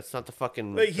mayor. That's not the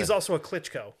fucking. But he's also a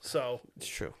Klitschko, so It's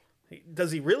true.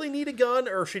 does he really need a gun,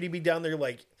 or should he be down there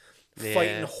like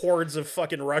fighting hordes of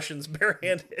fucking Russians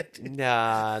barehanded?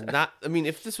 Nah, not. I mean,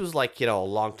 if this was like a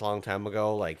long time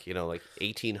ago, like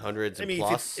 1800s and I mean,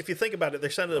 plus. if you think about it,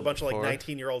 they're sending a bunch of like before.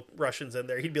 19-year-old Russians in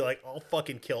there. He'd be like, "I'll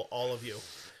fucking kill all of you."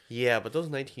 Yeah, but those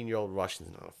 19-year-old Russians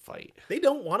know how to fight. They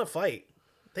don't want to fight.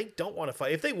 They don't want to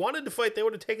fight. If they wanted to fight, they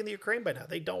would have taken the Ukraine by now.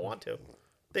 They don't want to.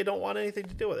 They don't want anything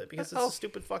to do with it because it's a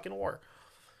stupid fucking war.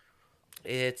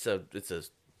 It's a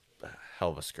hell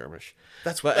of a skirmish.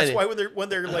 That's But why when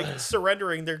they're like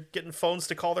surrendering, they're getting phones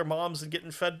to call their moms and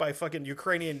getting fed by fucking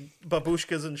Ukrainian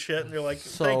babushkas and shit. And they're like,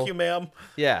 "Thank you, ma'am."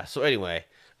 Yeah. So anyway,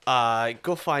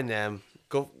 go find them.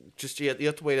 You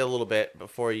have to wait a little bit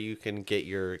before you can get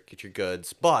your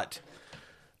goods. But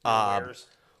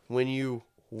when you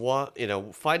want,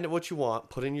 find out what you want,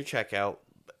 put in your checkout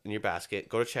in your basket,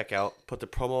 go to checkout, put the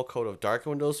promo code of Dark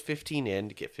Windows 15 in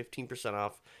to get 15%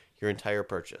 off your entire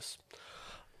purchase.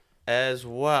 As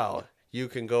well, you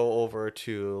can go over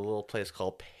to a little place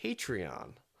called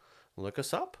Patreon. Look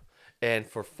us up, and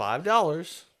for $5,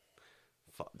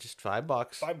 just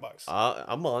 $5,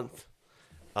 a month,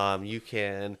 you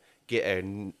can get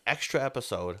an extra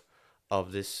episode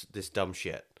of this dumb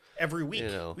shit Every week,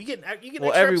 you get an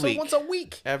extra every episode week. once a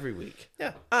week. Every week.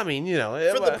 Yeah. I mean,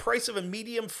 For the price of a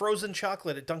medium frozen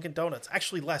chocolate at Dunkin' Donuts.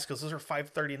 Actually less, because those are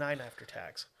 $5.39 after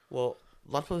tax. Well,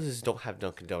 a lot of places don't have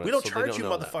Dunkin' Donuts. We don't so they charge you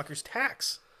know that. motherfuckers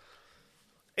tax.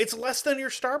 It's less than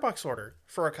your Starbucks order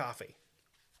for a coffee.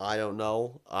 I don't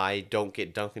know. I don't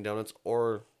get Dunkin' Donuts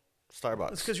or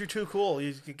Starbucks. It's because you're too cool.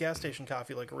 You get gas station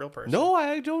coffee like a real person. No,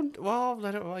 I don't. Well,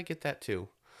 I get that too.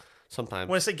 Sometimes.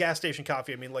 When I say gas station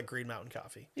coffee, I mean like Green Mountain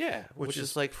coffee. Yeah, which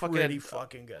is like pretty fucking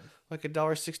fucking good. like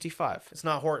 $1.65. It's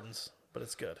not Hortons, but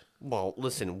it's good. Well,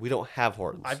 listen, we don't have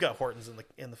Hortons. I've got Hortons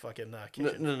in the fucking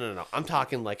kitchen. No. I'm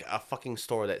talking like a fucking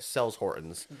store that sells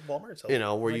Hortons. Walmart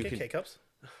sells where I you get can. K-cups.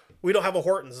 We don't have a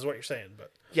Hortons, is what you're saying,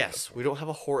 but Yes, we don't have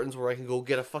a Hortons where I can go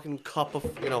get a fucking cup of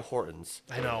Hortons.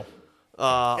 I know.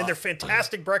 And they're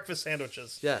fantastic breakfast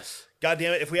sandwiches. Yes. God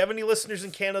damn it! If we have any listeners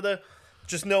in Canada,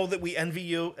 just know that we envy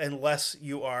you unless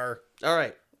you are All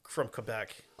right. from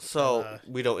Quebec. So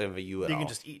we don't envy you at all. You can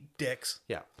just eat dicks.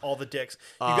 Yeah. All the dicks.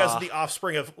 You guys are the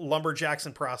offspring of lumberjacks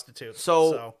and prostitutes.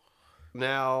 So-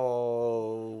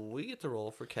 Now we get to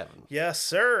roll for Kevin. yes,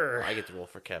 sir. I get to roll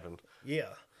for Kevin. Yeah.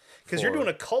 Because you're For- doing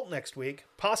a cult next week.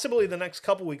 Possibly the next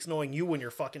couple weeks, knowing you and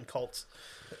your fucking cults.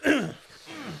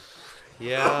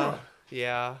 Yeah.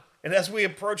 Yeah. And as we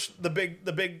approach the big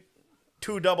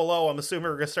 200, I'm assuming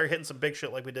we're gonna start hitting some big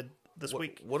shit like we did this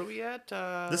week. What are we at?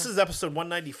 This is episode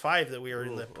 195 that we are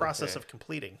in the process okay. of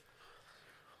completing.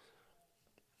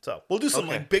 So we'll do some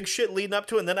Okay. like big shit leading up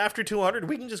to it, and then after 200,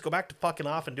 we can just go back to fucking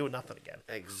off and doing nothing again.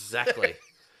 Exactly.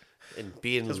 And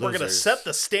being Because losers. we're gonna set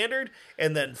the standard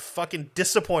and then fucking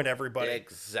disappoint everybody,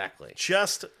 Exactly.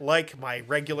 just like my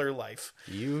regular life.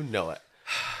 You know it.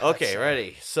 Okay,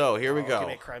 ready. So here we Oh, go. Give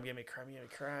me a crime. Give me a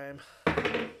crime.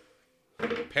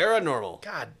 Paranormal.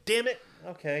 God damn it.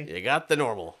 Okay. You got the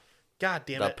normal. God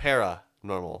damn The it.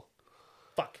 paranormal.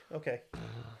 Fuck. Okay.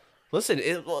 Listen,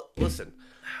 listen.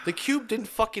 The cube didn't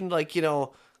fucking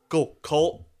go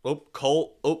Colt,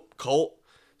 Colt.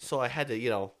 So I had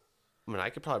to, I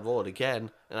could probably roll it again,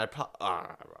 and I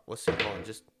what's it called?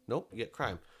 Just nope, you get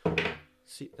crime.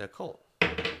 See that Colt.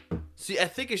 See, I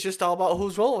think it's just all about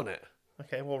who's rolling it.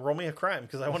 Okay, well, roll me a crime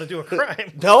because I want to do a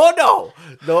crime.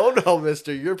 No,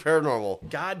 mister. You're paranormal.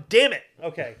 God damn it.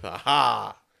 Okay,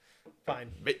 Haha.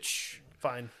 fine. Bitch.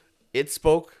 Fine. It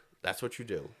spoke. That's what you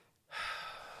do.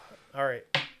 All right.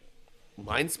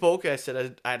 Mine spoke. I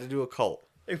said I had to do a cult.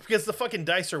 Because the fucking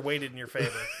dice are weighted in your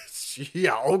favor.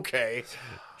 Yeah, okay.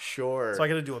 Sure. So I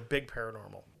got to do a big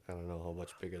paranormal. I don't know how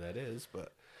much bigger that is,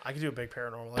 but I can do a big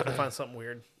paranormal. I can find something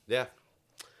weird. yeah.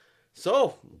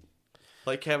 So,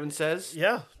 like Kevin says,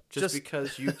 Yeah. just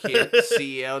because you can't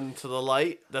see into the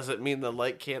light doesn't mean the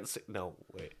light can't see. No,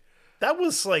 wait. That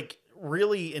was like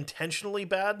really intentionally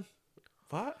bad.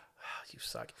 What? You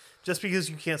suck. Just because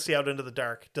you can't see out into the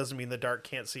dark doesn't mean the dark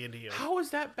can't see into you. How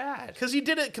is that bad? Because you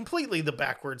did it completely the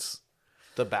backwards.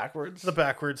 The backwards? The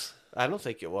backwards. I don't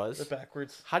think it was. The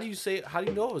backwards. How do you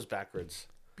know it was backwards?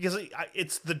 Because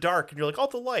it's the dark and you're like, oh,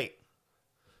 the light.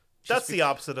 That's the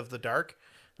opposite of the dark.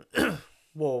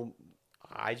 Well,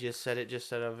 I just said it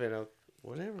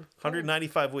whatever.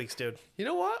 195 weeks, dude. You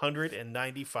know what?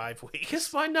 195 weeks.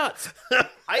 Kiss my nuts.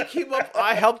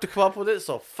 I helped to come up with it,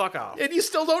 so fuck off. And you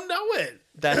still don't know it.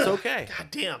 That's okay. God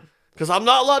damn. Because I'm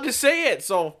not allowed to say it,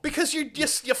 so... Because you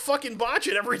fucking botch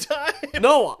it every time.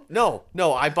 No,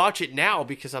 I botch it now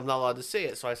because I'm not allowed to say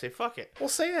it, so I say fuck it. Well,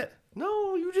 say it.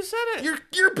 No, you just said it.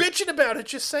 You're bitching about it.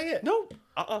 Just say it. No.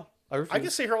 I refuse. I can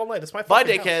stay here all night. It's my Bye,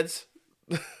 fucking house.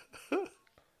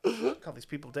 dickheads. Call these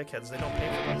people dickheads. They don't pay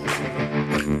for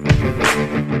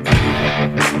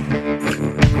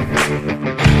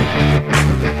this.